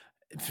to,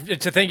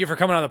 to thank you for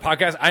coming on the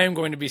podcast. I am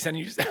going to be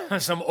sending you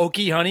some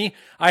Okie honey.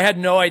 I had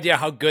no idea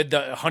how good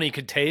the honey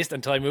could taste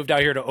until I moved out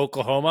here to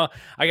Oklahoma.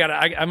 I'm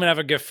gonna have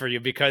a gift for you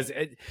because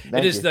it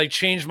has like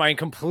changed my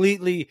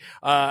completely.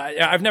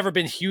 I've never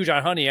been huge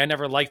on honey. I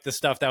never liked the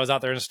stuff that was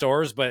out there in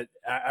stores, but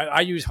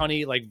I use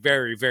honey like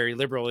very, very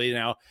liberally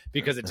now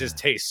because it just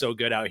tastes so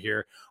good out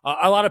here.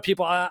 A lot of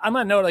people, I'm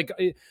gonna know, like,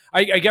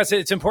 I guess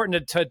it's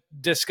important to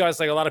discuss,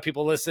 like, a lot of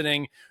people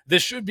listening.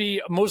 This should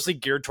be mostly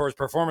geared towards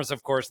performance,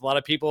 of course. A lot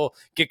of people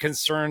get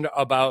concerned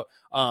about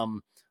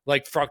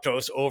like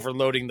fructose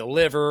overloading the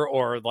liver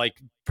or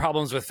like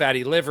problems with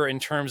fatty liver in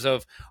terms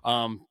of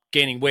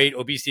gaining weight,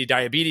 obesity,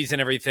 diabetes,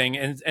 and everything.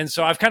 And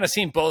so I've kind of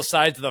seen both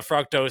sides of the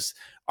fructose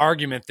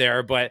argument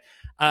there, but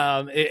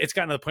it's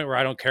gotten to the point where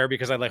I don't care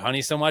because I like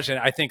honey so much, and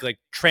I think like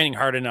training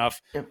hard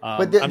enough.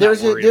 But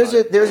there's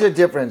a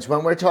difference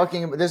when we're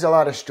talking. There's a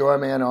lot of straw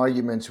man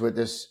arguments with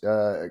this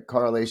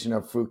correlation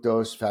of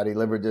fructose, fatty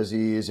liver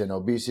disease, and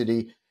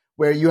obesity,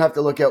 where you have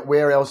to look at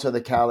where else are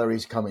the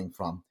calories coming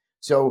from.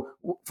 So,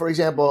 for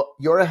example,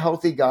 you're a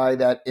healthy guy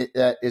that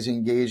is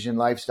engaged in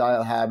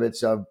lifestyle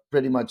habits of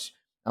pretty much,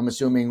 I'm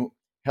assuming,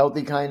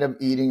 healthy kind of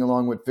eating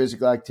along with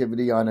physical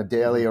activity on a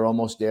daily or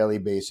almost daily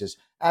basis,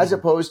 as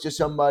opposed to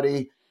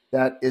somebody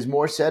that is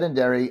more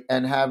sedentary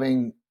and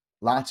having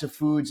lots of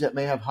foods that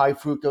may have high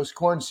fructose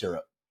corn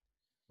syrup,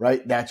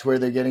 right? That's where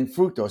they're getting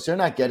fructose. They're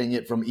not getting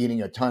it from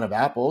eating a ton of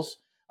apples.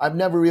 I've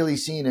never really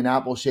seen an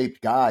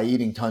apple-shaped guy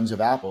eating tons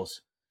of apples,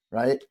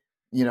 right?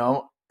 You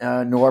know,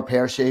 nor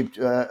pear-shaped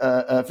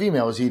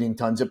females eating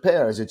tons of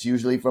pears. It's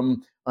usually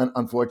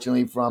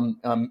unfortunately, from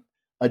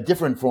a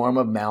different form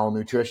of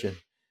malnutrition.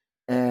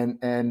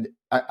 And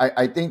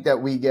I think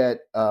that we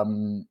get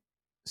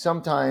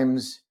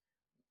sometimes,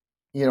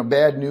 not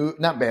bad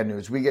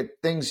news. We get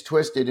things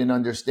twisted in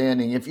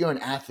understanding. If you're an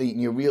athlete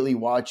and you're really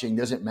watching,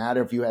 doesn't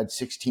matter if you had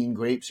 16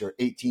 grapes or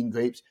 18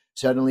 grapes,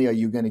 suddenly are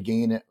you going to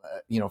gain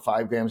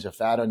 5 grams of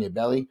fat on your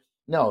belly?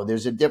 No,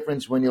 there's a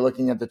difference when you're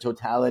looking at the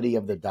totality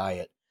of the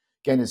diet.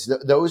 Again, it's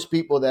those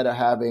people that are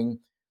having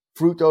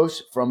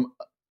fructose from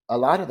a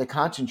lot of the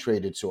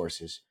concentrated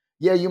sources.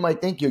 Yeah, you might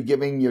think you're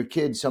giving your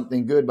kids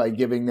something good by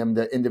giving them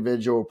the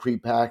individual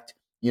pre-packed,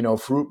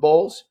 fruit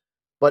bowls,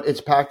 but it's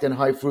packed in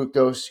high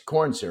fructose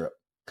corn syrup.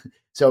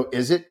 So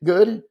is it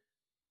good?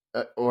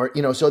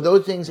 So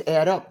those things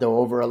add up, though,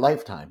 over a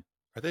lifetime.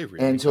 Are they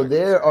really? And so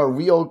there are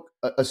real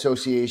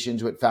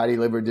associations with fatty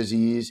liver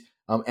disease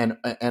and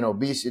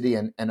obesity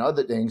and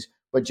other things.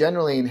 But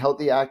generally, in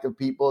healthy, active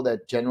people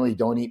that generally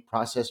don't eat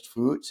processed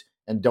foods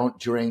and don't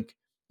drink,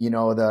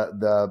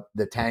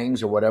 the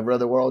Tangs or whatever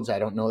other worlds, I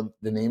don't know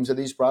the names of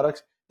these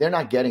products, they're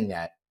not getting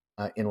that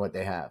in what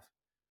they have.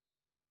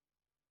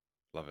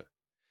 Love it.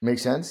 Make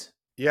sense?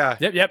 Yeah.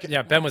 Yep.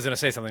 Yeah. Ben was going to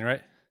say something,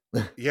 right?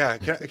 Yeah.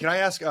 Can I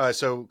ask?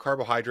 So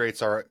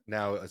carbohydrates are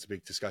now, it's a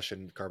big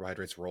discussion,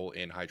 carbohydrates' role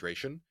in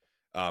hydration.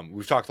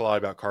 We've talked a lot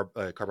about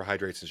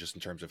carbohydrates just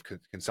in terms of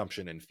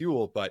consumption and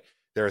fuel, but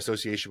their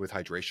association with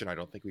hydration, I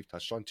don't think we've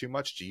touched on too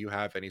much. Do you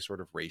have any sort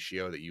of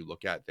ratio that you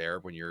look at there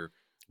when you're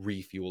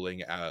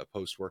refueling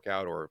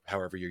post-workout or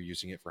however you're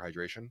using it for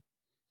hydration?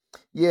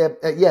 Yeah,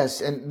 yes.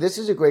 And this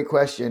is a great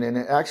question. And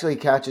it actually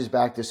catches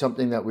back to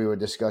something that we were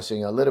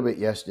discussing a little bit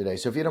yesterday.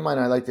 So if you don't mind,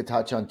 I'd like to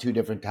touch on 2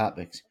 different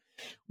topics.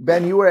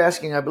 Ben, you were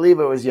asking, I believe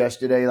it was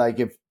yesterday, like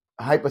if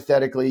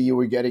hypothetically you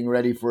were getting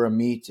ready for a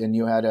meet and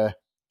you had to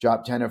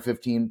drop 10 or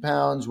 15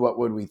 pounds, what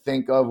would we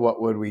think of? What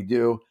would we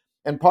do?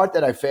 And part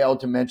that I failed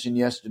to mention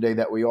yesterday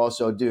that we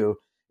also do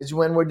is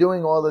when we're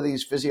doing all of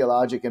these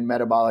physiologic and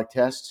metabolic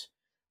tests,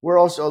 we're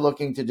also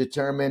looking to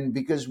determine,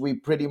 because we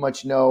pretty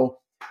much know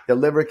the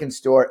liver can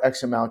store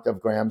X amount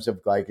of grams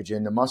of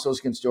glycogen, the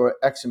muscles can store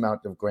X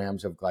amount of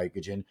grams of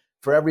glycogen.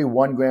 For every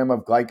 1 gram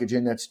of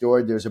glycogen that's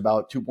stored, there's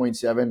about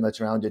 2.7,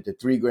 let's round it to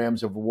 3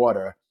 grams of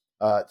water.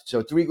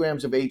 So 3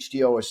 grams of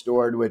H2O are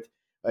stored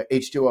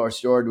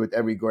with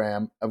every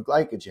gram of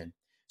glycogen.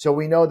 So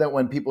we know that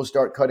when people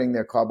start cutting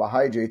their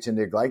carbohydrates and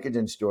their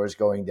glycogen stores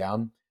going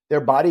down,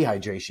 their body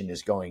hydration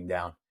is going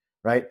down,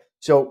 right?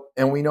 So,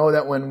 and we know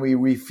that when we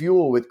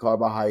refuel with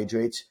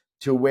carbohydrates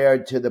to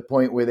the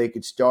point where they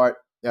could start,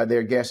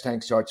 their gas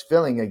tank starts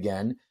filling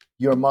again,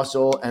 your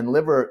muscle and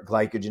liver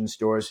glycogen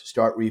stores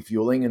start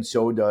refueling, and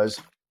so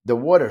does the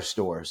water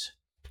stores,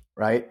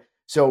 right?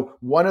 So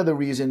one of the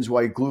reasons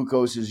why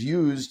glucose is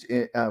used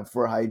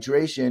for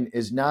hydration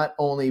is not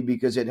only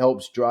because it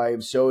helps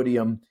drive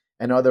sodium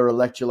and other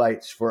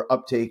electrolytes for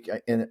uptake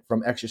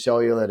from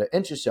extracellular to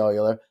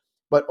intracellular,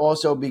 but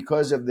also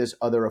because of this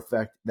other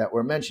effect that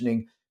we're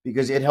mentioning,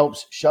 because it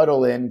helps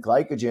shuttle in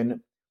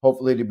glycogen,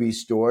 hopefully to be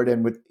stored,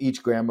 and with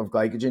each gram of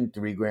glycogen,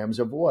 3 grams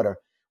of water.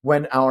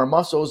 When our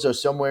muscles are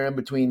somewhere in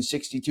between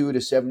 62 to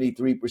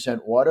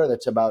 73% water,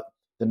 that's about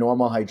the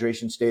normal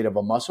hydration state of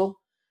a muscle,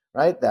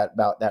 right?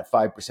 About that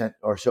 5%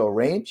 or so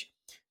range.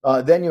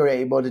 Then you're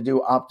able to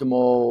do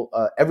optimal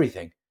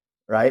everything,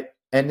 right?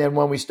 And then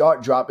when we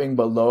start dropping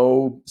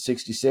below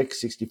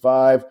 66,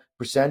 65%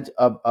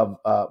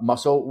 of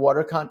muscle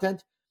water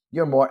content,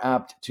 you're more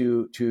apt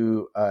to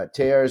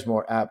tears,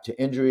 more apt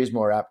to injuries,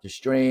 more apt to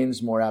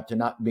strains, more apt to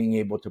not being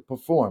able to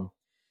perform.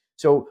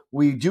 So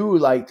we do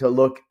like to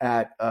look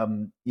at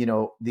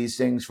these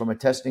things from a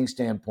testing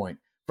standpoint.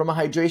 From a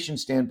hydration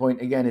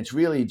standpoint, again, it's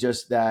really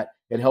just that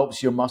it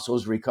helps your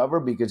muscles recover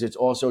because it's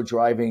also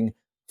driving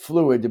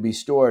fluid to be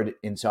stored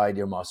inside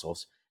your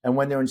muscles. And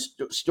when they're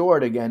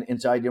stored again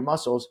inside your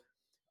muscles,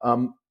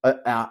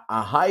 a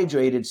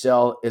hydrated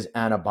cell is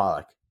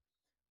anabolic,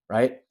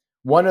 right?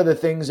 One of the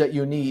things that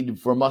you need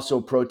for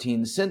muscle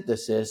protein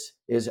synthesis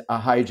is a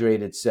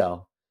hydrated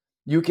cell.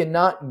 You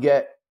cannot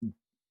get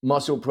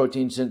muscle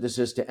protein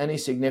synthesis to any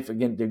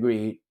significant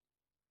degree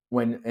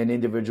when an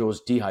individual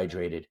is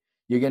dehydrated.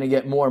 You're going to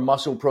get more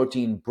muscle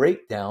protein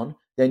breakdown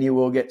than you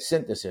will get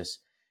synthesis.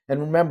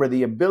 And remember,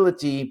 the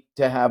ability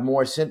to have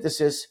more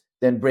synthesis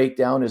than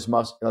breakdown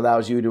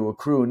allows you to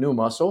accrue new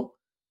muscle.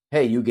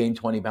 Hey, you gained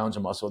 20 pounds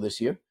of muscle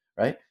this year,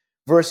 right?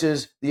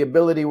 Versus the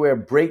ability where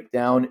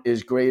breakdown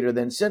is greater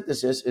than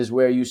synthesis is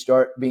where you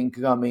start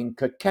becoming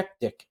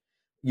cachectic.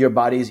 Your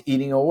body's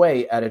eating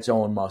away at its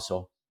own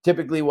muscle.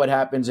 Typically what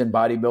happens in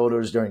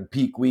bodybuilders during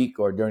peak week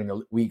or during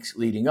the weeks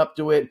leading up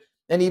to it,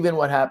 and even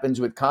what happens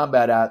with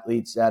combat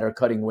athletes that are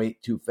cutting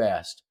weight too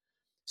fast.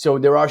 So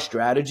there are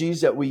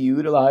strategies that we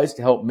utilize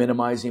to help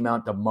minimize the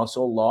amount of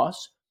muscle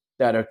loss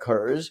that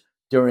occurs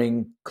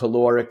during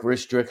caloric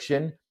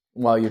restriction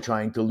while you're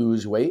trying to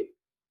lose weight.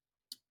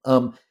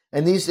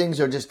 And these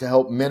things are just to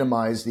help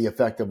minimize the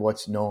effect of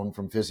what's known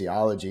from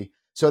physiology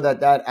so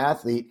that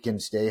athlete can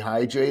stay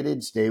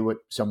hydrated, stay with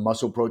some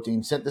muscle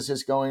protein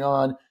synthesis going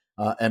on,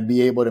 and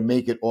be able to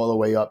make it all the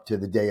way up to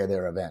the day of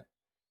their event.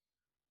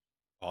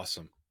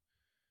 Awesome.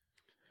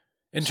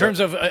 In terms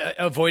of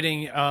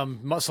avoiding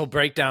muscle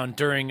breakdown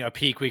during a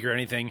peak week or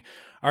anything,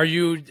 are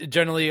you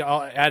generally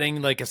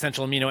adding like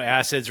essential amino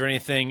acids or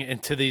anything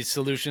into these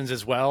solutions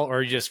as well, or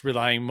are you just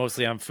relying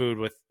mostly on food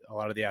with a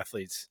lot of the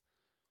athletes?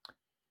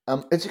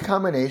 It's a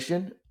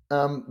combination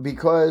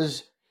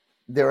because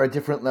there are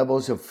different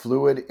levels of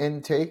fluid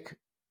intake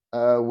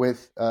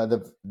with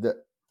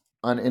the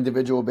on an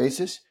individual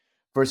basis.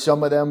 For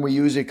some of them, we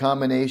use a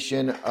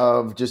combination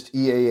of just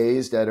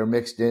EAAs that are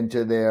mixed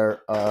into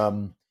their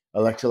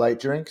electrolyte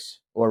drinks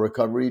or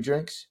recovery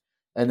drinks,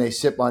 and they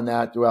sip on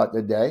that throughout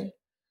the day.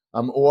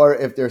 Or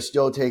if they're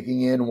still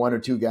taking in 1 or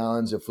 2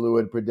 gallons of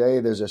fluid per day,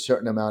 there's a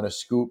certain amount of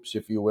scoops,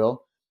 if you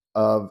will,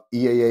 of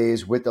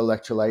EAAs with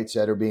electrolytes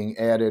that are being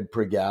added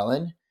per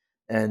gallon.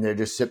 And they're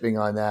just sipping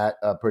on that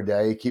per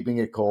day, keeping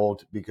it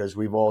cold because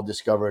we've all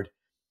discovered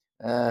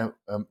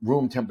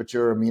room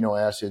temperature amino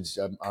acids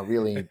are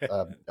really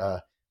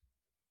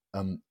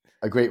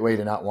a great way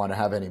to not want to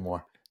have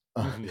anymore.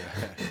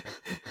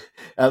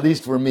 At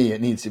least for me,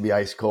 it needs to be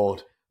ice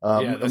cold.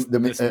 But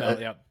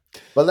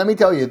let me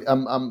tell you,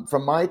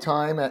 from my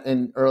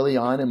time early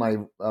on in my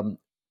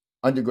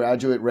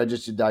undergraduate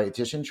registered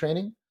dietitian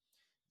training,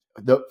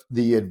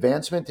 the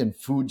advancement in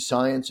food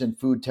science and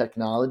food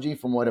technology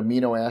from what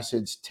amino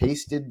acids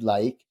tasted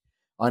like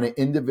on an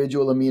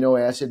individual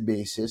amino acid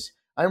basis.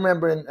 I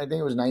remember I think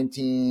it was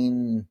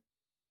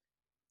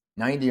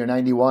 1990 or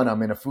 91,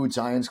 I'm in a food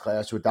science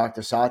class with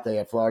Dr. Sathe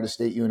at Florida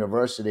State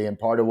University. And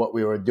part of what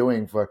we were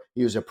doing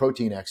he was a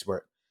protein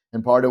expert.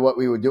 And part of what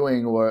we were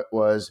doing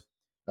was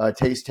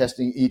taste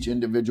testing each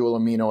individual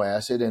amino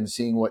acid and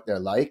seeing what they're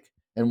like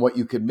and what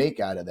you could make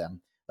out of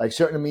them. Like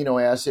certain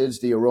amino acids,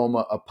 the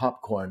aroma of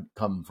popcorn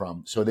come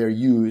from. So they're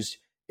used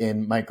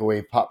in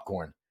microwave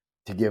popcorn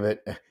to give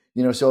it,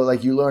 so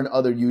like you learn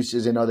other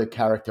uses and other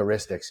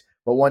characteristics.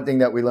 But one thing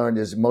that we learned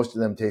is most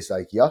of them taste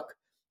like yuck.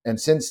 And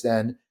since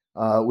then,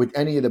 with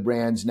any of the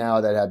brands now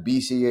that have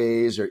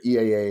BCAAs or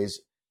EAAs,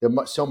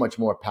 they're so much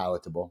more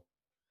palatable.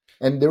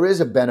 And there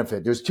is a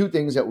benefit. There's 2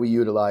 things that we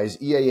utilize,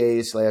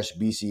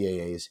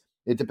 EAAs/BCAAs.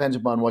 It depends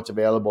upon what's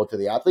available to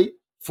the athlete.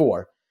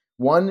 4.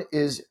 1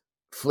 is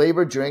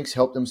flavored drinks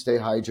help them stay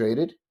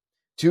hydrated.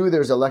 2,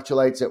 there's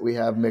electrolytes that we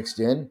have mixed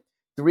in.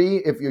 3,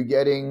 if you're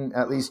getting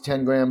at least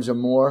 10 grams or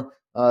more,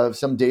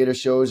 some data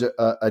shows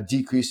a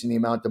decrease in the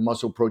amount of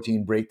muscle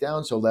protein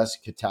breakdown, so less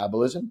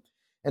catabolism.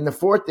 And the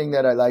 4th thing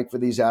that I like for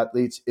these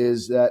athletes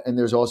is that, and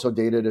there's also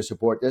data to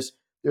support this,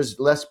 there's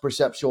less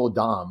perceptual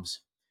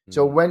DOMS.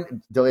 So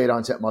when delayed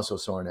onset muscle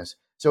soreness.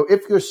 So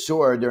if you're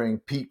sore during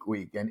peak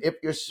week, and if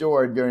you're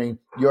sore during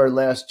your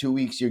last 2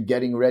 weeks, you're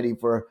getting ready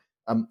for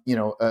a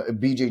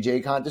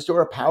BJJ contest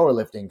or a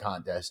powerlifting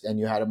contest, and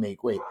you had to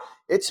make weight,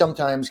 it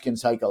sometimes can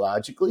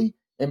psychologically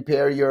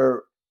impair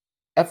your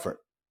effort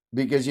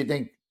because you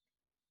think,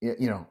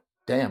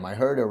 damn, I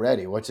heard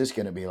already. What's this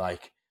going to be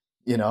like?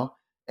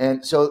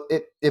 And so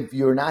if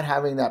you're not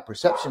having that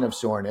perception of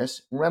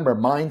soreness, remember,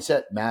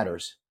 mindset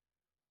matters,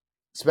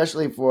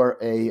 especially for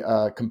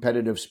a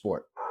competitive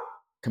sport,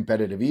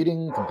 competitive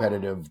eating,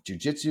 competitive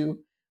jiu-jitsu.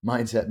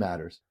 Mindset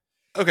matters.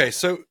 Okay,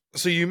 so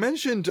you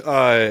mentioned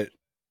the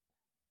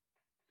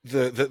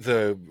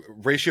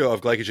ratio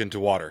of glycogen to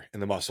water in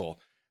the muscle.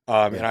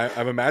 And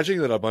I'm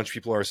imagining that a bunch of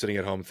people are sitting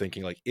at home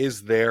thinking, like,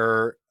 is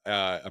there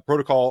a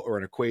protocol or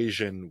an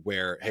equation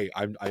where, hey,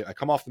 I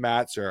come off the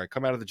mats or I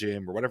come out of the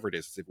gym or whatever it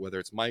is, whether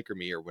it's Mike or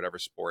me or whatever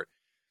sport.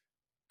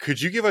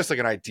 Could you give us like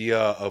an idea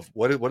of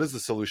what does the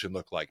solution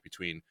look like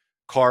between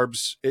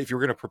carbs if you're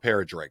going to prepare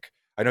a drink?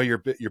 I know you're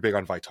big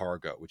on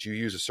Vitargo. Would you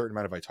use a certain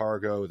amount of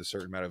Vitargo with a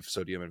certain amount of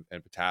sodium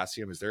and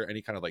potassium? Is there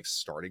any kind of like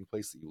starting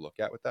place that you look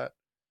at with that?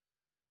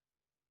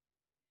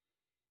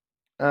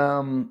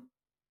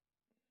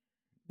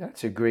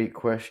 That's a great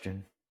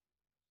question.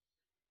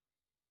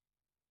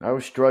 I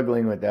was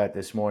struggling with that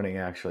this morning,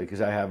 actually,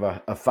 because I have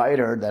a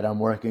fighter that I'm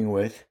working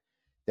with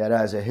that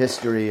has a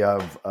history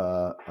of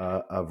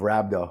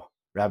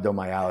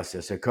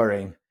rhabdomyolysis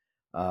occurring.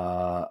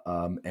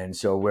 And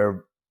so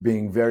we're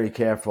being very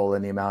careful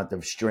in the amount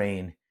of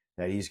strain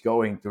that he's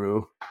going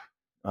through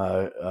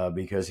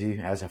because he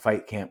has a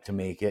fight camp to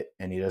make it,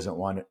 and he doesn't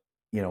want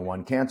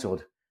one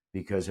canceled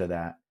because of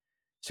that.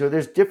 So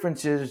there's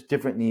differences,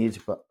 different needs,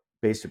 but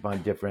based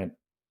upon different.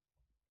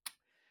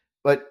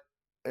 But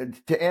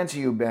to answer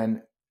you,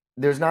 Ben,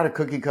 there's not a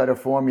cookie cutter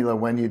formula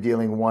when you're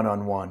dealing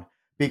one-on-one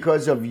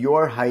because of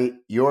your height,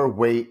 your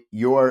weight,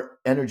 your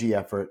energy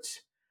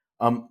efforts.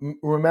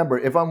 Remember,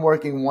 if I'm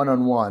working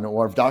one-on-one,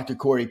 or if Dr.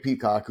 Corey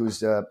Peacock, who's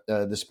the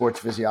sports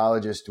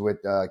physiologist with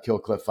Kill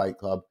Cliff Fight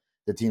Club,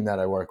 the team that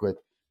I work with,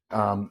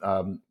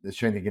 the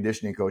strength and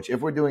conditioning coach,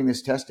 if we're doing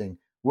this testing,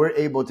 we're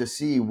able to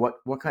see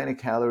what kind of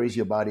calories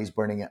your body's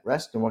burning at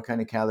rest and what kind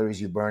of calories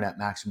you burn at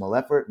maximal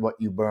effort, what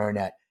you burn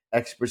at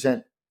X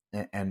percent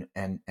and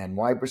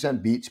Y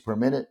percent beats per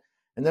minute.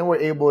 And then we're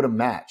able to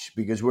match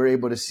because we're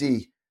able to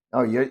see,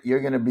 oh, you're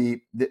going to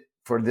be,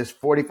 for this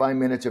 45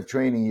 minutes of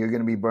training, you're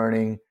going to be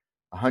burning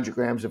 100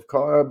 grams of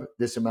carb,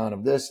 this amount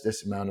of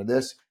this amount of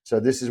this. So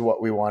this is what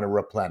we want to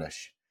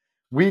replenish.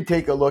 We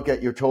take a look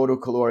at your total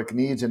caloric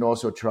needs and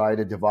also try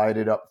to divide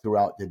it up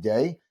throughout the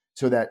day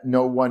so that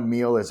no one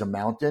meal is a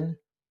mountain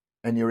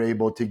and you're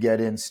able to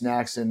get in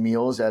snacks and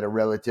meals at a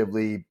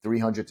relatively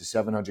 300 to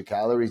 700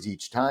 calories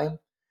each time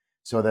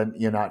so that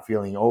you're not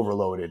feeling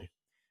overloaded.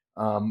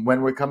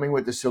 When we're coming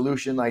with a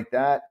solution like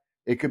that,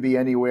 it could be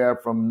anywhere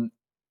from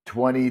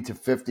 20 to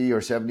 50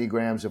 or 70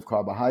 grams of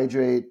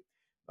carbohydrate,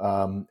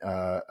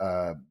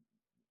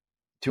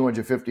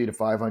 250 to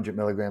 500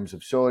 milligrams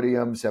of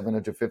sodium,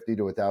 750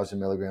 to 1,000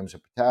 milligrams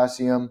of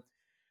potassium,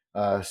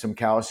 some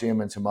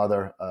calcium, and some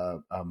other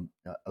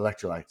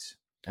electrolytes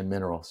and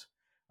minerals.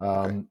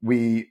 Okay.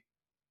 We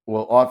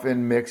will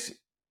often mix,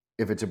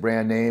 if it's a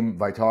brand name,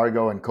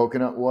 Vitargo and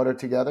coconut water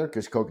together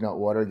because coconut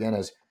water, again,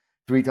 has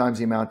 3 times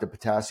the amount of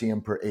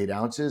potassium per 8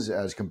 ounces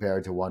as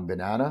compared to one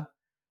banana.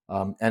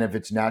 And if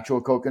it's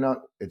natural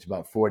coconut, it's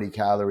about 40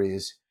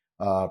 calories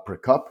per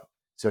cup.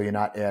 So you're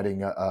not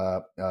adding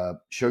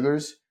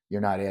sugars,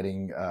 you're not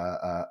adding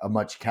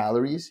much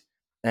calories,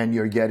 and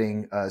you're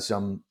getting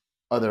some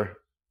other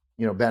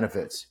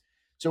benefits.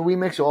 So we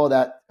mix all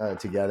that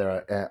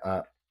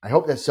together. I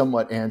hope that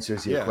somewhat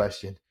answers your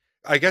question.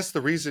 I guess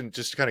the reason,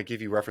 just to kind of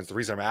give you reference, the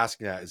reason I'm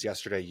asking that is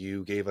yesterday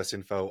you gave us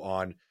info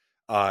on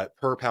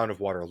per pound of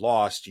water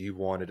lost. You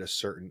wanted a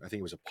certain, I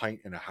think it was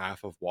 1.5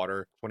 pints of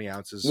water, 20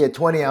 ounces. Yeah,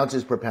 20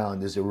 ounces per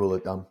pound is a rule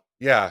of thumb.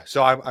 Yeah.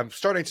 So I'm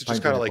starting to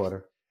just kind of like,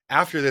 water.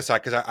 After this,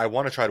 because I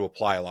want to try to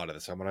apply a lot of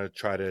this. I want to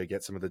try to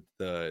get some of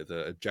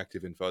the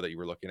objective info that you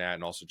were looking at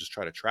and also just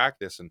try to track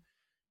this. And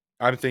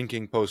I'm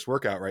thinking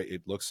post-workout, right?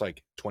 It looks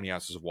like 20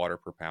 ounces of water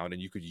per pound,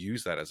 and you could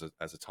use that as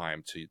a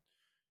time to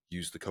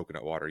use the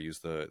coconut water, use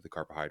the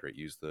carbohydrate,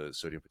 use the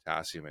sodium,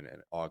 potassium, and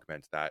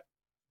augment that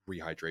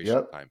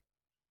rehydration time.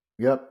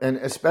 Yep. And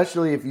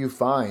especially if you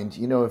find,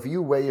 if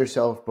you weigh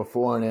yourself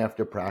before and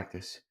after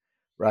practice,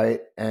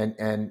 right?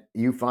 And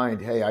you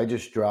find, hey, I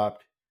just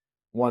dropped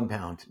 1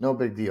 pound, no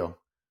big deal.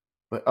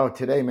 But,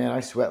 today, man, I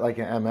sweat like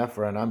an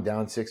MFer and I'm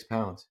down 6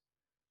 pounds.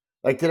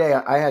 Like today,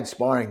 I had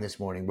sparring this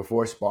morning.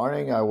 Before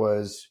sparring, I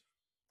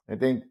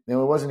think, it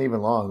wasn't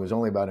even long. It was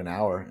only about an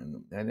hour.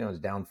 And I was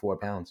down 4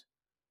 pounds,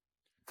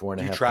 4.5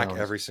 pounds. Do you track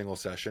every single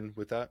session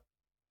with that?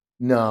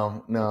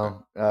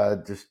 No.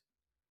 Okay. Just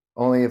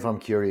only if I'm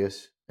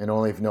curious and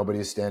only if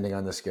nobody's standing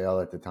on the scale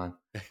at the time.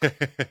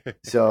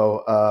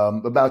 So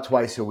about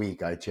twice a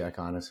week, I check,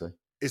 honestly.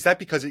 Is that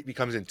because it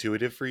becomes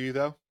intuitive for you,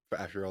 though,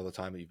 after all the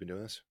time that you've been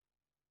doing this?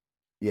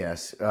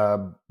 Yes,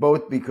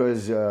 both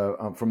because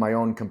from my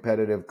own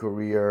competitive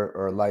career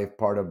or life,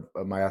 part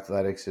of my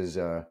athletics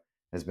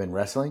has been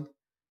wrestling,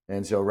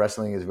 and so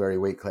wrestling is very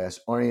weight class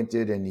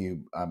oriented.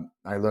 And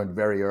I learned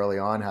very early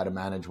on how to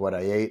manage what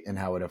I ate and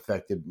how it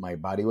affected my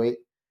body weight.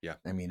 Yeah,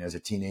 I mean, as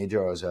a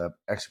teenager, I was an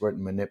expert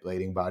in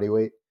manipulating body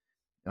weight,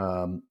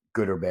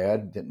 good or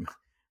bad,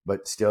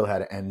 but still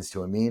had ends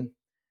to a mean.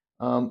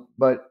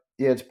 But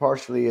yeah, it's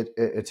partially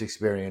it's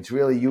experience.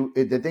 Really,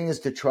 the thing is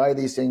to try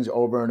these things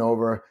over and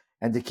over.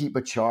 And to keep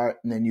a chart,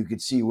 and then you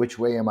could see which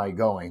way am I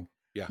going.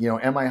 Yeah.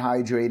 Am I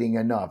hydrating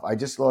enough? I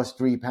just lost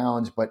 3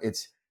 pounds, but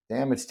it's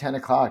 10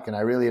 o'clock, and I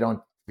really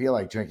don't feel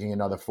like drinking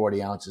another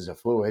 40 ounces of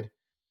fluid.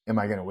 Am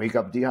I going to wake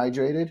up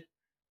dehydrated?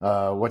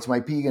 What's my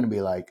pee going to be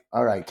like?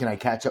 All right, can I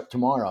catch up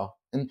tomorrow?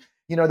 And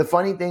the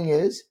funny thing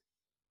is,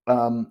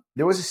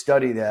 there was a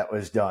study that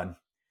was done,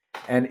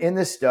 and in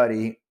this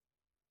study,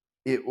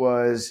 it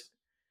was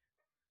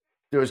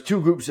there was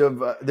two groups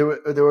of there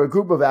were a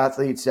group of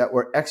athletes that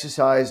were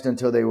exercised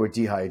until they were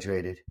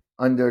dehydrated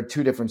under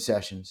two different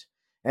sessions.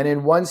 And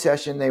in one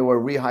session, they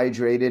were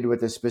rehydrated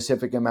with a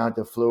specific amount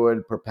of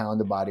fluid per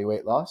pound of body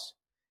weight loss.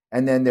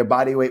 And then their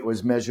body weight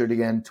was measured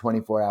again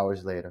 24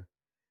 hours later.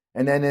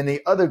 And then in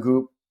the other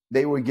group,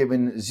 they were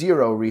given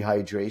zero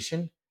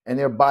rehydration, and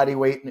their body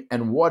weight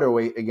and water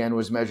weight again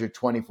was measured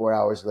 24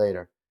 hours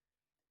later.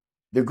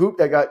 The group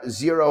that got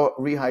zero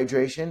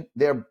rehydration,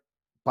 their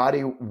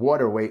body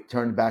water weight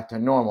turned back to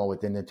normal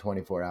within the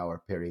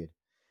 24-hour period.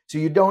 So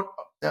you don't,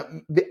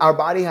 our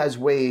body has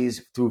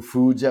ways through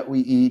foods that we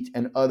eat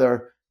and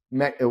other,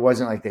 it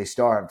wasn't like they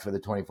starved for the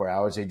 24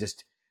 hours. They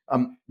just,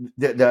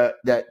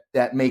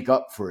 that make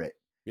up for it.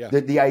 Yeah.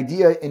 The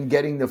idea in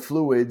getting the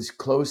fluids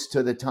close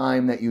to the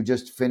time that you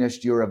just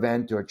finished your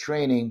event or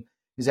training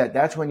is that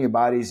that's when your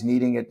body's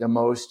needing it the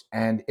most.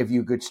 And if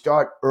you could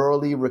start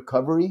early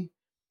recovery,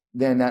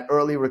 then that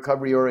early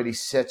recovery already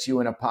sets you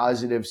in a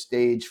positive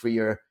stage for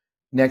your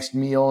next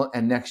meal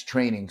and next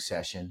training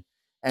session.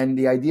 And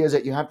the idea is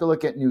that you have to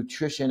look at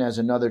nutrition as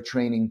another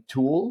training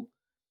tool.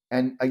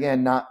 And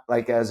again, not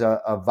like as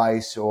a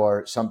vice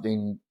or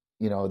something,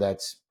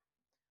 that's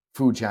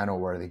food channel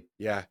worthy.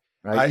 Yeah.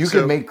 Right. You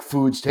can make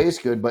foods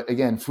taste good, but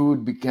again,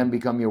 food can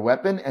become your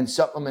weapon, and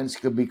supplements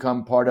could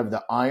become part of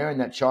the iron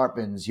that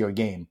sharpens your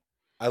game.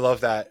 I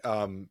love that.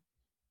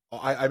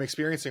 I'm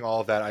experiencing all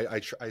of that.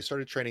 I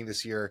started training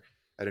this year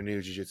at a new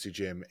jiu-jitsu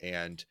gym,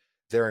 and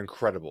they're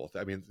incredible.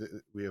 I mean,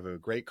 we have a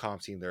great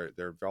comp team.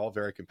 They're all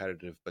very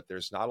competitive, but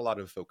there's not a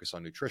lot of focus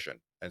on nutrition.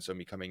 And so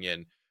me coming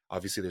in,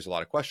 obviously there's a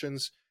lot of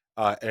questions,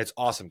 and it's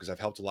awesome because I've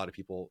helped a lot of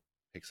people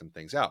pick some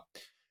things out.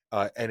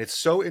 And it's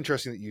so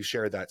interesting that you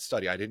shared that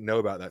study. I didn't know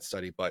about that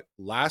study, but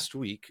last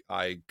week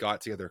I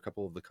got together a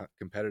couple of the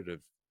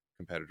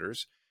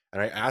competitors,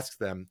 and I asked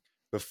them,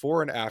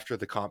 before and after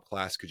the comp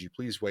class, could you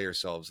please weigh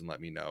yourselves and let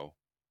me know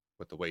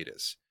what the weight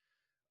is?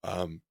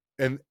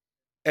 And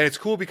it's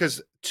cool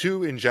because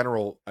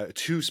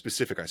two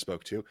specific I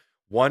spoke to.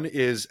 One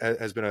has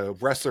been a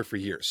wrestler for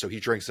years, so he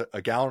drinks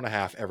a gallon and a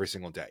half every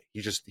single day.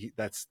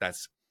 That's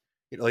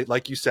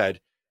like you said,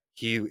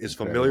 he is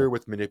familiar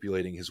with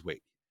manipulating his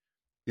weight.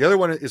 The other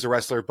one is a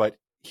wrestler, but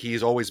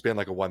he's always been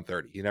like a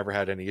 130. He never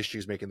had any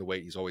issues making the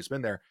weight. He's always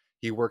been there.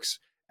 He works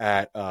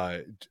at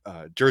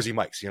Jersey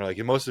Mike's, like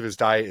most of his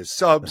diet is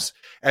subs,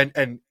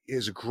 and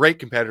is a great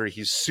competitor.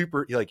 He's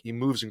super, he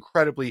moves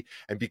incredibly.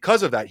 And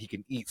because of that, he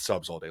can eat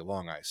subs all day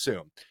long, I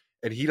assume.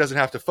 And he doesn't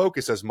have to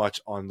focus as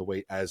much on the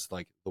weight as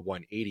like the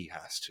 180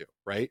 has to.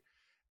 Right.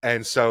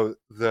 And so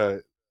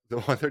the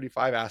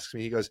 135 asks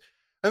me, he goes,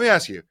 let me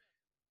ask you,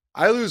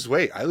 I lose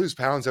weight. I lose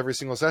pounds every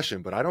single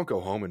session, but I don't go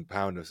home and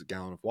pound a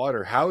gallon of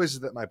water. How is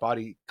it that my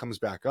body comes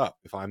back up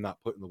if I'm not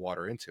putting the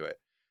water into it?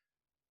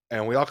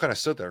 And we all kind of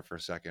stood there for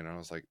a second. And I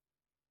was like,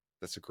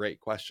 that's a great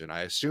question.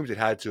 I assumed it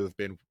had to have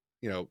been,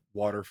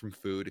 water from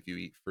food if you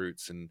eat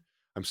fruits. And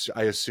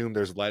I assume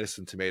there's lettuce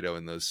and tomato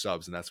in those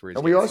subs. And that's where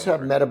we also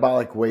have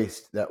metabolic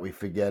waste that we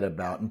forget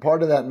about. And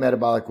part of that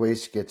metabolic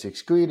waste gets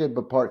excreted,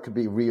 but part could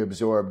be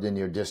reabsorbed in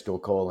your distal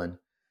colon.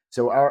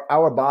 So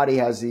our body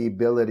has the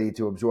ability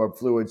to absorb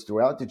fluids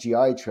throughout the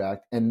GI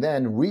tract and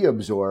then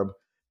reabsorb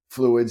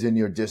fluids in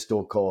your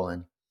distal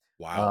colon.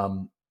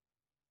 Wow.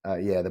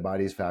 The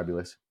body is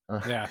fabulous.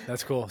 Yeah,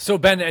 that's cool. So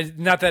Ben,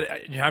 not that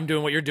I'm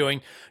doing what you're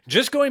doing,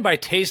 just going by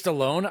taste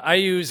alone, I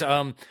use,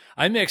 I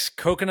mix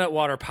coconut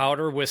water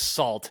powder with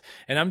salt,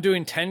 and I'm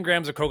doing 10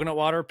 grams of coconut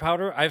water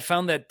powder. I've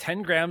found that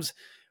 10 grams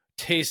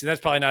taste, and that's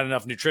probably not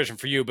enough nutrition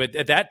for you, but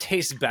that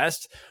tastes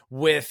best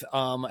with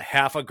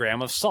half a gram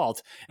of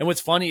salt. And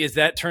what's funny is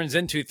that turns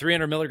into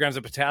 300 milligrams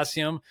of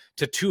potassium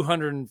to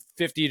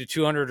 250 to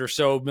 200 or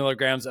so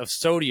milligrams of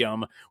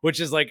sodium, which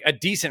is like a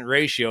decent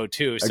ratio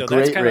too. So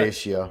great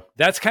ratio.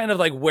 That's kind of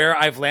like where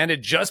I've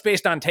landed just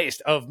based on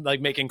taste of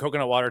like making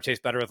coconut water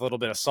taste better with a little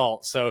bit of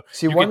salt. So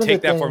you can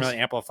take that formula and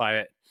amplify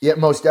it. Yeah,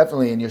 most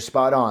definitely. And you're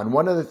spot on.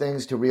 One of the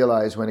things to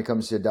realize when it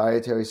comes to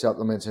dietary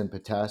supplements and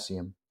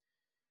potassium,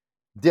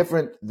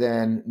 different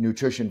than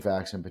nutrition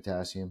facts and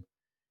potassium,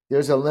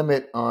 there's a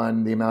limit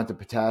on the amount of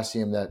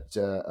potassium that,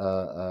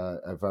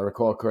 if I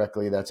recall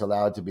correctly, that's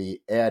allowed to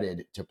be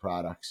added to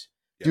products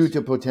due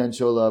to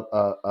potential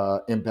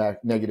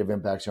negative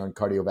impacts on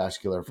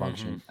cardiovascular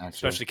function. Mm-hmm.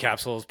 Especially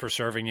capsules per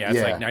serving. It's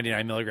like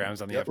 99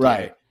 milligrams on the FDA.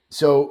 Right.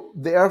 So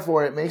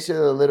therefore, it makes it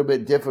a little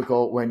bit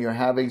difficult when you're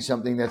having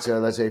something that's,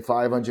 let's say,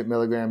 500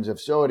 milligrams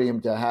of sodium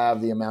to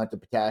have the amount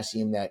of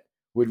potassium that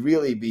would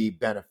really be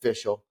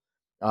beneficial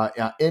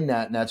in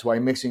that. And that's why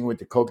mixing with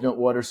the coconut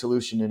water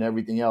solution and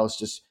everything else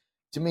just,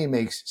 to me,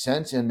 makes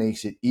sense and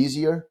makes it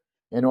easier,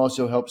 and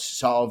also helps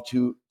solve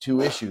two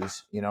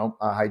issues,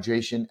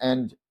 hydration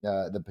and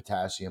the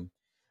potassium.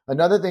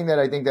 Another thing that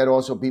I think that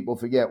also people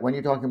forget when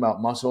you're talking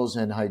about muscles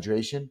and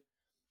hydration,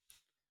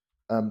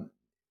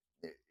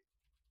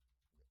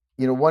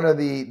 one of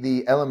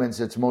the elements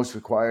that's most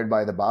required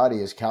by the body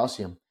is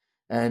calcium.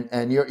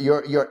 And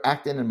your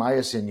actin and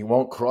myosin, you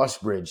won't cross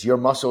bridge. Your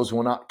muscles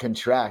will not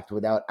contract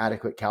without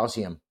adequate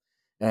calcium.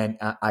 and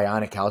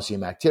ionic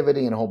calcium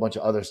activity and a whole bunch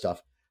of other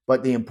stuff.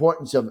 But the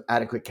importance of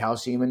adequate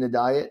calcium in the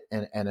diet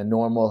and a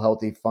normal,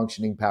 healthy,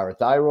 functioning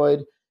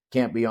parathyroid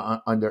can't be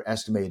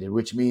underestimated,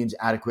 which means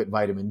adequate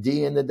vitamin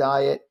D in the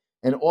diet.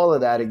 And all of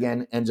that,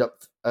 again, ends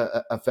up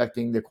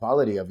affecting the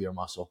quality of your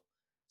muscle.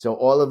 So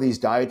all of these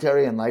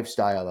dietary and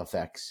lifestyle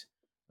effects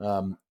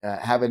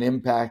have an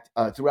impact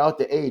throughout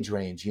the age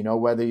range,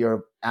 whether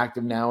you're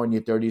active now in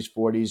your 30s,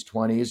 40s,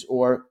 20s,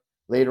 or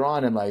later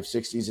on in life,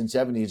 60s and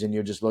 70s, and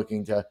you're just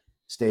looking to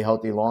stay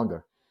healthy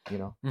longer,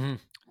 Mm-hmm.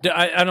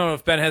 I don't know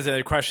if Ben has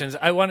any questions.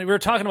 We were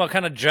talking about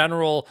kind of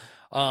general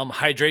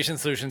hydration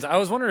solutions. I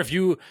was wondering if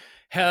you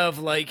have,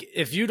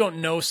 if you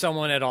don't know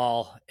someone at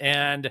all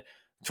and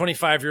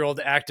 25-year-old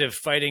active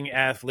fighting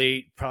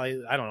athlete,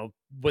 probably, I don't know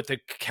what the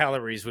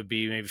calories would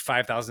be, maybe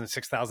 5,000,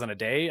 6,000 a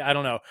day. I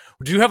don't know.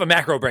 Do you have a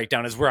macro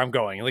breakdown is where I'm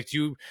going?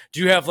 Do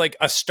you have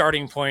a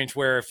starting point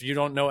where if you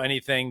don't know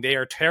anything, they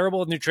are terrible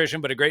with nutrition,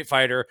 but a great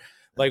fighter,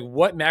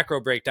 what macro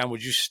breakdown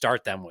would you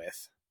start them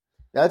with?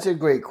 That's a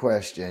great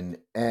question.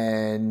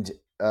 And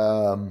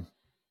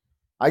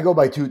I go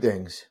by two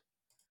things,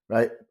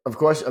 right? Of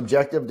course,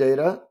 objective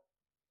data,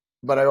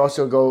 but I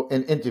also go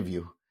and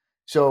interview.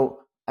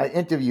 So I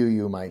interview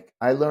you, Mike.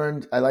 I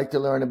like to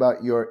learn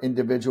about your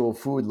individual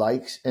food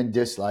likes and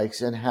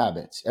dislikes and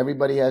habits.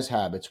 Everybody has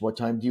habits. What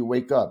time do you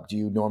wake up? Do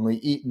you normally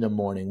eat in the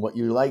morning? What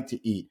you like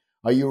to eat?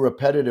 Are you a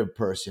repetitive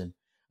person?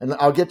 And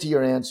I'll get to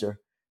your answer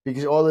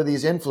because all of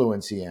these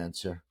influence the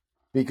answer.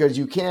 Because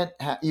you can't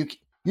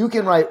you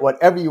can write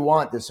whatever you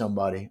want to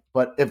somebody,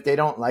 but if they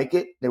don't like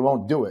it, they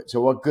won't do it.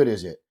 So what good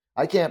is it?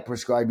 I can't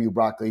prescribe you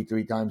broccoli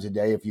 3 times a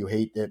day if you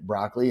hate that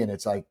broccoli and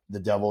it's like the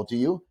devil to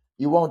you.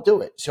 You won't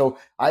do it. So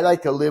I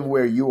like to live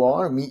where you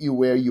are, meet you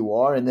where you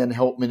are, and then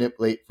help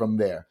manipulate from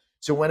there.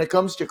 So when it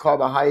comes to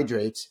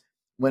carbohydrates,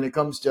 when it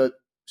comes to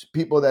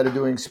people that are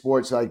doing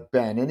sports like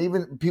Ben, and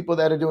even people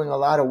that are doing a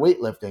lot of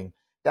weightlifting,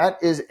 that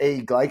is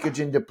a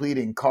glycogen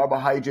depleting,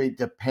 carbohydrate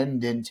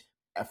dependent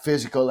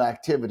physical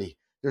activity.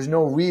 There's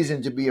no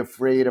reason to be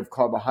afraid of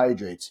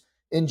carbohydrates.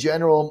 In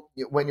general,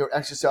 when you're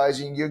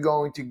exercising, you're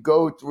going to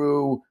go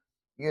through,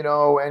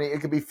 and it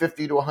could be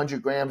 50 to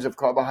 100 grams of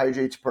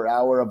carbohydrates per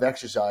hour of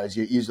exercise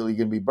you're easily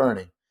going to be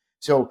burning.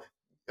 So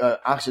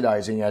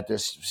oxidizing at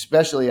this,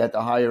 especially at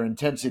the higher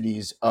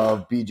intensities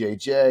of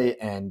BJJ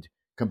and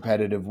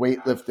competitive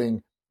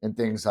weightlifting and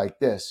things like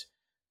this.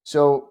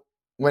 So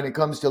when it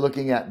comes to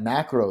looking at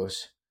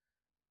macros,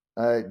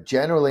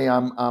 generally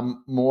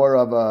I'm more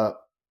of a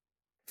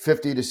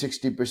 50 to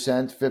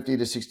 60%, 50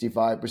 to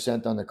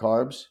 65% on the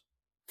carbs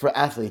for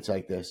athletes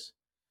like this.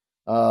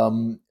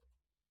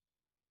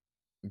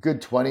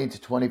 Good 20 to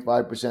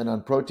 25%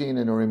 on protein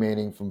and the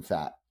remaining from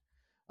fat.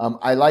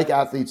 I like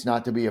athletes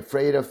not to be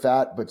afraid of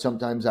fat, but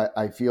sometimes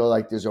I feel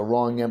like there's a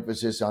wrong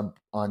emphasis on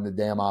the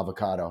damn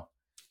avocado.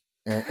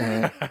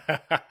 And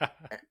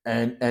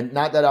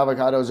not that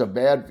avocados are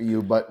bad for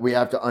you, but we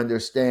have to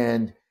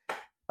understand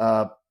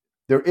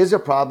there is a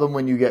problem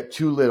when you get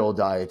too little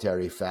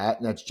dietary fat,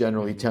 and that's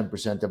generally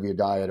 10% of your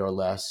diet or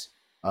less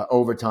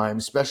over time,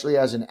 especially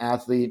as an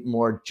athlete,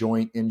 more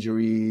joint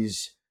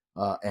injuries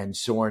and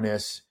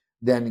soreness,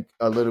 then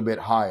a little bit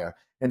higher.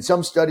 And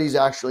some studies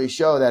actually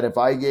show that if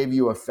I gave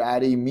you a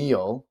fatty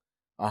meal,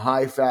 a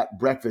high-fat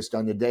breakfast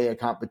on the day of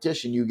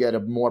competition, you get a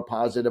more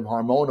positive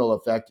hormonal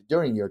effect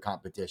during your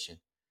competition.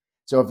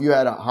 So if you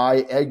had a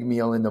high egg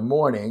meal in the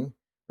morning,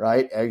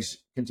 right? Eggs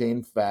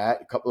contain fat,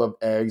 a couple of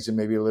eggs, and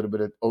maybe a little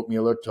bit of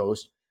oatmeal or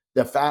toast.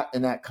 The fat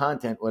in that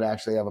content would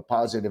actually have a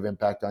positive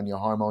impact on your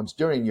hormones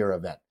during your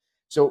event.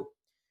 So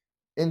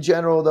in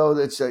general, though,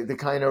 it's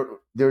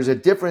there's a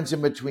difference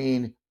in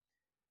between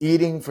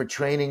eating for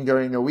training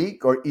during the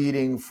week or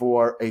eating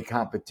for a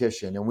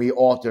competition, and we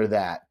alter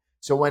that.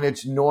 So when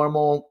it's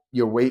normal,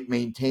 your weight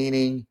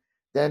maintaining,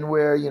 then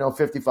we're,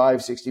 55,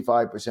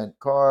 65%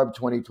 carb,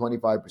 20,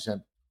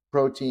 25%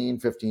 protein,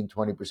 15,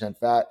 20%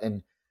 fat,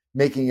 and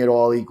making it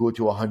all equal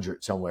to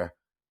 100 somewhere.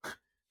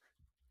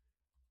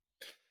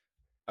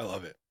 I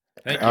love it.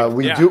 Thank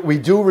you. We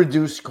do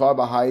reduce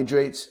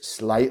carbohydrates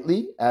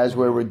slightly as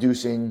we're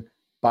reducing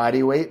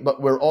body weight,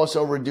 but we're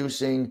also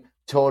reducing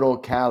total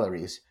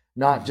calories,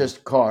 not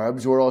just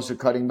carbs. We're also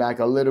cutting back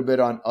a little bit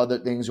on other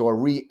things or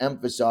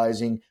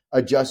re-emphasizing,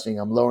 adjusting.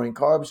 I'm lowering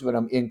carbs, but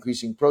I'm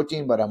increasing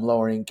protein, but I'm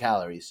lowering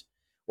calories.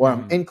 Or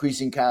I'm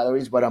increasing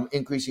calories, but I'm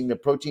increasing the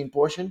protein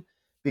portion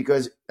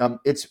because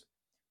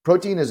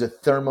protein is a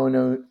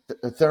thermogenic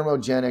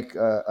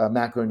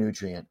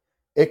macronutrient.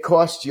 It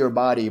costs your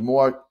body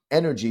more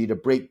energy to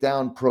break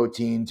down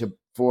protein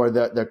for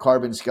the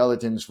carbon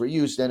skeletons for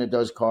use than it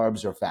does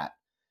carbs or fat.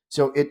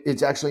 So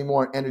it's actually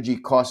more energy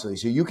costly.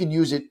 So you can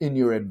use it in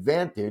your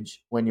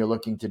advantage when you're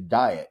looking to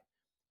diet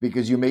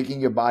because you're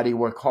making your body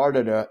work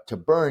harder to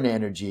burn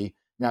energy.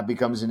 That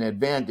becomes an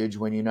advantage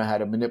when you know how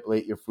to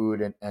manipulate your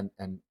food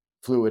and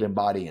fluid and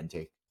body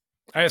intake.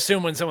 I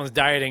assume when someone's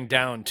dieting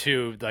down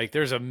too,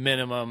 there's a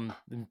minimum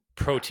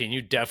protein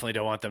you definitely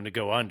don't want them to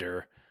go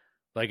under,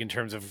 in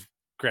terms of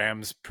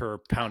grams per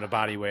pound of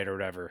body weight or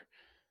whatever.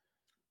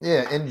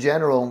 Yeah, in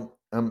general,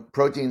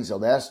 protein's the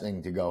last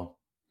thing to go.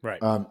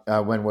 Right.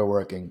 When we're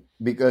working,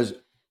 because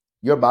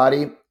your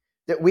body,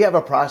 we have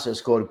a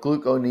process called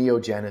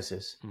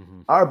gluconeogenesis.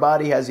 Mm-hmm. Our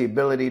body has the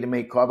ability to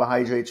make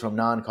carbohydrates from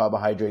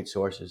non-carbohydrate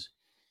sources.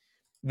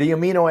 The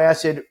amino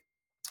acid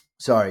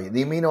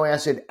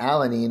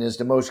alanine is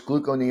the most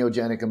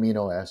gluconeogenic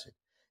amino acid.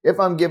 If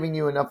I'm giving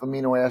you enough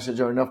amino acids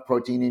or enough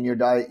protein in your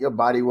diet, your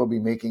body will be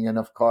making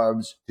enough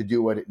carbs to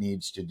do what it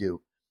needs to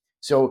do.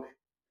 So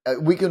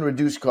we can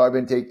reduce carb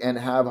intake and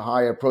have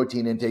higher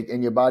protein intake,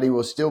 and your body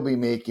will still be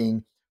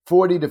making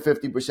 40 to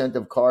 50%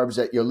 of carbs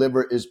that your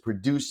liver is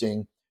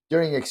producing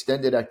during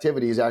extended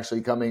activity is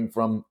actually coming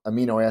from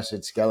amino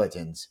acid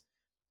skeletons,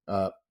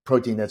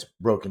 protein that's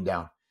broken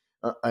down.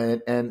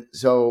 And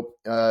so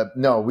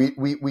no,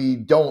 we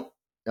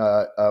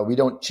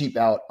don't cheap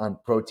out on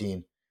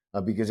protein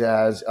because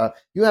as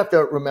you have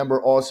to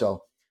remember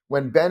also,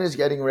 when Ben is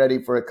getting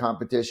ready for a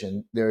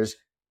competition, there's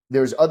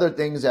other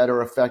things that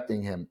are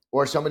affecting him,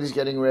 or somebody's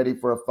getting ready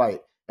for a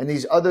fight, and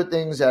these other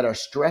things that are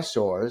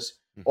stressors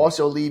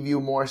also leave you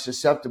more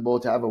susceptible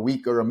to have a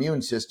weaker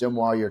immune system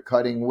while you're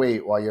cutting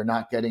weight, while you're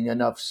not getting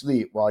enough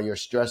sleep, while you're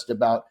stressed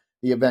about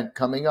the event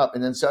coming up.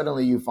 And then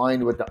suddenly you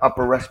find with the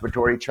upper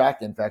respiratory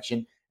tract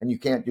infection and you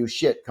can't do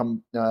shit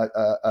come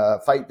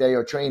fight day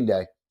or train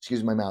day.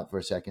 Excuse my mouth for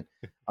a second.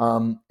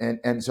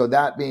 And so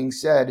that being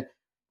said,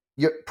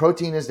 your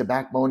protein is the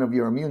backbone of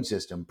your immune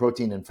system,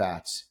 protein and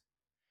fats,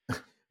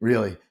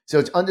 really. So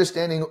it's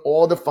understanding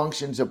all the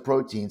functions of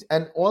proteins,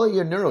 and all of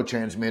your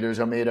neurotransmitters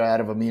are made out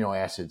of amino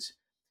acids.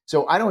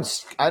 So I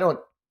don't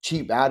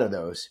cheap out of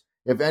those.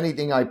 If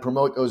anything, I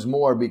promote those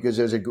more because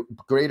there's a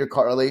greater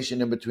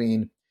correlation in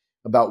between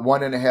about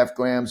 1.5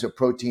 grams of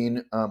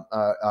protein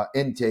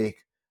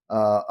intake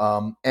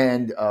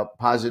and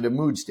positive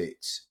mood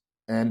states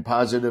and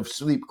positive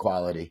sleep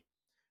quality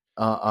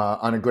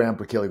on a gram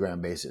per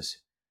kilogram basis.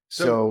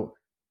 So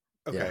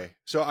okay. Yeah.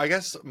 So I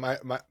guess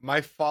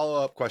my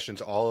follow-up question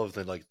to all of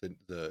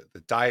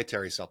the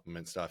dietary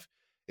supplement stuff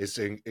is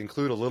to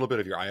include a little bit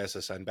of your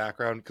ISSN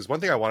background. Because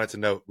one thing I wanted to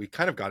note, we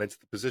kind of got into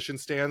the position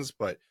stands,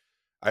 but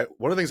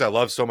one of the things I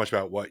love so much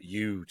about what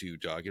you do,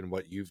 Doug, and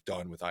what you've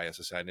done with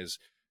ISSN is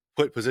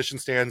put position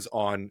stands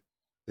on,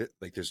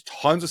 like there's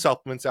tons of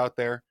supplements out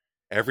there.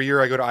 Every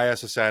year I go to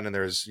ISSN and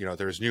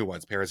there's new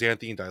ones,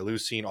 paraxanthine,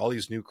 dileucine, all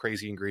these new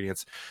crazy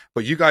ingredients.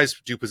 But you guys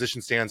do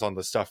position stands on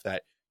the stuff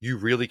that you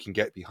really can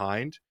get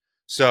behind.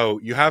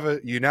 So you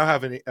now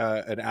have an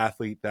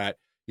athlete that,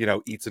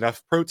 eats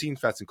enough protein,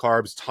 fats, and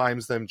carbs,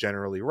 times them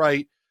generally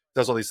right,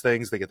 does all these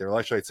things, they get their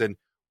electrolytes in.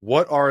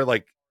 What are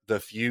like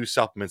the few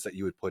supplements that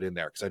you would put in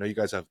there? Because I know you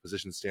guys have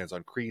position stands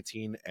on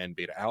creatine and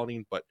beta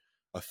alanine, but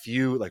a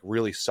few like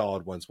really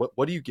solid ones.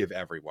 What do you give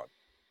everyone?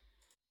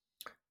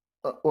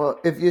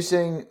 Well, if you're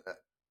saying,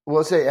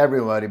 we'll say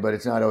everybody, but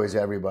it's not always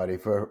everybody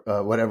for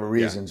whatever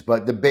reasons. Yeah.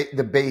 But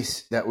the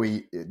base that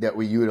we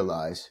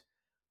utilize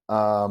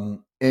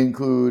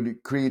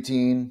include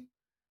creatine,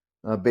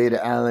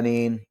 beta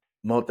alanine,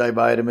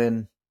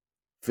 multivitamin,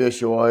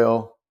 fish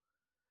oil,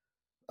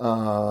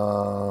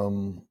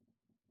 and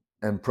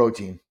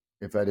protein.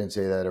 If I didn't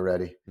say that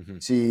already. Mm-hmm.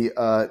 See,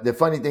 the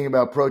funny thing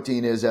about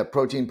protein is that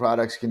protein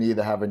products can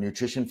either have a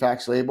nutrition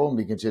facts label and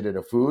be considered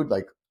a food,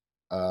 like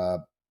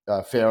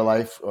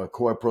Fairlife or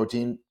Core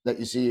Protein that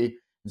you see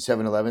in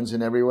 7-Elevens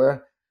and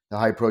everywhere, the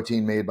high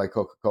protein made by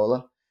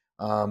Coca-Cola,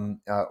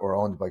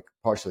 or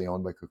partially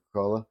owned by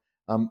Coca-Cola,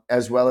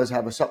 as well as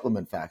have a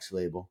supplement facts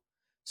label.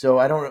 So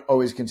I don't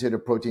always consider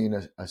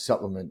protein a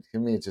supplement. To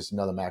me, it's just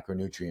another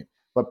macronutrient.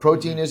 But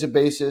protein is a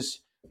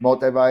basis.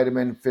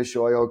 Multivitamin, fish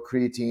oil,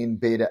 creatine,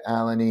 beta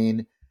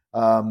alanine.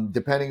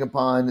 Depending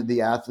upon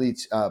the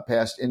athlete's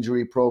past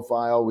injury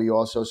profile, we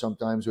also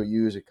sometimes will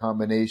use a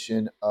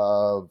combination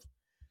of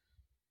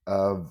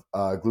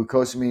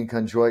glucosamine,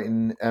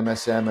 chondroitin,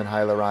 MSM, and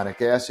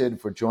hyaluronic acid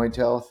for joint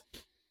health.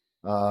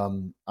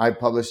 I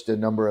published a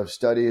number of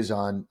studies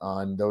on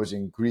those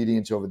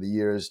ingredients over the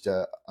years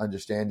to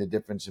understand the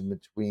difference in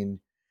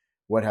between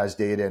what has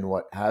data and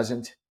what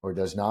hasn't or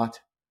does not.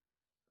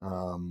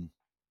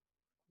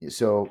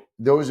 So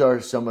those are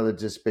some of the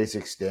just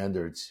basic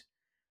standards.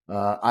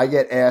 I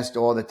get asked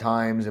all the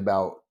times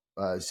about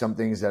some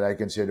things that I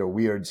consider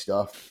weird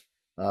stuff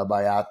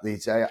by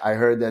athletes. I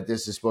heard that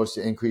this is supposed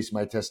to increase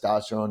my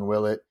testosterone.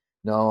 Will it?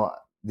 No.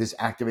 This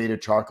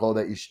activated charcoal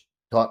that you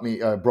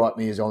brought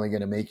me is only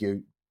going to make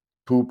you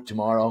poop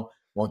tomorrow.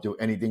 Won't do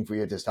anything for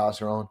your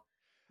testosterone.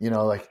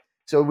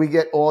 So we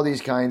get all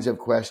these kinds of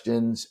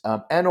questions.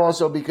 And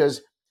also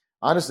because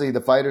honestly,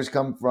 the fighters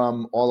come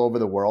from all over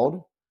the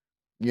world.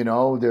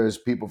 There's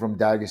people from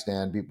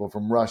Dagestan, people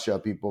from Russia,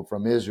 people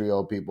from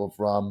Israel, people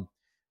from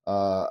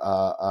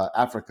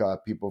Africa,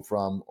 people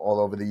from all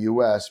over the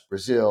U.S.,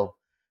 Brazil,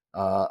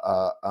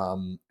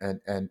 and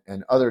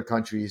other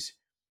countries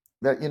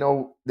that,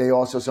 they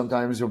also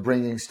sometimes are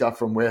bringing stuff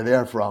from where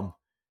they're from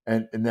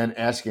and then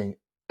asking,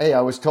 hey,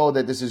 I was told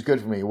that this is good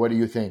for me. What do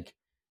you think?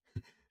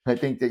 I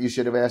think that you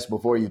should have asked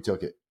before you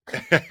took it.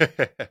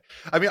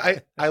 I mean,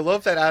 I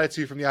love that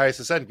attitude from the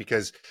ISSN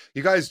because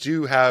you guys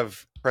do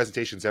have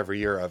presentations every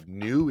year of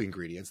new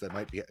ingredients that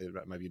might be a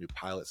new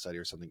pilot study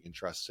or something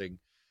interesting.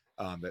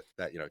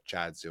 that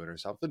Chad's doing or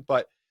something.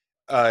 But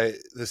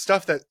the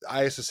stuff that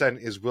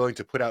ISSN is willing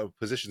to put out a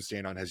position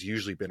stand on has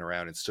usually been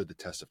around and stood the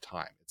test of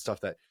time. It's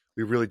stuff that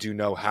we really do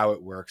know how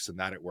it works and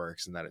that it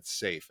works and that it's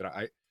safe.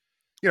 And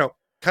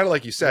kind of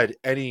like you said,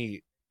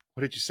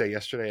 what did you say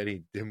yesterday?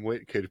 Any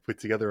dimwit could put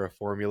together a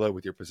formula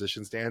with your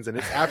position stands, and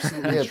it's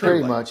absolutely yeah, true.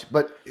 pretty much.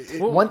 But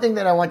one thing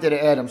that I wanted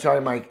to add, I'm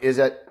sorry, Mike, is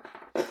that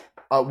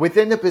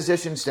within the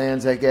position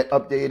stands that get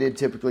updated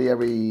typically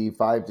every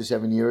 5 to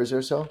 7 years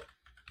or so,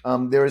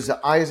 there is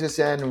the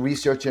ISSN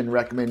research and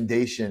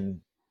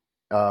recommendation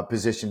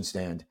position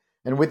stand.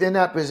 And within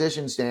that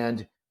position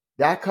stand,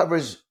 that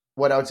covers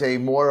what I would say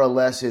more or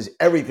less is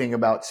everything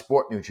about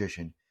sport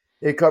nutrition.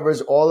 It covers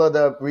all of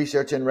the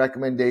research and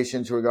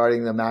recommendations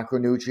regarding the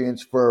macronutrients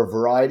for a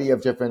variety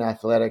of different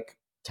athletic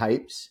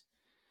types.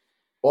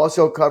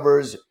 Also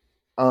covers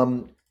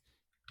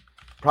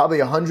probably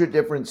 100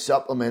 different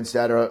supplements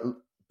that are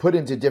put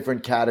into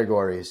different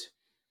categories.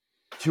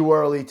 Too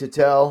early to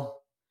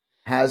tell,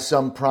 has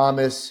some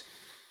promise,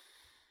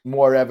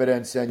 more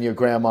evidence than your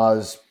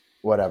grandma's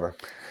whatever,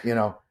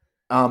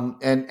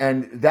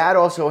 and that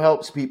also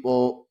helps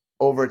people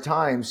over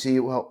time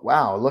see, well,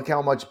 wow, look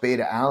how much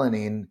beta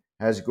alanine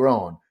has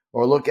grown,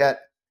 or look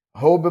at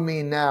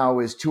hobamine now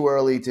is too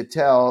early to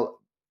tell,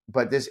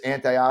 but this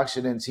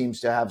antioxidant seems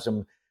to have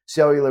some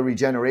cellular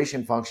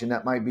regeneration function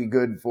that might be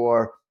good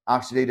for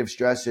oxidative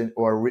stress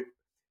or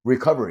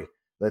recovery,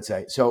 let's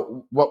say.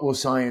 So what will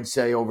science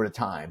say over the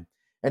time?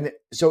 And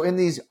so in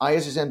these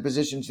ISSN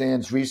position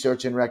stands,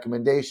 research and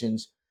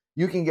recommendations,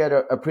 you can get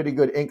a pretty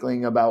good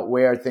inkling about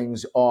where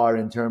things are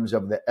in terms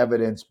of the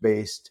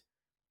evidence-based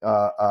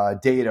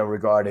data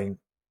regarding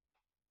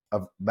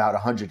about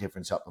 100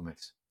 different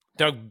supplements.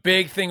 Doug,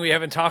 big thing we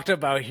haven't talked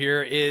about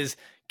here is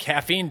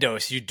caffeine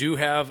dose. You do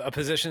have a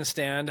position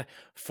stand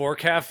for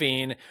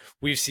caffeine.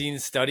 We've seen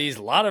studies,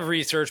 a lot of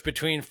research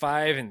between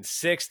 5 and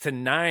 6 to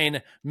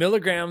 9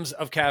 milligrams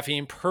of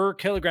caffeine per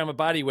kilogram of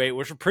body weight,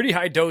 which are pretty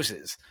high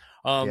doses.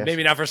 Yes.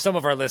 Maybe not for some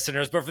of our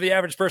listeners, but for the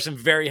average person,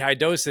 very high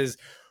doses.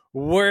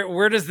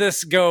 Where does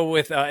this go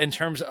with in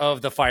terms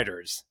of the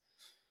fighters?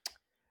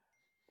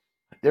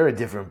 They're a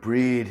different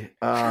breed.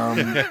 So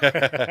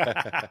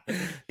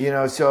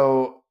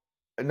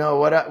no,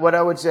 what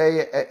I would say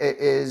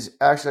is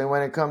actually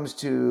when it comes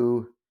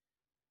to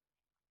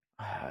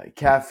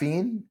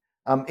caffeine,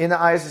 in the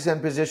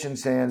ISSN position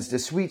stands, the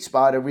sweet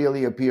spot, it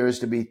really appears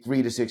to be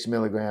 3 to 6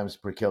 milligrams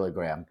per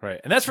kilogram.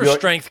 Right. And that's for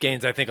strength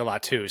gains, I think, a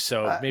lot too.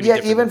 So maybe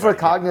even for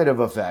cognitive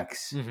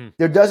effects,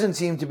 there doesn't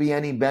seem to be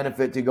any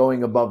benefit to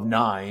going above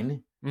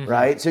 9,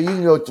 right? So you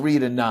can go 3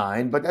 to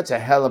 9, but that's a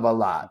hell of a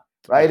lot,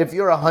 right? If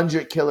you're a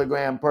 100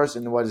 kilogram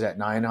person, what is that,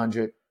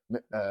 900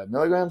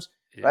 milligrams,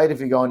 right?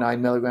 If you go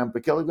 9 milligram per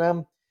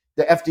kilogram,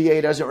 the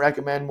FDA doesn't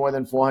recommend more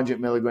than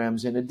 400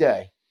 milligrams in a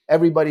day.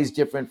 Everybody's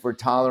different for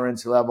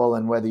tolerance level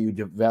and whether you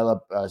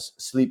develop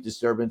sleep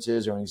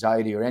disturbances or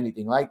anxiety or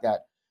anything like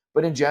that.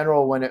 But in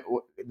general,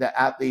 the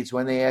athletes,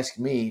 when they ask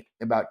me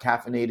about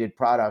caffeinated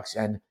products,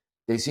 and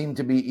they seem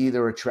to be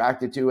either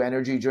attracted to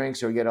energy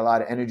drinks or get a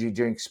lot of energy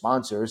drink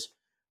sponsors,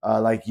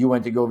 like you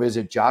went to go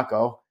visit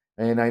Jocko,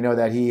 and I know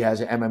that he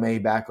has an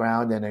MMA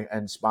background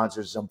and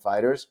sponsors some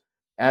fighters,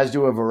 as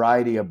do a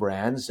variety of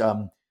brands.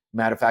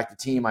 Matter of fact, the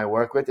team I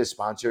work with is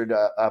sponsored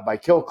by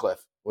Killcliff,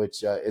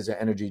 which is an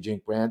energy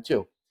drink brand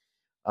too,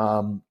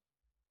 along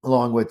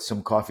with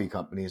some coffee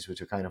companies,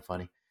 which are kind of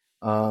funny.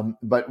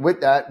 But with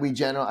that,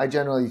 I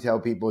generally tell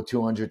people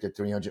 200 to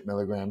 300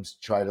 milligrams,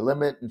 try to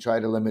limit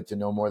to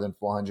no more than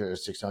 400 or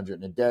 600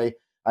 in a day.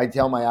 I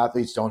tell my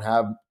athletes don't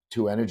have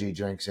 2 energy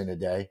drinks in a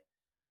day.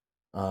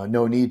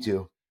 No need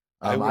to.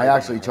 I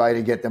actually try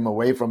to get them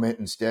away from it.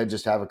 Instead,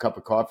 just have a cup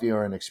of coffee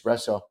or an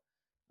espresso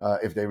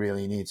if they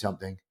really need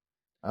something.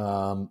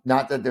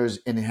 Not that there's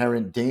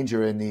inherent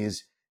danger in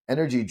these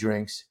energy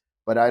drinks,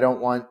 but I don't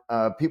want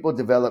people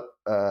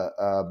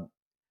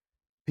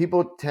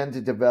tend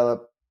to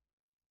develop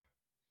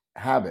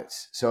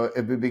habits. So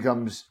if it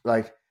becomes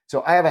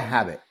so I have a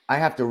habit. I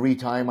have to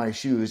retie my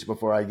shoes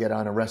before I get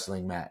on a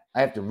wrestling mat. I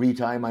have to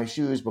retie my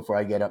shoes before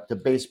I get up to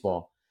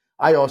baseball.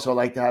 I also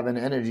like to have an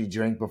energy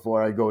drink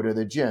before I go to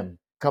the gym.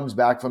 Comes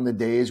back from the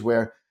days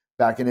where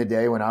back in the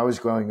day when I was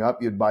growing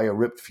up, you'd buy a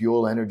Ripped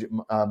Fuel energy,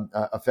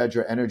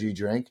 ephedra energy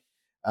drink,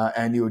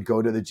 and you would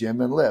go to the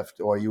gym and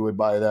lift, or you would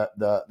buy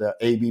the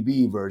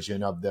ABB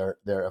version of their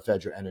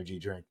ephedra energy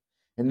drink.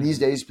 And these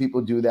days,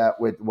 people do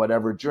that with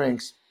whatever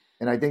drinks.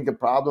 And I think the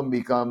problem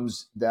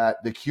becomes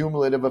that the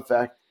cumulative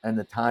effect and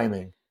the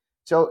timing.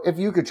 So if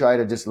you could try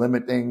to just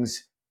limit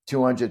things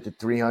 200 to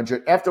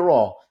 300, after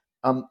all,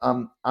 I'm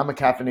a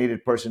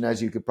caffeinated person,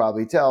 as you could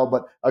probably tell,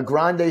 but a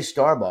grande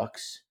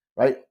Starbucks,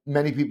 right?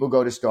 Many people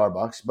go to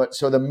Starbucks, but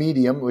so the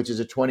medium, which is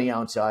a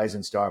 20-ounce size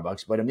in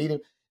Starbucks, but a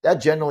medium, that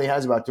generally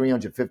has about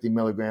 350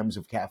 milligrams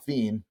of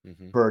caffeine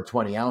per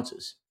 20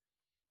 ounces.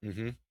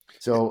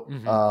 So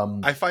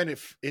I find it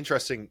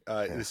interesting,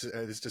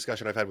 this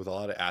discussion I've had with a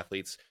lot of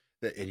athletes,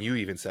 and you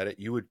even said it,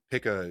 you would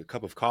pick a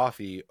cup of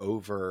coffee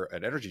over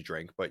an energy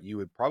drink, but you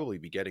would probably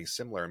be getting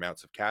similar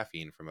amounts of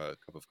caffeine from a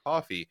cup of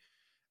coffee.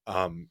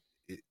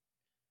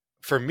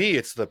 for me,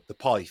 it's the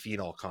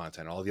polyphenol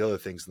content, all the other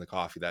things in the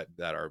coffee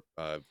that are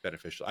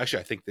beneficial.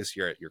 Actually, I think this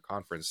year at your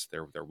conference,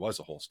 there was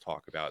a whole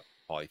talk about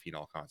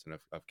polyphenol content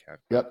of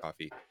Yep.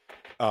 coffee.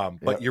 But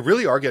Yep. you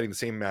really are getting the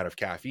same amount of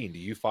caffeine. Do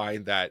you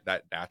find that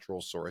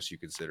natural source you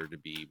consider to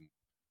be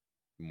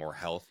more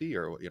healthy,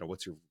 or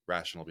what's your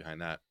rationale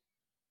behind that?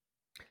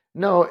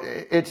 No,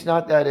 it's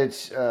not that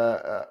it's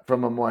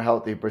from a more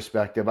healthy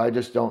perspective. I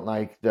just don't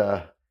like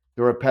the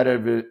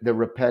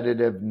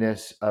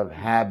repetitiveness of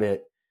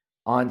habit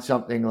on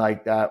something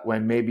like that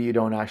when maybe you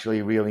don't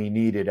actually really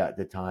need it at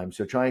the time.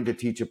 So trying to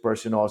teach a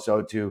person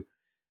also to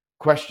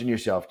question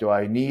yourself: do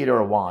I need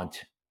or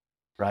want?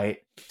 Right?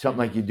 Something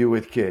like you do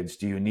with kids.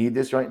 Do you need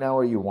this right now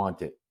or you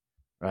want it?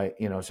 Right?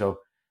 So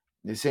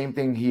the same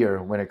thing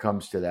here when it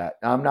comes to that.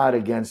 I'm not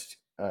against,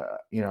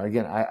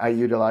 again, I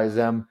utilize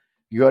them.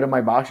 You go to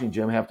my boxing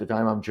gym, half the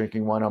time I'm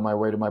drinking one on my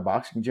way to my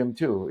boxing gym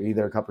too,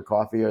 either a cup of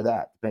coffee or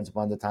that. Depends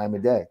upon the time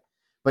of day.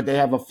 But they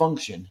have a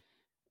function.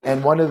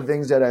 And one of the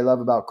things that I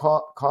love about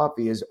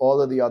coffee is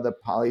all of the other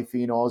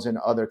polyphenols and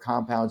other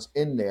compounds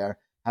in there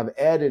have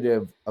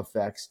additive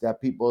effects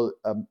that people,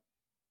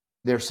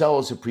 their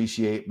cells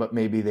appreciate, but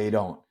maybe they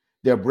don't.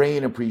 Their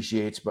brain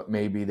appreciates, but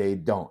maybe they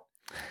don't.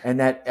 And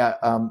that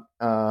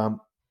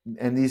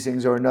and these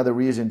things are another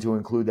reason to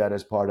include that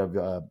as part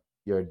of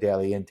your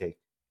daily intake.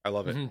 I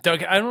love it. Mm-hmm.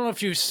 Doug, I don't know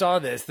if you saw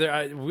this.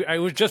 I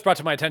was just brought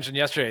to my attention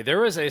yesterday. There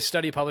was a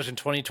study published in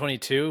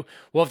 2022.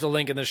 We'll have the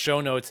link in the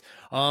show notes.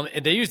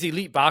 They used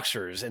elite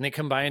boxers, and they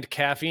combined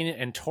caffeine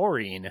and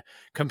taurine,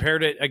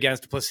 compared it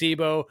against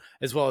placebo,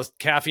 as well as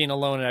caffeine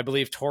alone, and I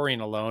believe taurine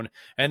alone.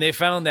 And they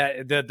found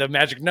that the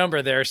magic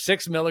number there,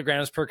 6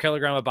 milligrams per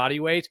kilogram of body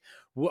weight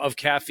of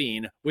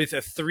caffeine with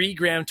a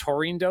 3-gram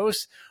taurine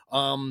dose,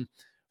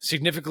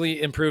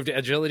 significantly improved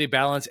agility,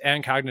 balance,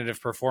 and cognitive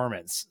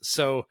performance.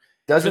 So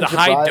Doesn't for the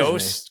high surprise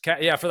dose,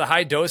 for the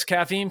high dose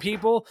caffeine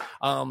people,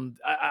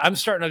 I'm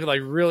starting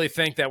to really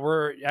think that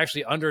we're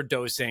actually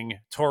underdosing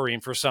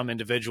taurine for some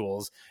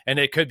individuals, and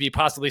it could be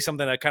possibly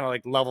something that kind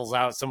of levels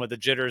out some of the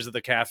jitters of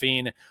the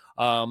caffeine,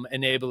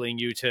 enabling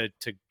you to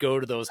go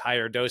to those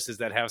higher doses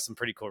that have some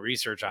pretty cool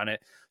research on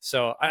it.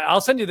 So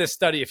I'll send you this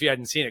study if you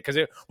hadn't seen it,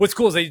 because what's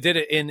cool is they did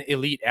it in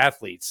elite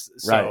athletes,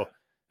 so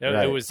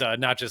Right. it was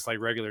not just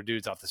regular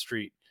dudes off the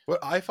street. What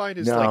I find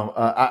is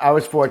I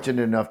was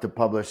fortunate enough to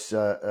publish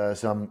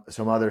some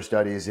other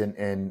studies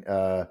in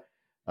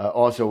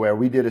also where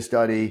we did a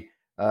study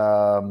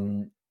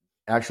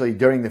actually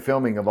during the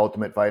filming of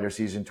Ultimate Fighter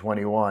season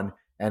 21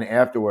 and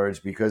afterwards,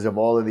 because of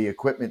all of the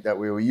equipment that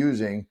we were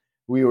using,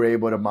 we were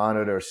able to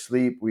monitor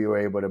sleep, we were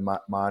able to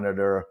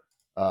monitor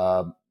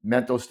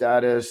mental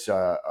status,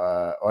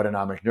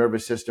 autonomic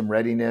nervous system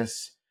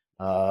readiness,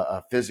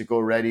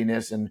 physical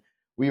readiness, and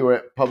we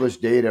were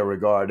published data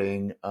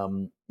regarding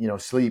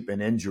sleep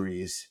and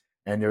injuries,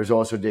 and there's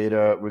also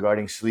data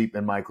regarding sleep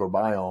and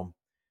microbiome,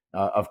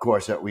 of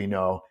course, that we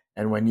know.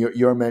 And when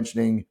you're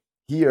mentioning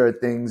here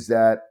things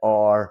that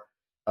are,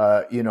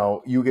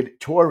 you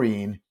get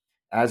taurine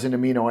as an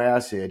amino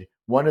acid.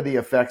 One of the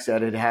effects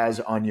that it has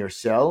on your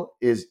cell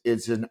is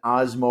it's an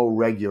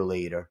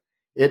osmoregulator.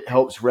 It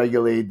helps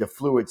regulate the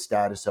fluid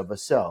status of a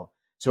cell.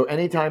 So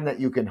anytime that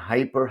you can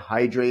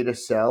hyperhydrate a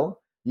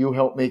cell, you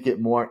help make it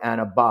more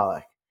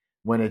anabolic.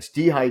 When it's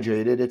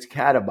dehydrated, it's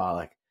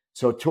catabolic.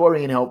 So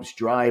taurine helps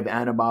drive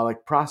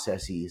anabolic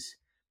processes.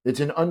 It's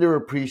an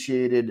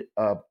underappreciated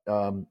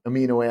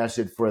amino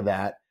acid for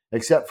that,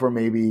 except for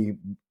maybe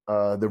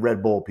the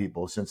Red Bull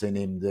people, since they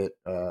named it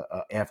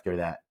after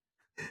that,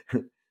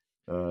 after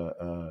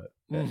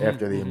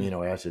the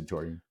amino acid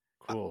taurine.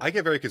 Cool. I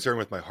get very concerned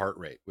with my heart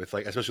rate with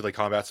especially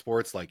combat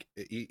sports.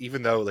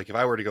 Even though if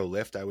I were to go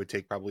lift, I would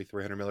take probably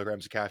 300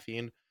 milligrams of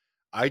caffeine.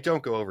 I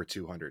don't go over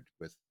 200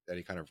 with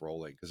any kind of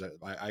rolling, because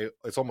I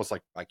it's almost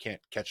like I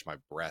can't catch my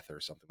breath or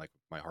something, like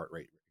my heart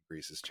rate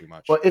increases too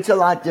much. Well, it's a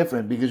lot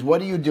different, because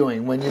what are you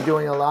doing when you're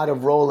doing a lot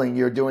of rolling?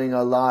 You're doing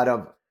a lot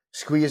of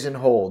squeeze and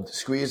hold,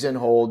 squeeze and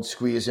hold,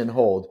 squeeze and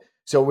hold.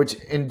 So which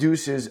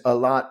induces a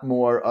lot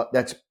more.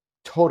 That's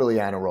totally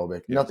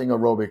anaerobic, nothing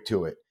aerobic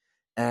to it.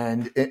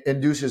 And it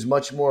induces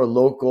much more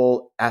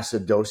local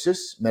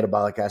acidosis,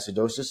 metabolic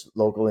acidosis,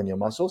 local in your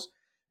muscles.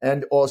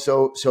 And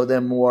also, so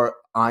then more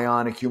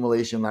ion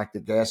accumulation,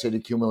 lactic acid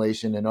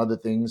accumulation, and other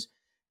things.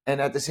 And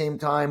at the same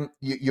time,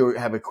 you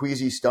have a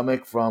queasy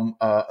stomach from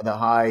the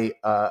high,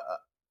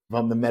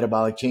 from the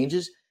metabolic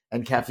changes.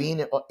 And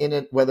caffeine in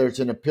it, whether it's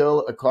in a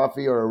pill, a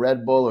coffee, or a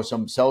Red Bull, or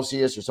some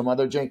Celsius, or some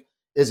other drink,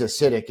 is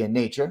acidic in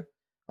nature,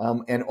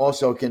 and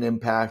also can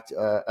impact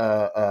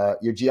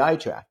your GI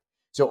tract.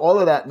 So all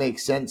of that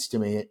makes sense to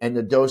me. And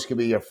the dose can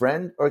be your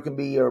friend or it can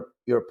be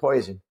your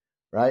poison,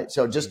 right?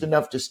 So just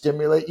enough to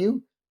stimulate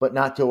you, but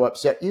not to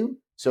upset you,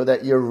 so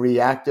that you're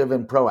reactive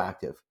and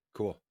proactive.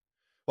 Cool.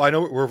 Well, I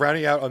know we're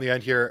rounding out on the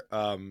end here.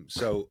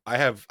 So I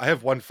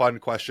have one fun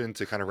question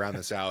to kind of round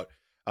this out.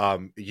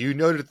 You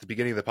noted at the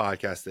beginning of the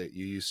podcast that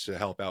you used to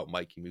help out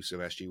Mikey Musso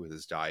SG with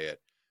his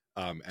diet.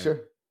 And Sure.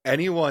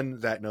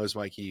 Anyone that knows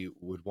Mikey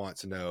would want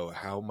to know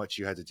how much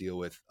you had to deal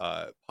with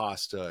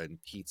pasta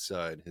and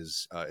pizza and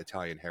his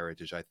Italian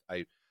heritage.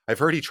 I I've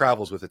heard he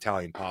travels with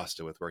Italian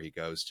pasta with where he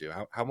goes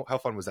to. How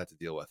fun was that to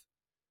deal with?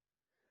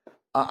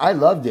 I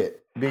loved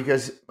it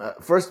because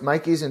first,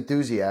 Mikey's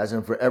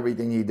enthusiasm for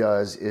everything he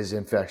does is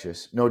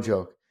infectious, no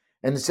joke.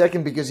 And the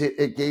second, because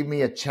it gave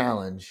me a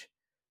challenge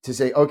to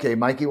say, okay,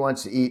 Mikey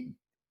wants to eat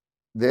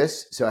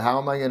this, so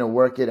how am I going to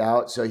work it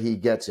out so he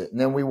gets it?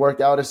 And then we worked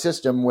out a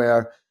system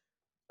where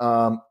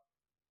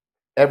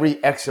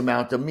every X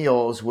amount of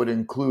meals would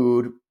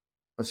include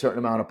a certain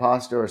amount of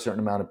pasta or a certain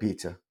amount of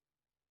pizza,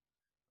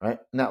 right?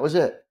 And that was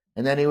it.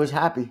 And then he was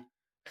happy.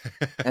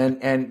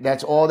 and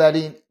that's all that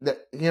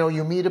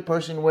you meet a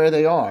person where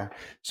they are.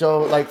 So,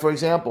 like, for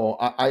example,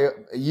 I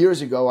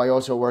years ago I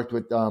also worked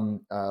with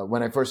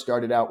when I first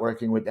started out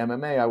working with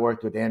MMA, I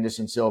worked with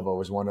Anderson Silva,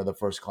 was one of the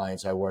first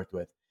clients I worked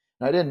with.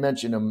 And I didn't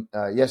mention him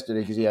yesterday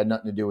because he had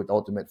nothing to do with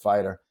Ultimate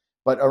Fighter.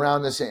 But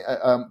around the same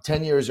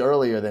 10 years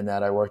earlier than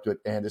that, I worked with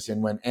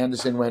Anderson when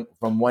Anderson went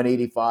from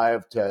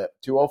 185 to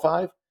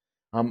 205.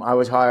 I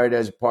was hired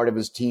as part of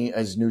his team,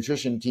 his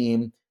nutrition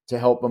team, to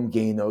help him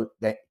gain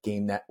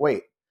that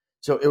weight.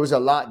 So it was a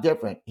lot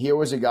different. Here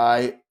was a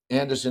guy,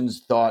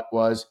 Anderson's thought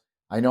was,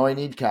 I know I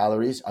need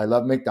calories. I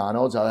love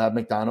McDonald's. I'll have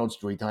McDonald's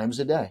 3 times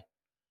a day.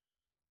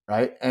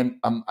 Right. And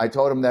I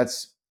told him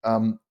that's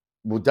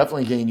will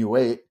definitely gain you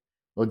weight.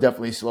 Will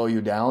definitely slow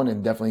you down.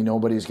 And definitely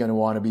nobody's going to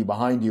want to be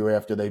behind you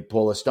after they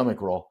pull a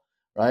stomach roll.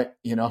 Right.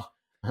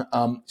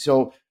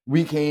 So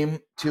we came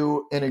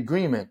to an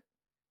agreement.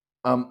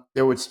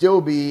 There would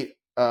still be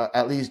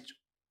at least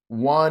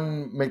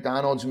one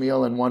McDonald's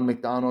meal and one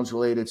McDonald's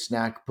related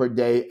snack per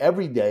day,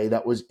 every day,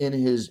 that was in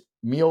his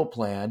meal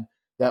plan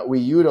that we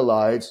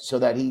utilized so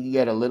that he could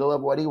get a little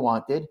of what he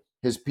wanted.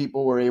 His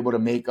people were able to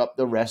make up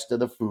the rest of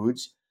the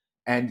foods,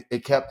 and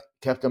it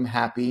kept him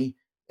happy.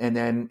 And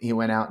then he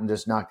went out and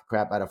just knocked the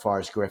crap out of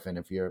Forrest Griffin,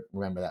 if you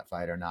remember that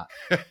fight or not.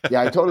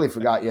 Yeah, I totally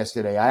forgot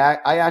yesterday.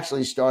 I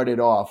actually started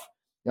off,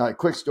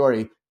 quick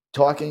story,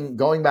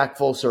 going back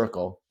full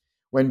circle.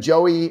 When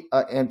Joey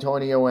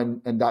Antonio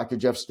and Dr.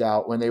 Jeff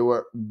Stout, when they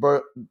were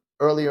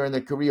earlier in their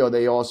career,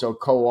 they also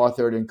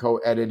co-authored and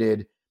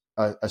co-edited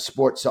a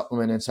sports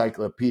supplement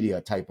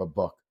encyclopedia type of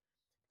book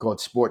called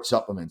Sports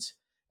Supplements.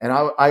 And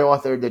I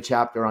authored the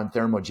chapter on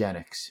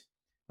thermogenics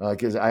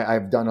because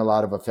I've done a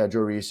lot of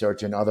ephedra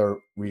research and other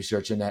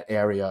research in that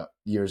area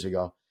years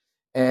ago.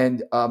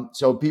 And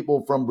so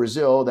people from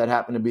Brazil that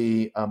happen to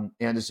be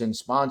Anderson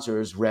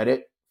sponsors read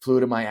it, flew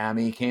to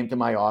Miami, came to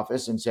my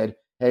office and said,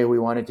 hey, we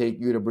want to take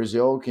you to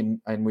Brazil,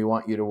 and we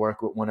want you to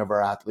work with one of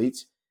our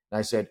athletes.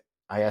 And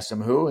I asked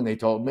them who, and they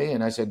told me,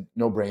 and I said,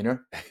 no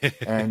brainer.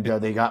 And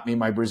they got me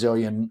my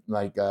Brazilian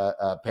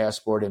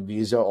passport and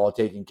visa all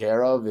taken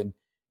care of in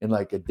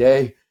like a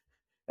day.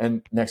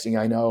 And next thing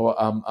I know,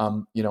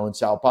 I'm in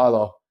Sao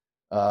Paulo.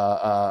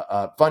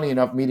 Funny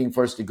enough, meeting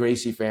first the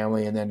Gracie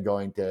family and then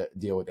going to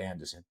deal with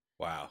Anderson.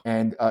 Wow.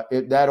 And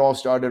that all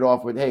started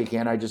off with, hey,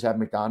 can't I just have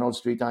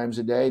McDonald's 3 times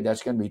a day?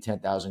 That's going to be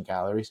 10,000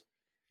 calories.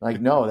 Like,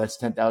 no, that's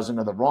 10,000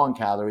 of the wrong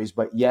calories.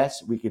 But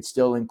yes, we could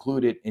still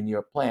include it in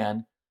your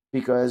plan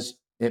because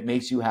it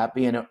makes you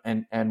happy and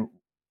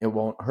it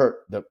won't hurt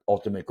the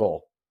ultimate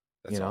goal.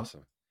 That's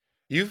awesome.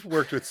 You've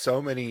worked with so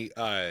many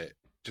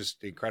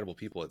just incredible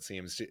people, it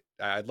seems.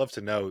 I'd love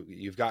to know,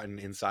 you've gotten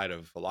inside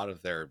of a lot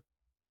of their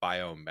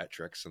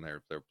biometrics and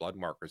their blood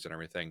markers and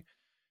everything.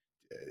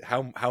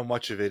 How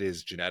much of it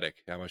is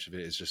genetic? How much of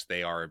it is just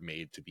they are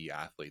made to be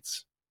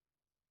athletes?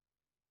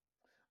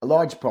 A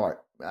large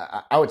part,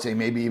 I would say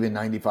maybe even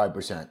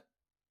 95%.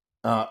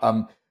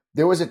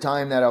 There was a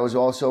time that I was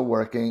also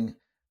working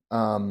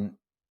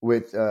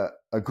with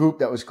a group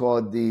that was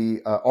called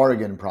the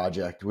Oregon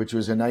Project, which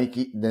was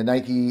Nike's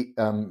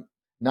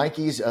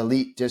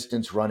elite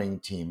distance running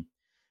team.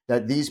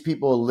 That these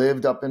people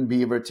lived up in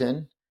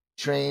Beaverton,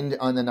 trained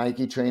on the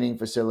Nike training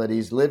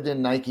facilities, lived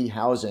in Nike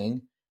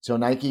housing. So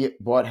Nike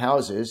bought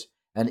houses,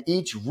 and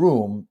each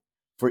room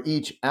for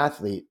each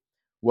athlete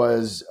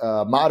was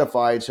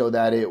modified so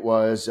that it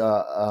was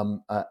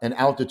an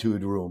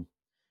altitude room.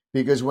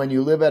 Because when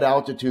you live at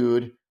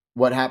altitude,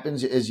 what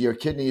happens is your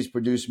kidneys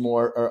produce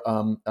more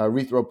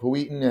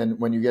erythropoietin, and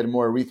when you get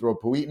more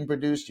erythropoietin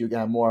produced, you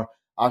have more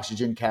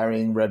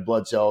oxygen-carrying red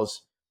blood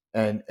cells,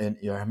 and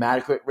your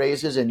hematocrit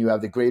raises, and you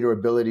have the greater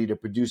ability to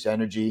produce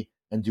energy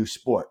and do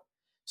sport.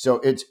 So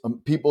it's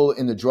people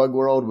in the drug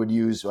world would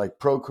use like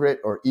Procrit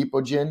or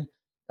Epogen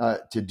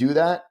to do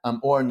that,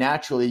 or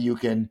naturally you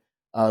can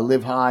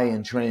live high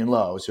and train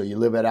low. So you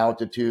live at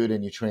altitude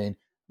and you train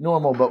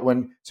normal,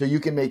 so you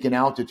can make an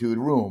altitude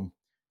room.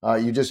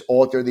 You just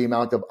alter the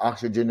amount of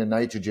oxygen and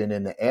nitrogen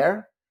in the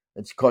air.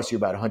 It costs you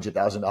about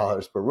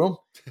 $100,000 per room.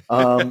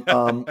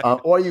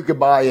 Or you could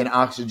buy an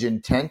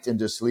oxygen tent and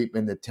just sleep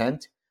in the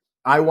tent.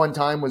 I one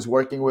time was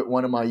working with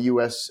one of my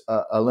U.S.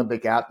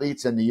 Olympic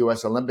athletes, and the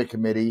U.S. Olympic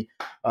Committee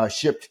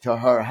shipped to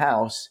her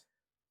house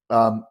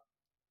a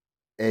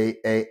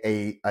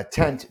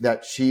tent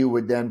that she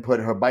would then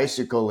put her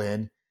bicycle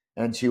in,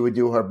 and she would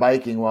do her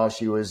biking while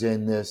she was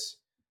in this,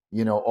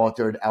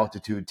 altered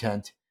altitude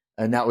tent.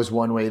 And that was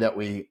one way that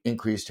we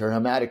increased her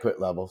hematocrit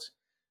levels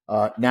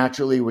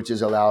naturally, which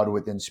is allowed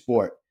within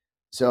sport.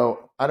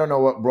 So I don't know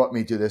what brought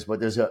me to this, but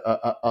there's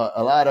a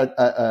lot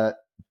of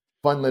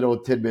fun little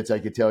tidbits I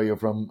could tell you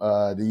from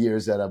the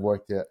years that I've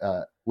worked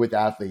with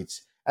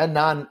athletes and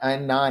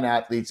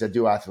non-athletes that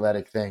do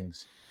athletic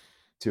things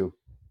too.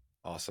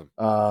 Awesome.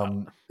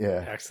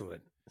 Yeah.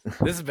 Excellent. This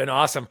has been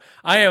awesome.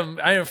 I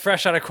am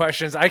fresh out of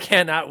questions. I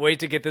cannot wait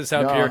to get this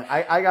up No, here.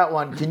 I got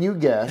one. Can you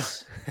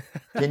guess?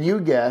 Can you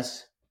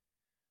guess?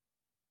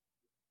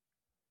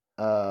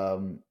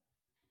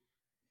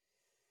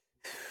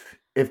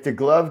 If the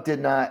glove did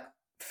not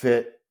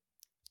fit,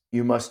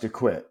 you must have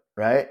quit,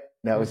 right?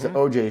 That was the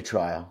OJ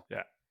trial.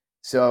 Yeah.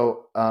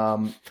 So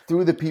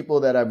through the people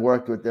that I've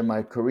worked with in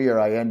my career,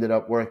 I ended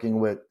up working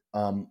with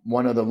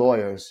one of the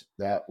lawyers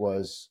that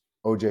was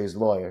OJ's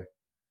lawyer,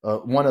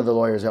 one of the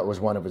lawyers that was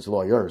one of his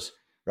lawyers,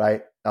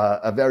 right?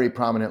 A very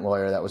prominent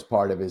lawyer that was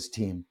part of his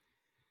team.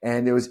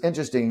 And it was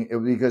interesting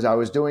because I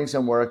was doing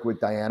some work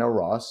with Diana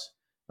Ross,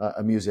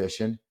 a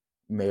musician.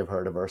 You may have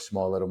heard of her,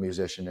 small little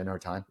musician in her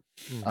time.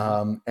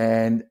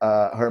 And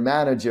her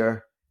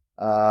manager,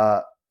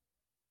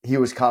 he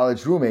was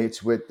college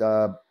roommates with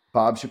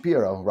Robert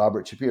Shapiro,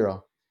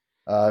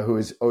 who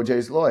is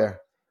OJ's lawyer.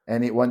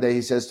 And one day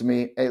he says to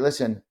me, "Hey,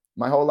 listen,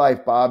 my whole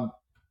life,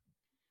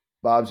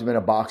 Bob's been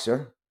a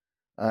boxer.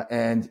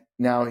 And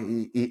now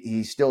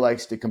he still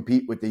likes to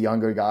compete with the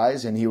younger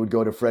guys, and he would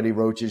go to Freddie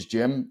Roach's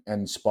gym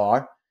and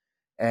spar.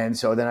 And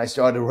so then I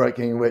started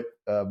working with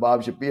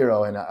Bob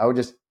Shapiro, and I would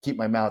just keep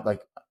my mouth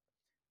like,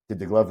 did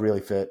the glove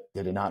really fit?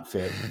 Did it not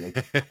fit?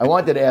 I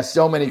wanted to ask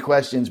so many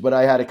questions, but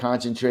I had to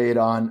concentrate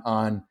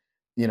on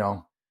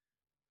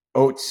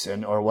oats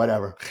or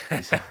whatever.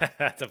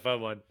 That's a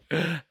fun one.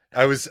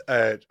 I was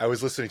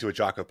listening to a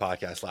Jocko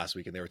podcast last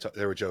week, and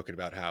they were joking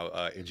about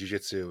how in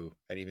jiu-jitsu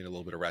and even a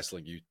little bit of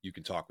wrestling, you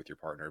can talk with your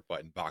partner,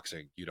 but in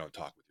boxing, you don't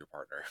talk with your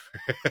partner.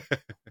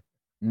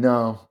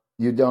 No,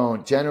 you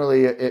don't.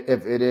 Generally,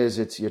 if it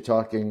is, you're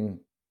talking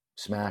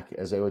smack,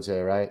 as they would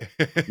say, right?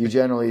 You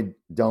generally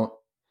don't.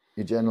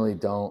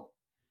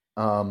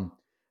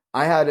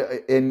 I had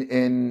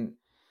in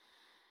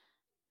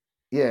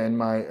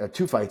my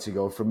 2 fights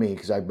ago for me,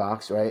 because I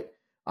boxed, right?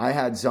 I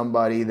had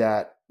somebody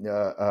that did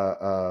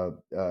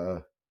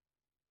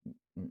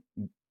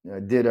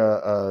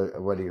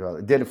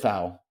a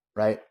foul,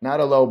 right? Not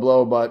a low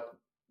blow, but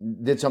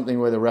did something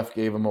where the ref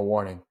gave him a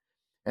warning.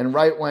 And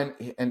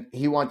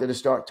he wanted to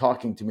start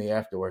talking to me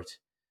afterwards,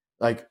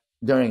 like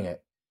during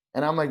it.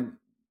 And I'm like,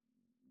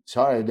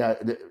 sorry,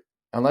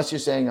 unless you're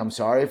saying I'm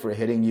sorry for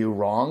hitting you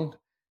wrong,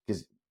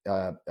 because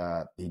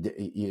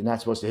you're not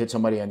supposed to hit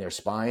somebody on their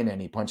spine,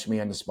 and he punched me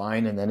in the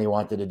spine, and then he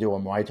wanted to do a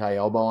Muay Thai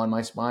elbow on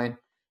my spine,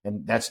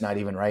 and that's not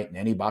even right in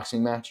any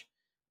boxing match.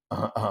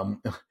 And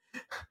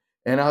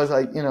I was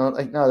like,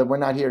 no, we're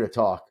not here to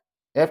talk.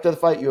 After the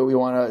fight, you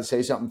want to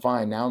say something,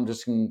 fine. Now I'm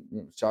just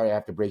sorry, I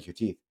have to break your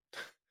teeth.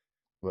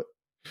 But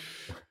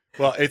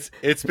well, it's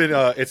been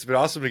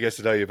awesome to get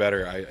to know you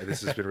better.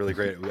 This has been really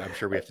great. I'm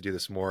sure we have to do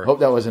this more.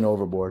 Hope that wasn't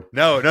overboard.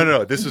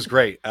 No. This was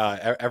great.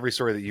 Every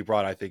story that you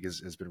brought, I think,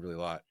 has been really a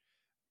lot.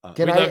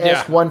 Can I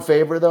ask one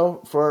favor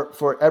though,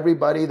 for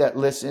everybody that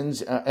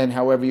listens, and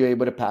however you're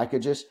able to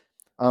package this,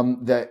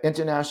 the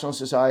International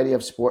Society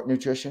of Sport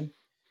Nutrition.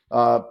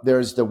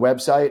 There's the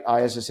website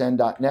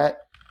issn.net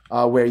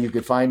where you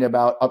could find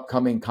about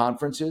upcoming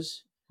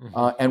conferences.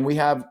 And we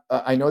have,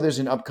 I know there's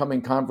an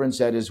upcoming conference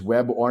that is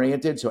web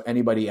oriented, so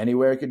anybody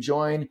anywhere could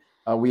join.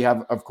 We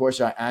have, of course,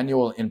 our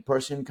annual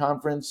in-person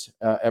conference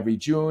every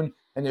June.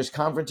 And there's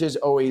conferences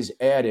always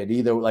added,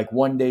 either like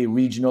one-day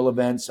regional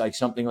events, like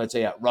something, let's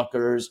say, at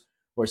Rutgers,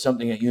 or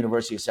something at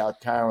University of South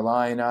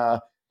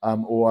Carolina,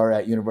 or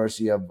at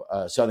University of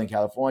Southern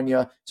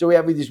California. So we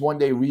have these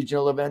one-day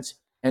regional events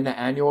and the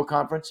annual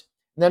conference.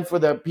 And then for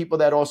the people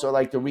that also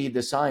like to read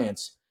the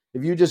science,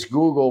 if you just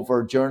Google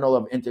for Journal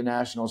of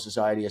International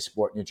Society of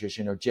Sport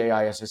Nutrition, or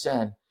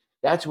JISSN,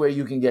 that's where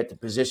you can get the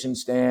position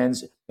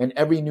stands and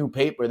every new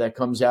paper that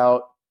comes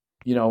out,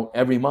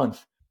 every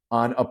month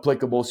on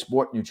applicable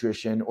sport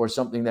nutrition or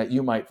something that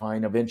you might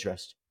find of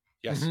interest.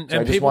 Yes. Mm-hmm. So And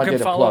I just people wanted can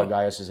to follow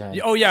plug ISSN.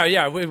 Oh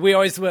yeah. We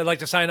always would like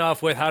to sign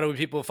off with, how do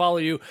people follow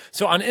you?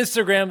 So on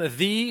Instagram,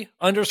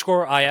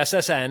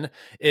 _ISSN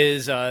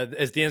is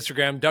the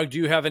Instagram. Doug, do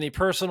you have any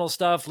personal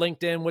stuff?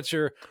 LinkedIn? What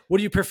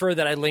do you prefer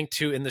that I link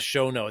to in the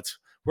show notes?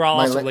 Where I'll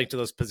also link to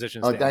those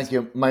positions. Oh, thank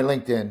you. My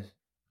LinkedIn.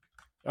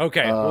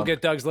 Okay, we'll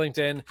get Doug's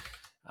LinkedIn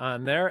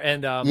on there,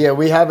 and yeah,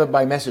 we have it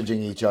by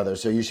messaging each other,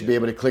 so you should be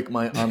able to click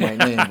on my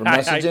name for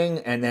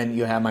messaging, and then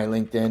you have my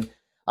LinkedIn.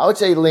 I would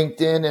say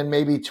LinkedIn and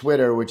maybe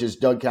Twitter, which is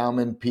Doug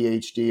Kalman,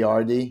 PhD,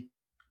 RD.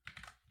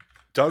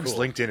 Doug's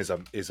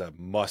LinkedIn is a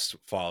must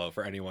follow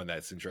for anyone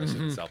that's interested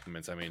in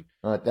supplements. I mean,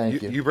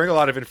 thank you. You bring a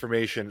lot of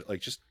information,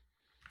 like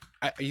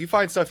you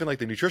find stuff in like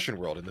the nutrition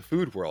world and the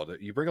food world.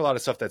 You bring a lot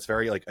of stuff that's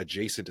very like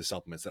adjacent to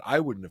supplements that I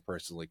wouldn't have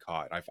personally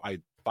caught. I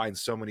find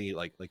so many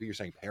like what you're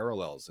saying,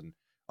 parallels and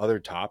other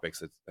topics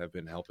that have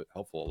been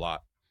helpful a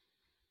lot.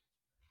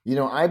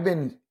 I've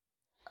been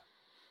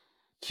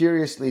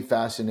curiously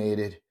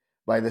fascinated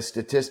by the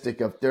statistic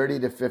of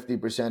 30 to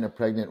 50% of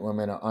pregnant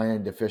women are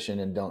iron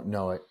deficient and don't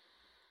know it,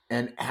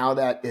 and how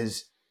that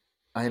is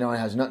I know it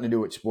has nothing to do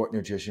with sport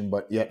nutrition,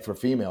 but yet for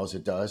females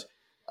it does.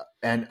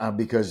 And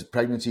because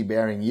pregnancy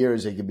bearing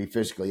years, they can be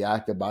physically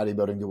active,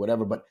 bodybuilding, do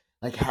whatever. But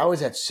like, how is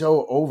that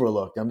so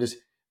overlooked? I'm just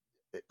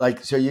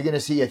like, so you're going to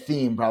see a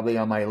theme probably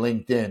on my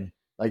LinkedIn.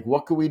 Like,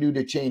 what could we do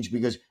to change?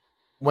 Because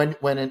when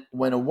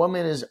a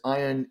woman is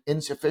iron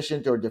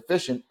insufficient or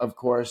deficient, of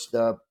course,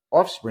 the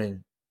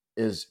offspring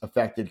is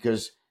affected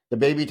because the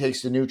baby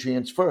takes the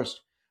nutrients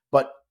first.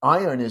 But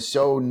iron is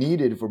so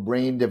needed for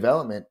brain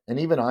development and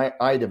even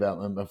eye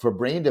development, but for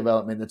brain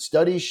development, that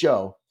studies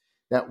show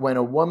that when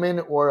a woman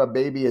or a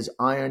baby is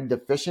iron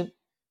deficient,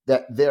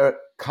 that their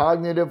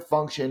cognitive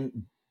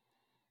function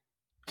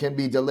can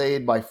be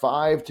delayed by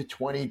 5 to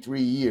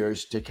 23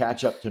 years to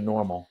catch up to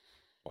normal.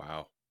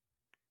 Wow.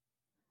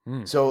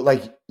 So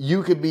like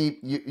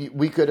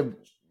we could have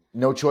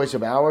no choice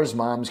of ours.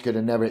 Moms could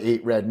have never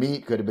ate red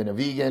meat, could have been a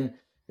vegan,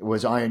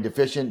 was iron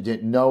deficient,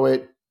 didn't know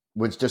it,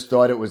 was just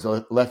thought it was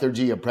a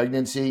lethargy of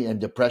pregnancy and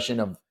depression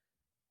of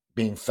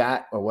being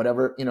fat or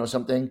whatever,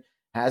 something,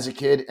 has a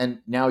kid. And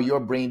now your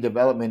brain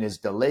development is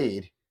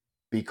delayed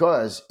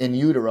because in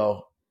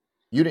utero,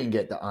 you didn't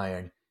get the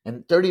iron.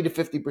 And 30 to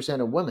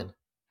 50% of women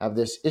have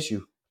this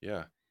issue.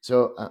 Yeah.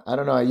 So I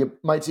don't know. You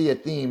might see a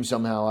theme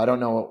somehow. I don't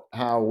know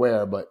how,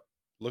 where, but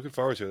looking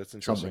forward to it. That's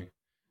interesting. Something.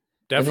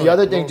 Definitely. And the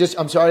other thing,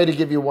 I'm sorry to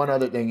give you one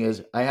other thing,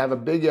 is I have a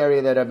big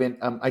area that I've been,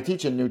 I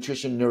teach a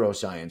nutrition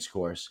neuroscience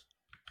course.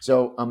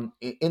 So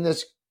in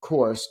this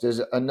course, there's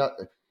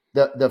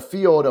the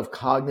field of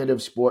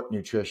cognitive sport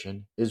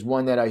nutrition is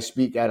one that I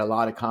speak at a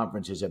lot of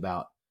conferences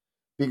about,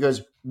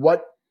 because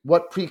what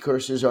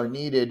precursors are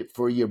needed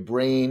for your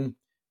brain,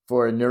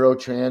 for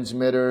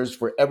neurotransmitters,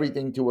 for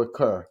everything to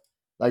occur.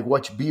 Like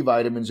which B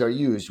vitamins are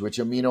used, which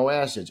amino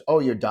acids. Oh,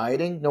 you're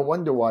dieting? No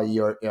wonder why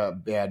you're in a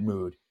bad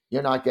mood.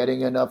 You're not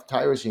getting enough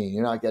tyrosine.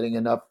 You're not getting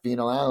enough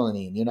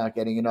phenylalanine. You're not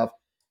getting enough.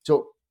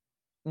 So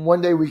one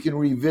day we can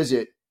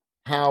revisit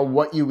how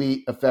what you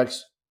eat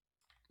affects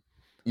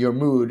your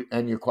mood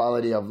and your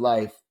quality of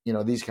life.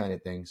 These kind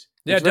of things.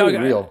 Yeah, it's really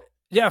Doug, real.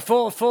 Yeah,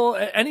 full.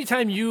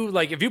 Anytime you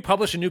if you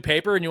publish a new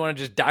paper and you want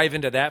to just dive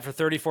into that for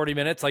 30, 40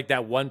 minutes, like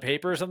that one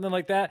paper or something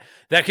like that,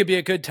 that could be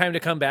a good time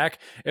to come back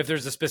if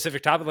there's a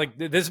specific topic. Like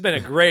this has been a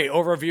great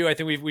overview. I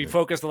think we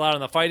focused a lot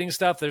on the fighting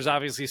stuff. There's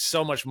obviously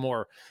so much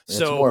more. It's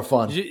more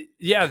fun.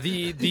 Yeah,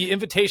 the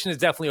invitation is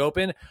definitely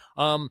open.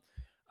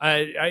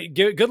 I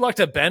good luck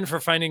to Ben for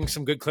finding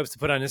some good clips to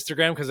put on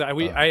Instagram, because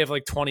I have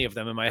like 20 of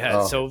them in my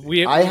head. So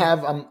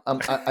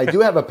I do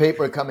have a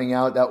paper coming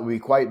out that will be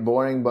quite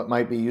boring but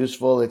might be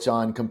useful. It's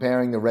on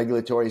comparing the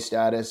regulatory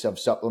status of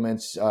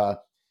supplements,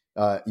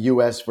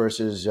 U.S.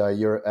 versus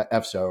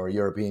EFSA or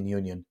European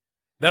Union.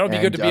 That'll be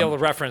good to be able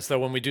to reference though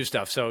when we do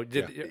stuff. So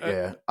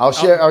I'll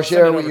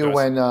share it with you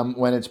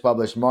when it's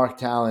published. Mark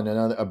Talon,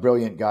 a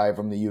brilliant guy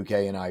from the UK,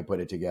 and I put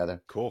it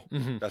together. Cool.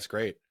 Mm-hmm. That's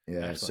great. Yeah.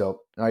 Excellent. So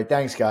all right,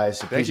 thanks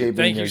guys. Thank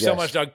you so much, Doug.